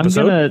end this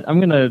episode. I'm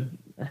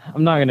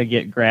not gonna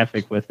get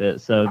graphic with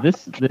it. So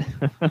this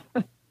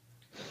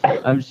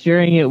I'm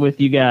sharing it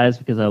with you guys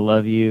because I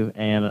love you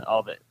and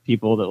all the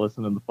people that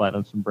listen to the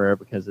Platinum Sombrero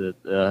because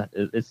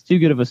it's too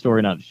good of a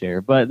story not to share.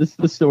 But this is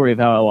the story of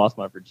how I lost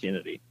my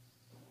virginity.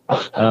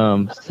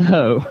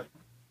 So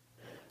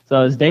I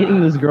was dating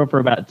this girl for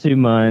about 2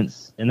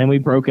 months, and then we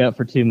broke up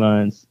for 2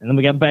 months, and then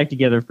we got back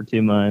together for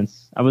 2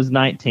 months. I was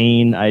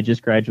 19. I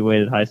just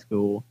graduated high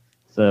school,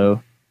 so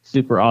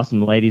super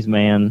awesome ladies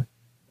man.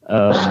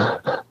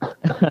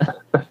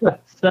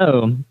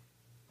 So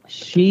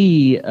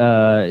she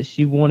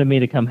wanted me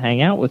to come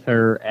hang out with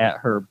her at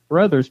her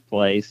brother's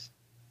place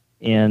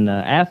in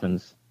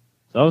Athens.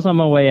 So I was on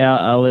my way out.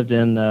 I lived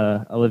in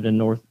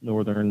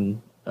northern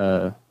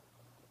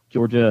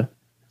Georgia.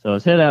 So I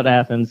was headed out to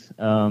Athens.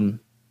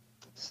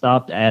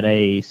 Stopped at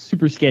a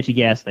super sketchy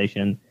gas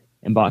station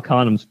and bought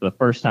condoms for the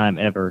first time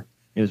ever.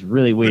 It was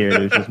really weird.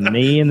 It was just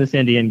me and this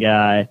Indian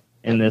guy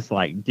in this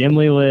like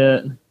dimly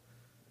lit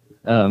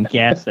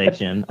gas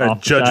station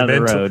off the side of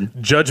the road.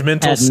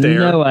 Judgmental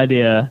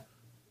stare.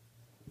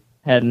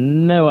 Had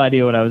no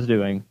idea what I was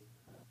doing.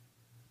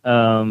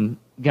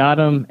 Got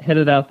him,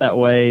 headed out that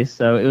way.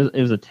 So it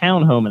was a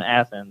townhome in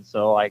Athens.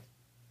 So like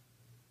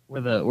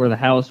where the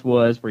house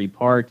was, where you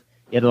parked,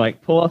 You had to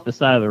like pull off the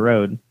side of the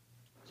road.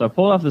 So I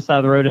pulled off the side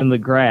of the road in the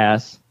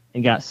grass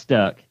and got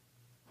stuck.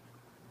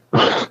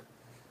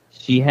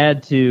 She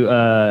had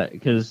to,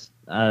 because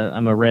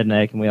I'm a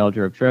redneck and we all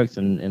drove trucks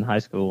in high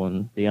school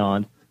and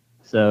beyond.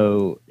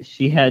 So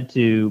she had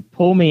to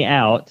pull me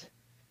out,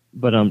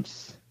 but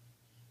she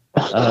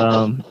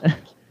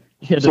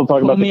had to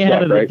pull me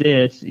out of the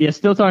ditch. Yeah,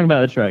 still talking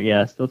about the truck.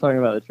 Yeah, still talking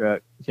about the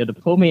truck. She had to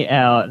pull me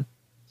out.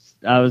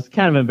 I was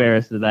kind of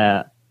embarrassed of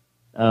that.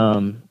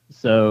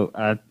 So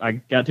I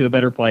got to a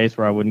better place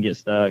where I wouldn't get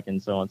stuck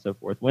and so on and so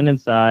forth. Went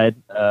inside.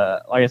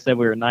 Like I said,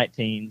 we were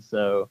 19,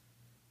 so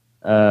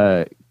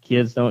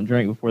kids don't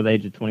drink before the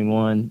age of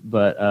 21.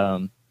 But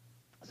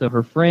so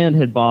her friend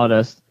had bought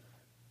us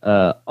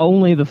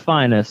only the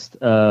finest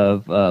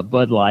of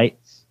Bud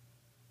Lights.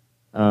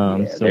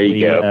 So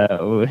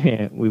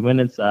we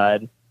went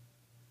inside,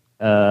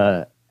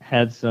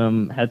 had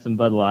some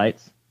Bud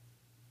Lights,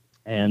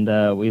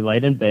 and we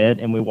laid in bed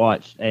and we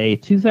watched a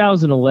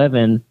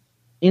 2011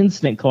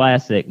 instant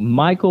classic,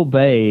 Michael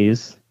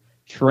Bay's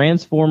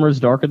Transformers: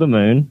 Dark of the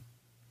Moon,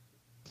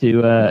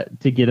 to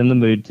get in the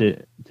mood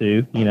to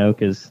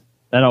because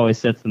that always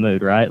sets the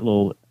mood, right?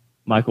 Little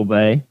Michael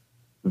Bay.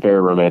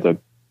 Very romantic.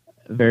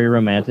 Very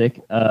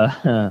romantic.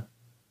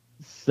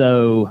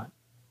 So,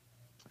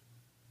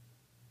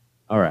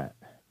 all right,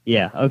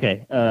 yeah,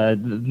 okay. The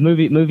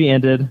movie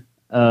ended.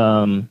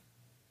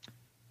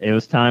 It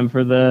was time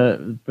for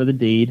the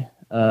deed.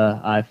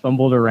 I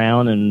fumbled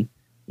around and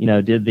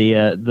did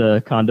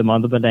the condom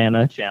on the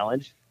banana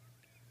challenge,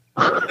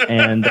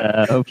 and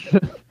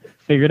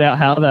figured out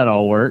how that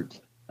all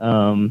worked.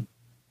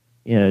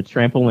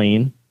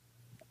 Trampoline.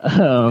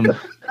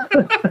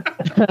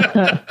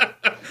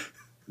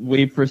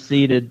 We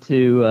proceeded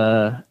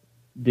to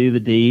do the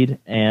deed,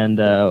 and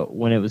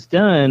when it was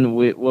done,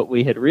 what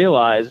we had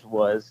realized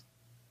was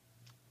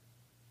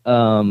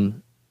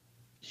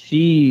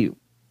she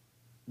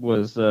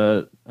was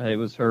it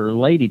was her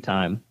lady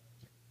time.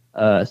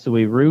 So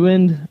we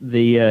ruined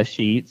the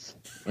sheets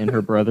in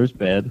her brother's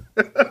bed.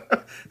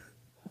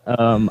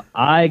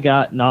 I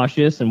got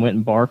nauseous and went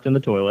and barfed in the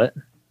toilet.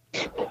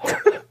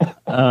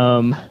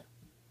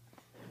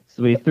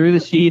 So we threw the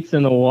sheets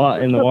in the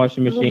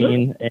washing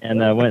machine and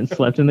went and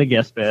slept in the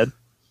guest bed.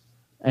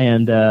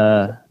 And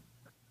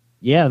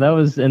yeah, that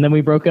was. And then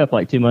we broke up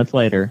like 2 months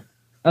later.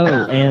 Oh,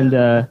 and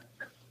the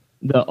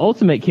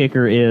ultimate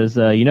kicker is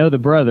the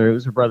brother. It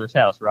was her brother's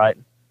house, right?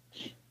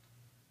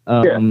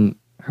 Yeah.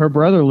 Her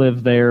brother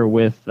lived there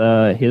with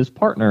his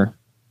partner.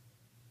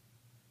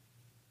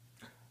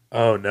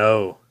 Oh,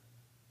 no.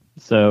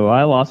 So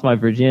I lost my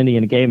virginity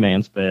in a gay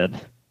man's bed.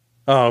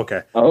 Oh,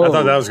 okay. Oh. I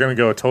thought that was going to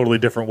go a totally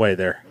different way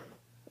there.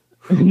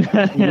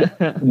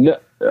 No,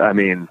 I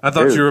mean, I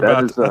thought you were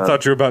about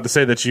to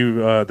say that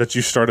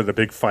you started a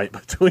big fight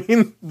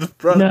between the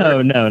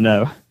brothers.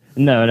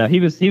 No. He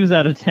was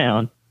out of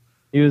town.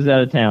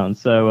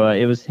 So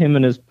it was him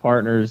and his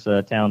partner's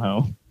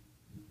townhome.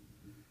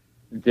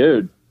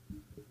 Dude,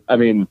 I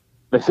mean,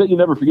 they said you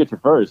never forget your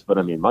first, but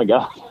I mean, my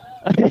God.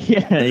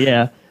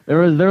 yeah. There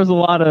was a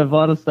lot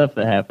of stuff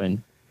that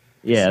happened.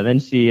 Yeah, then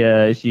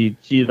she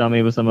cheated on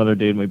me with some other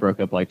dude and we broke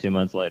up like 2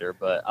 months later,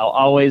 but I'll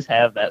always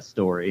have that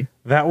story.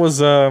 That was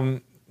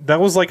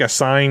like a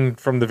sign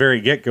from the very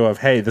get-go of,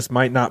 hey, this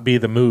might not be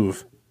the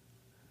move.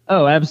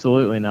 Oh,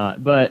 absolutely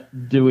not.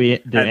 But do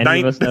any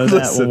of us know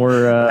that when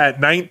we're at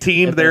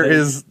 19 there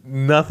is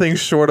nothing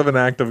short of an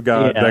act of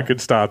God that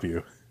could stop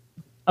you.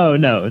 Oh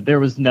no,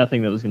 there was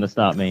nothing that was going to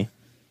stop me.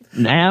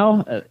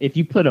 Now, if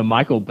you put a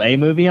Michael Bay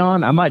movie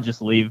on, I might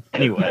just leave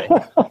anyway.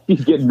 You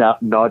get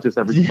nauseous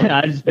every time. Yeah,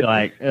 I just be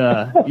like,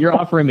 you're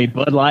offering me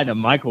Bud Light and a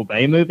Michael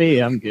Bay movie?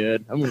 I'm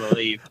good. I'm going to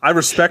leave. I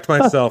respect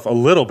myself a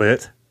little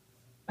bit.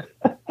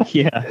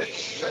 Yeah.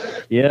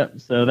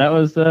 So that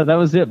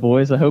was it,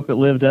 boys. I hope it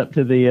lived up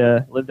to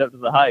the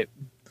hype.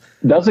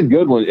 That's a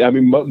good one. I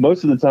mean,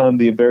 most of the time,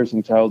 the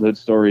embarrassing childhood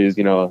story is,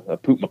 I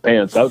poop my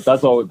pants.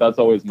 That's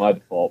always my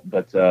default.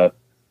 But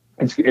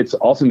it's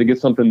awesome to get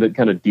something that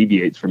kind of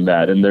deviates from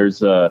that. And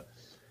there's,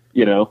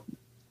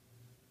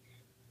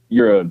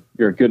 you're a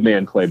good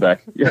man, Clay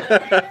Beck,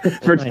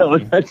 for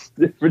telling that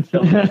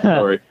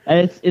story.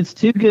 It's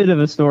too good of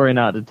a story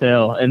not to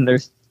tell. And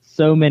there's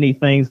so many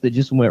things that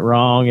just went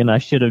wrong, and I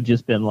should have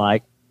just been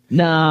like,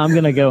 nah, I'm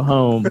gonna go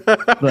home.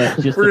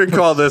 But just we're gonna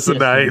call this a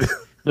night.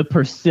 The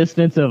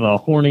persistence of a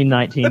horny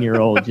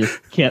 19-year-old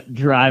just kept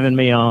driving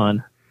me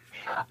on.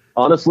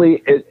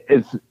 Honestly,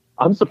 it's.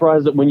 I'm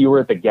surprised that when you were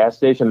at the gas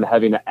station and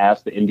having to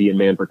ask the Indian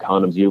man for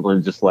condoms, you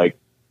weren't just like,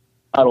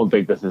 I don't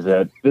think this is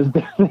it. This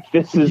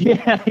is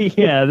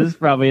this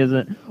probably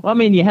isn't. Well, I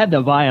mean, you had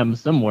to buy them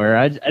somewhere.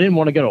 I didn't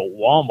want to go to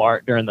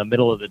Walmart during the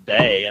middle of the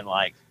day and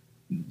like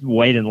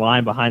wait in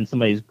line behind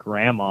somebody's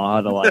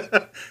grandma to like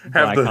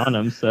buy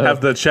condoms. So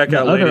have the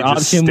checkout the lady other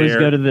just option stare. was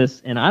go to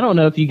this, and I don't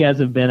know if you guys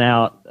have been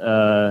out.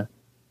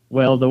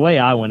 Well, the way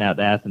I went out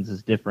to Athens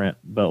is different,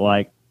 but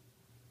like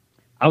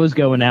I was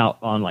going out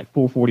on like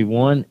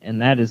 441,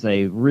 and that is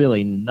a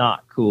really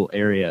not cool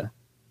area.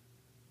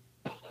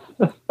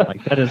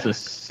 Like that is a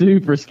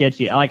super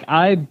sketchy. Like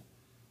I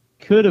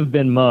could have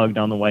been mugged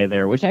on the way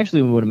there, which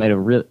actually would have made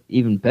a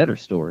even better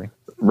story.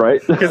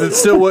 Right? Because it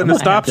still wouldn't have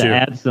stopped you.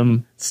 Add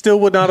some. Still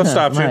would not have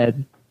stopped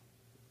you.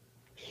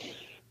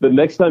 The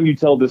next time you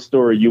tell this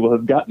story, you will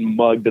have gotten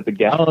mugged at the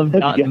gas station. I'll have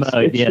gotten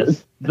mugged,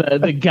 yes.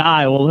 The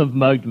guy will have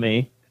mugged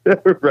me.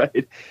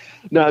 Right.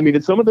 No, I mean,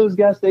 at some of those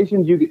gas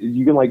stations, you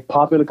can like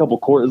pop in a couple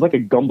quarters. It's like a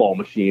gumball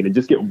machine and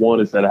just get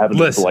one instead of having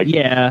to like.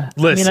 Yeah.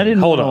 Listen, I mean,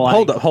 hold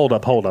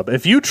up.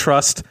 If you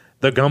trust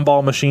the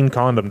gumball machine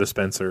condom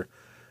dispenser,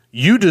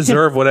 you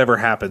deserve whatever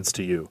happens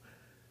to you.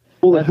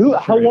 Well,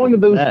 how long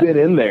have those been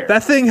in there?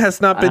 That thing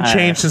has not been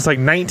changed since like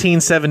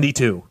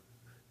 1972.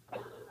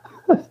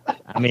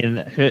 I mean,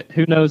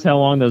 who knows how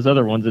long those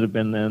other ones that have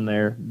been in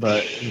there,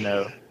 but, thank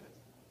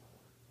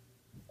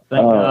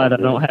God I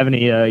don't have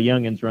any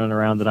youngins running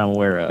around that I'm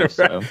aware of.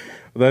 So.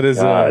 That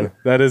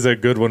is a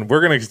good one.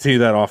 We're going to continue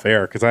that off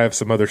air because I have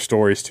some other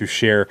stories to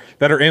share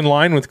that are in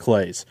line with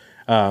Clay's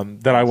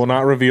that I will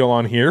not reveal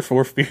on here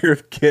for fear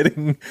of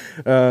getting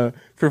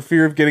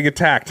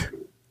attacked.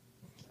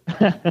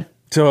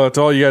 So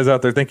to all you guys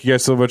out there, thank you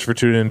guys so much for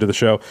tuning into the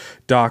show.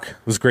 Doc, it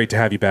was great to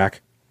have you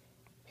back.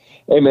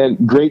 Hey man,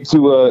 great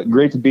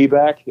to be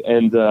back,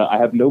 and I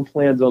have no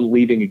plans on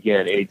leaving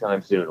again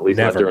anytime soon. At least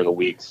not during the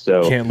week.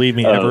 So can't leave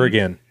me ever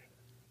again.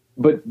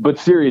 But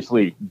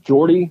seriously,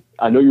 Jordy,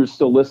 I know you're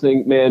still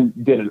listening, man.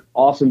 You did an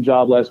awesome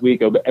job last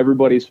week.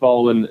 Everybody's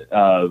following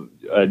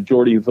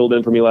Jordy, who filled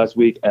in for me last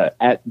week,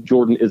 at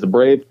Jordan is a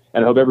Brave,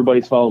 and I hope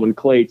everybody's following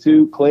Clay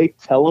too. Clay,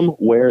 tell them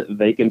where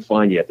they can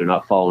find you if they're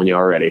not following you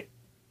already.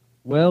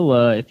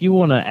 Well, if you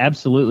want to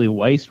absolutely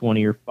waste one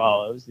of your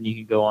follows, then you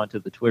can go onto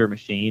the Twitter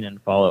machine and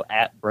follow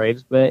at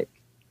BravesBeck.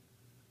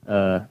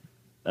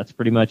 That's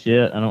pretty much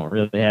it. I don't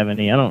really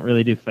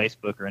do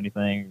Facebook or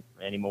anything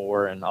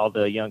anymore, and all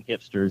the young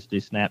hipsters do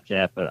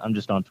Snapchat, but I'm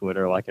just on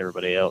Twitter like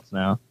everybody else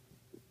now.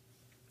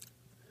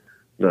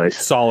 Nice.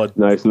 Solid.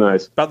 Nice.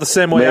 About the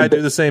same way I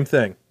do the same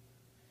thing.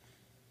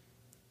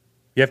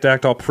 You have to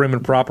act all prim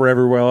and proper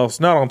everywhere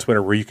else. Not on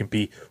Twitter, where you can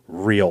be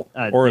real,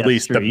 or at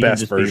least the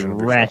best version of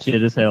yourself.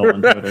 Ratchet as hell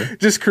on Twitter.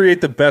 Just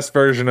create the best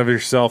version of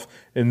yourself,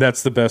 and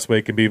that's the best way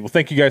it can be. Well,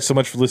 thank you guys so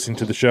much for listening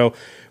to the show.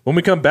 When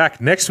we come back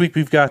next week,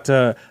 we've got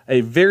a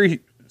very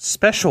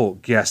special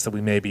guest that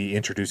we may be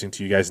introducing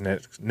to you guys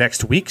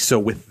next week. So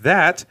with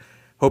that,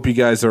 hope you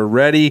guys are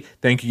ready.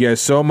 Thank you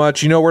guys so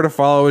much. You know where to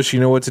follow us. You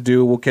know what to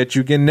do. We'll catch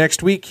you again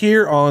next week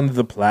here on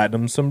the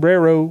Platinum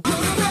Sombrero.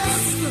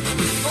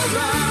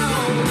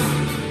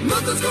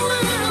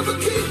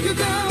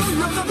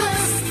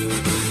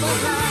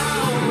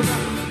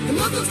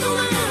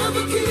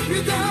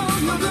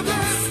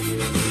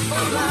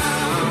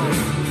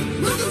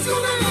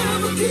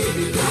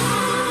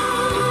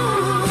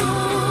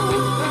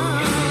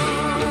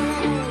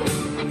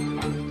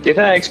 Okay,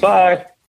 thanks. Bye.